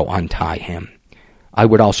 $1 to go untie him. I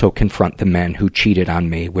would also confront the men who cheated on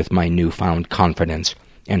me with my newfound confidence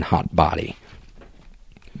and hot body.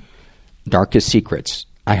 Darkest secrets.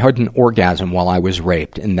 I had an orgasm while I was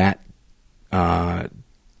raped, and that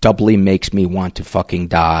doubly makes me want to fucking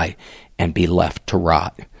die and be left to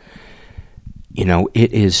rot. You know,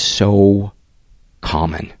 it is so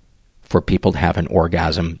common for people to have an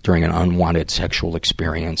orgasm during an unwanted sexual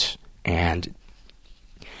experience. And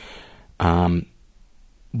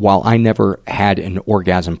while I never had an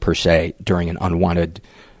orgasm per se during an unwanted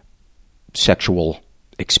sexual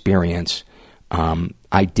experience,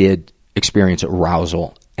 I did experience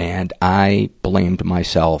arousal, and I blamed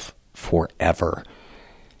myself forever.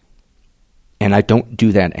 And I don't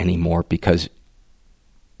do that anymore because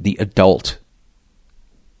the adult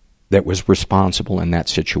that was responsible in that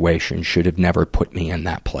situation should have never put me in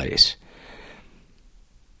that place.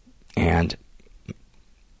 And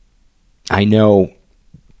I know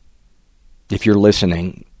if you're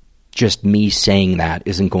listening, just me saying that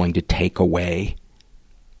isn't going to take away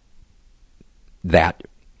that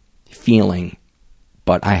feeling,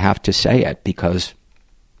 but I have to say it because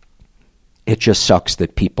it just sucks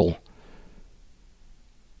that people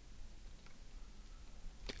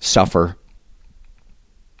suffer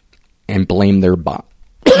and blame their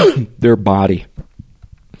their body.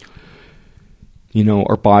 You know,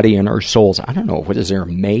 our body and our souls. I don't know, what is there, a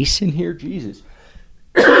mace in here? Jesus.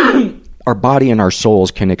 Our body and our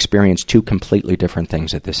souls can experience two completely different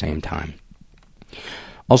things at the same time.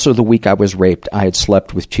 Also, the week I was raped, I had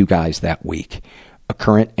slept with 2 guys that week, a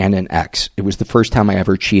current and an ex. It was the first time I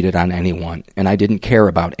ever cheated on anyone, and I didn't care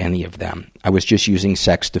about any of them. I was just using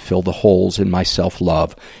sex to fill the holes in my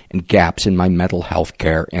self-love and gaps in my mental health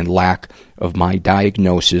care and lack of my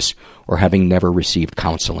diagnosis or having never received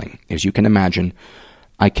counseling. As you can imagine,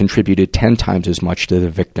 I contributed 10 times as much to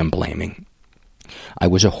the victim blaming. I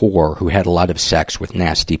was a whore who had a lot of sex with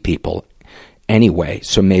nasty people anyway,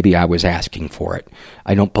 so maybe I was asking for it.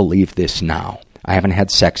 I don't believe this now. I haven't had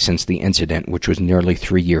sex since the incident, which was nearly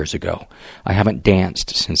 3 years ago. I haven't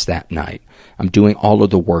danced since that night. I'm doing all of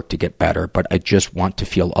the work to get better, but I just want to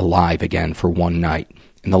feel alive again for one night.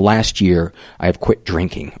 In the last year, I have quit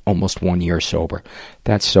drinking, almost 1 year sober.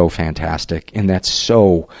 That's so fantastic, and that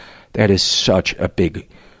is such a big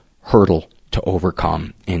hurdle to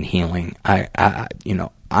overcome in healing.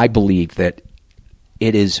 I believe that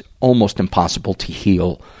it is almost impossible to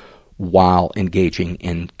heal while engaging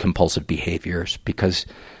in compulsive behaviors, because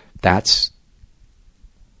that's,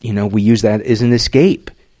 we use that as an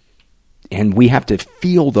escape. And we have to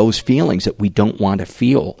feel those feelings that we don't want to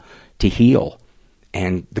feel to heal.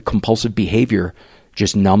 And the compulsive behavior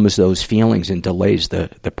just numbs those feelings and delays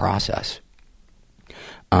the process.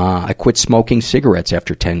 I quit smoking cigarettes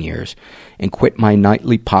after 10 years and quit my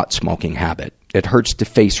nightly pot smoking habit. It hurts to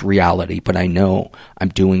face reality, but I know I'm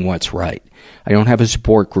doing what's right. I don't have a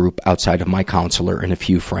support group outside of my counselor and a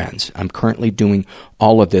few friends. I'm currently doing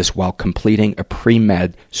all of this while completing a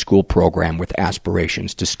pre-med school program with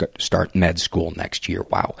aspirations to start med school next year.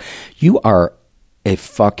 Wow. You are a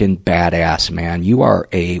fucking badass, man. You are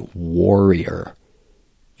a warrior.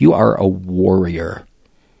 You are a warrior.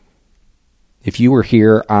 If you were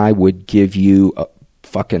here, I would give you a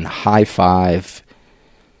fucking high five.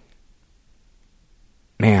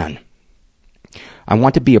 Man, I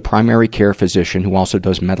want to be a primary care physician who also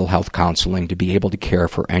does mental health counseling, to be able to care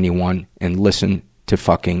for anyone and listen to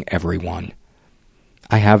fucking everyone.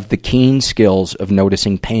 I have the keen skills of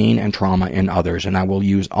noticing pain and trauma in others, and I will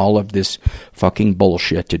use all of this fucking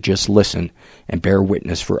bullshit to just listen and bear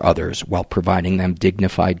witness for others while providing them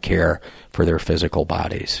dignified care for their physical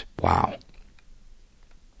bodies. Wow.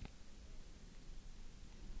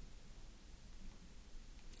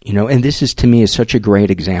 And this is, to me, is such a great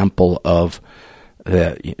example of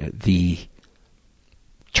the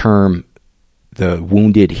term, the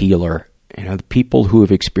wounded healer. The people who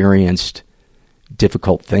have experienced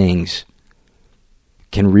difficult things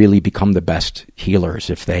can really become the best healers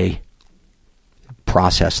if they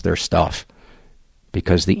process their stuff,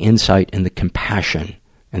 because the insight and the compassion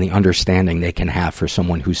and the understanding they can have for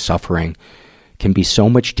someone who's suffering can be so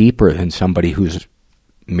much deeper than somebody who's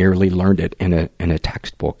merely learned it in a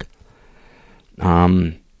textbook.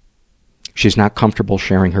 She's not comfortable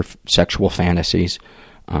sharing her sexual fantasies.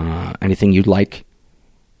 Anything you'd like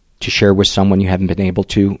to share with someone you haven't been able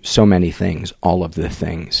to? So many things, all of the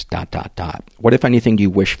things, ... What, if anything, do you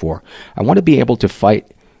wish for? I want to be able to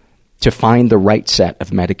find the right set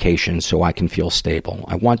of medications so I can feel stable.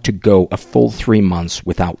 I want to go a full 3 months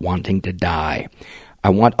without wanting to die. I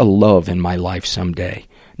want a love in my life someday.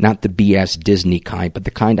 Not the BS Disney kind, but the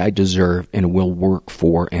kind I deserve and will work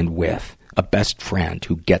for and with. A best friend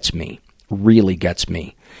who gets me, really gets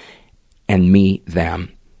me, and me,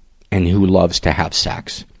 them, and who loves to have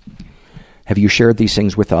sex. Have you shared these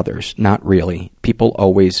things with others? Not really. People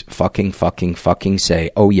always fucking say,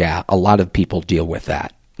 oh yeah, a lot of people deal with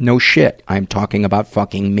that. No shit, I'm talking about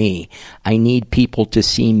fucking me. I need people to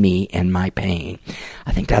see me and my pain.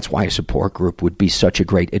 I think that's why a support group would be such a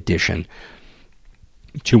great addition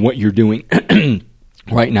to what you're doing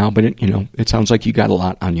right now. But it sounds like you got a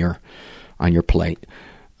lot on your plate.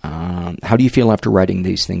 How do you feel after writing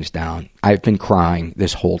these things down? I've been crying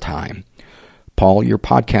this whole time. Paul, your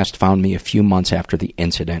podcast found me a few months after the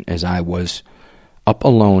incident, as I was up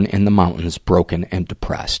alone in the mountains, broken and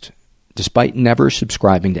depressed. Despite never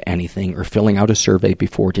subscribing to anything or filling out a survey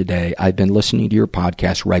before today, I've been listening to your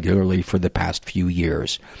podcast regularly for the past few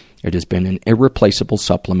years. It has been an irreplaceable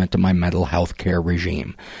supplement to my mental health care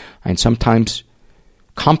regime. I am sometimes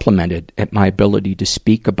complimented at my ability to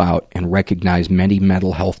speak about and recognize many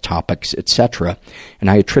mental health topics, etc., and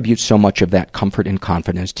I attribute so much of that comfort and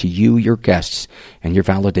confidence to you, your guests, and your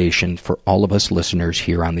validation for all of us listeners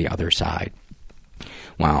here on the other side.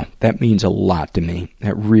 Wow, that means a lot to me.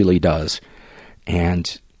 That really does.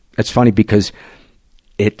 And it's funny because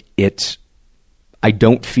I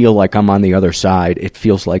don't feel like I'm on the other side. It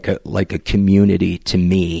feels like a community to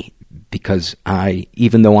me, because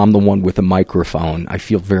even though I'm the one with a microphone, I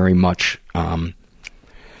feel very much a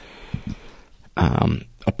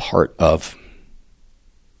part of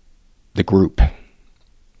the group.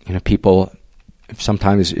 You know, people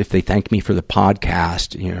sometimes, if they thank me for the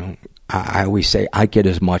podcast, you know, I always say I get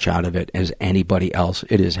as much out of it as anybody else.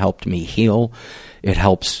 It has helped me heal. It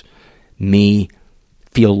helps me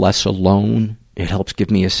feel less alone. It helps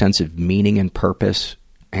give me a sense of meaning and purpose,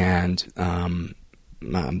 and I'm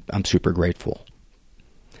super grateful.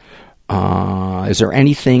 Is there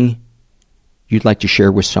anything you'd like to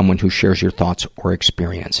share with someone who shares your thoughts or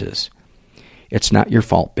experiences? It's not your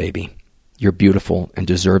fault, baby. You're beautiful and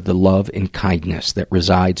deserve the love and kindness that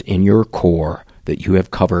resides in your core that you have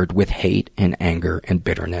covered with hate and anger and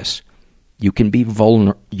bitterness. You can be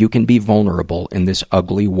vulnerable in this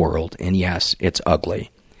ugly world, and yes, it's ugly,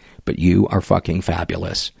 but you are fucking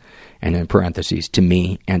fabulous. And in parentheses, to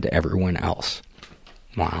me and to everyone else.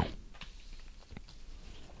 Wow.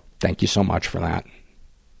 Thank you so much for that.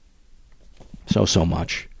 So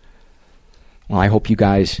much. Well, I hope you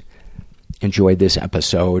guys enjoyed this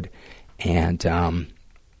episode. And so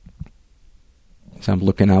I'm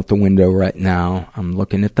looking out the window right now. I'm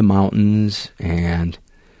looking at the mountains and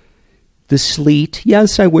the sleet.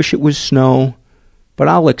 Yes, I wish it was snow, but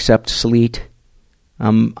I'll accept sleet.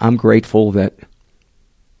 I'm grateful that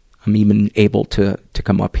I'm even able to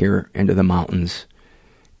come up here into the mountains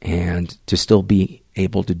and to still be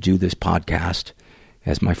able to do this podcast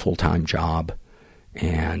as my full-time job.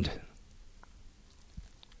 And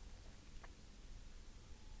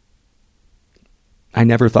I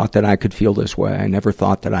never thought that I could feel this way. I never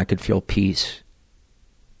thought that I could feel peace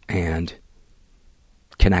and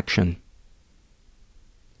connection.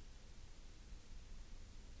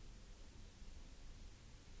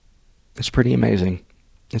 It's pretty amazing.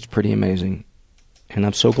 It's pretty amazing. And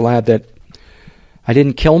I'm so glad that I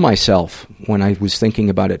didn't kill myself when I was thinking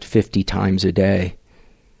about it 50 times a day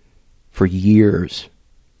for years.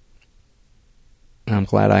 And I'm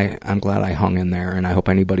glad I hung in there, and I hope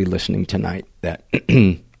anybody listening tonight that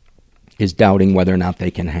is doubting whether or not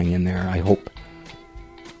they can hang in there, I hope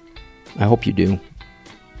you do,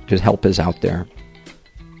 because help is out there,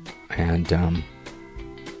 and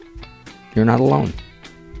you're not alone.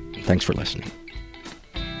 Thanks for listening.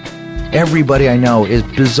 Everybody I know is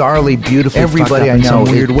bizarrely beautifully fucked up in some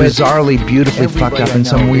weird way. Bizarrely beautifully fucked up in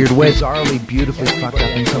some weird way. Bizarrely beautifully fucked up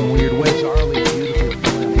in some weird way.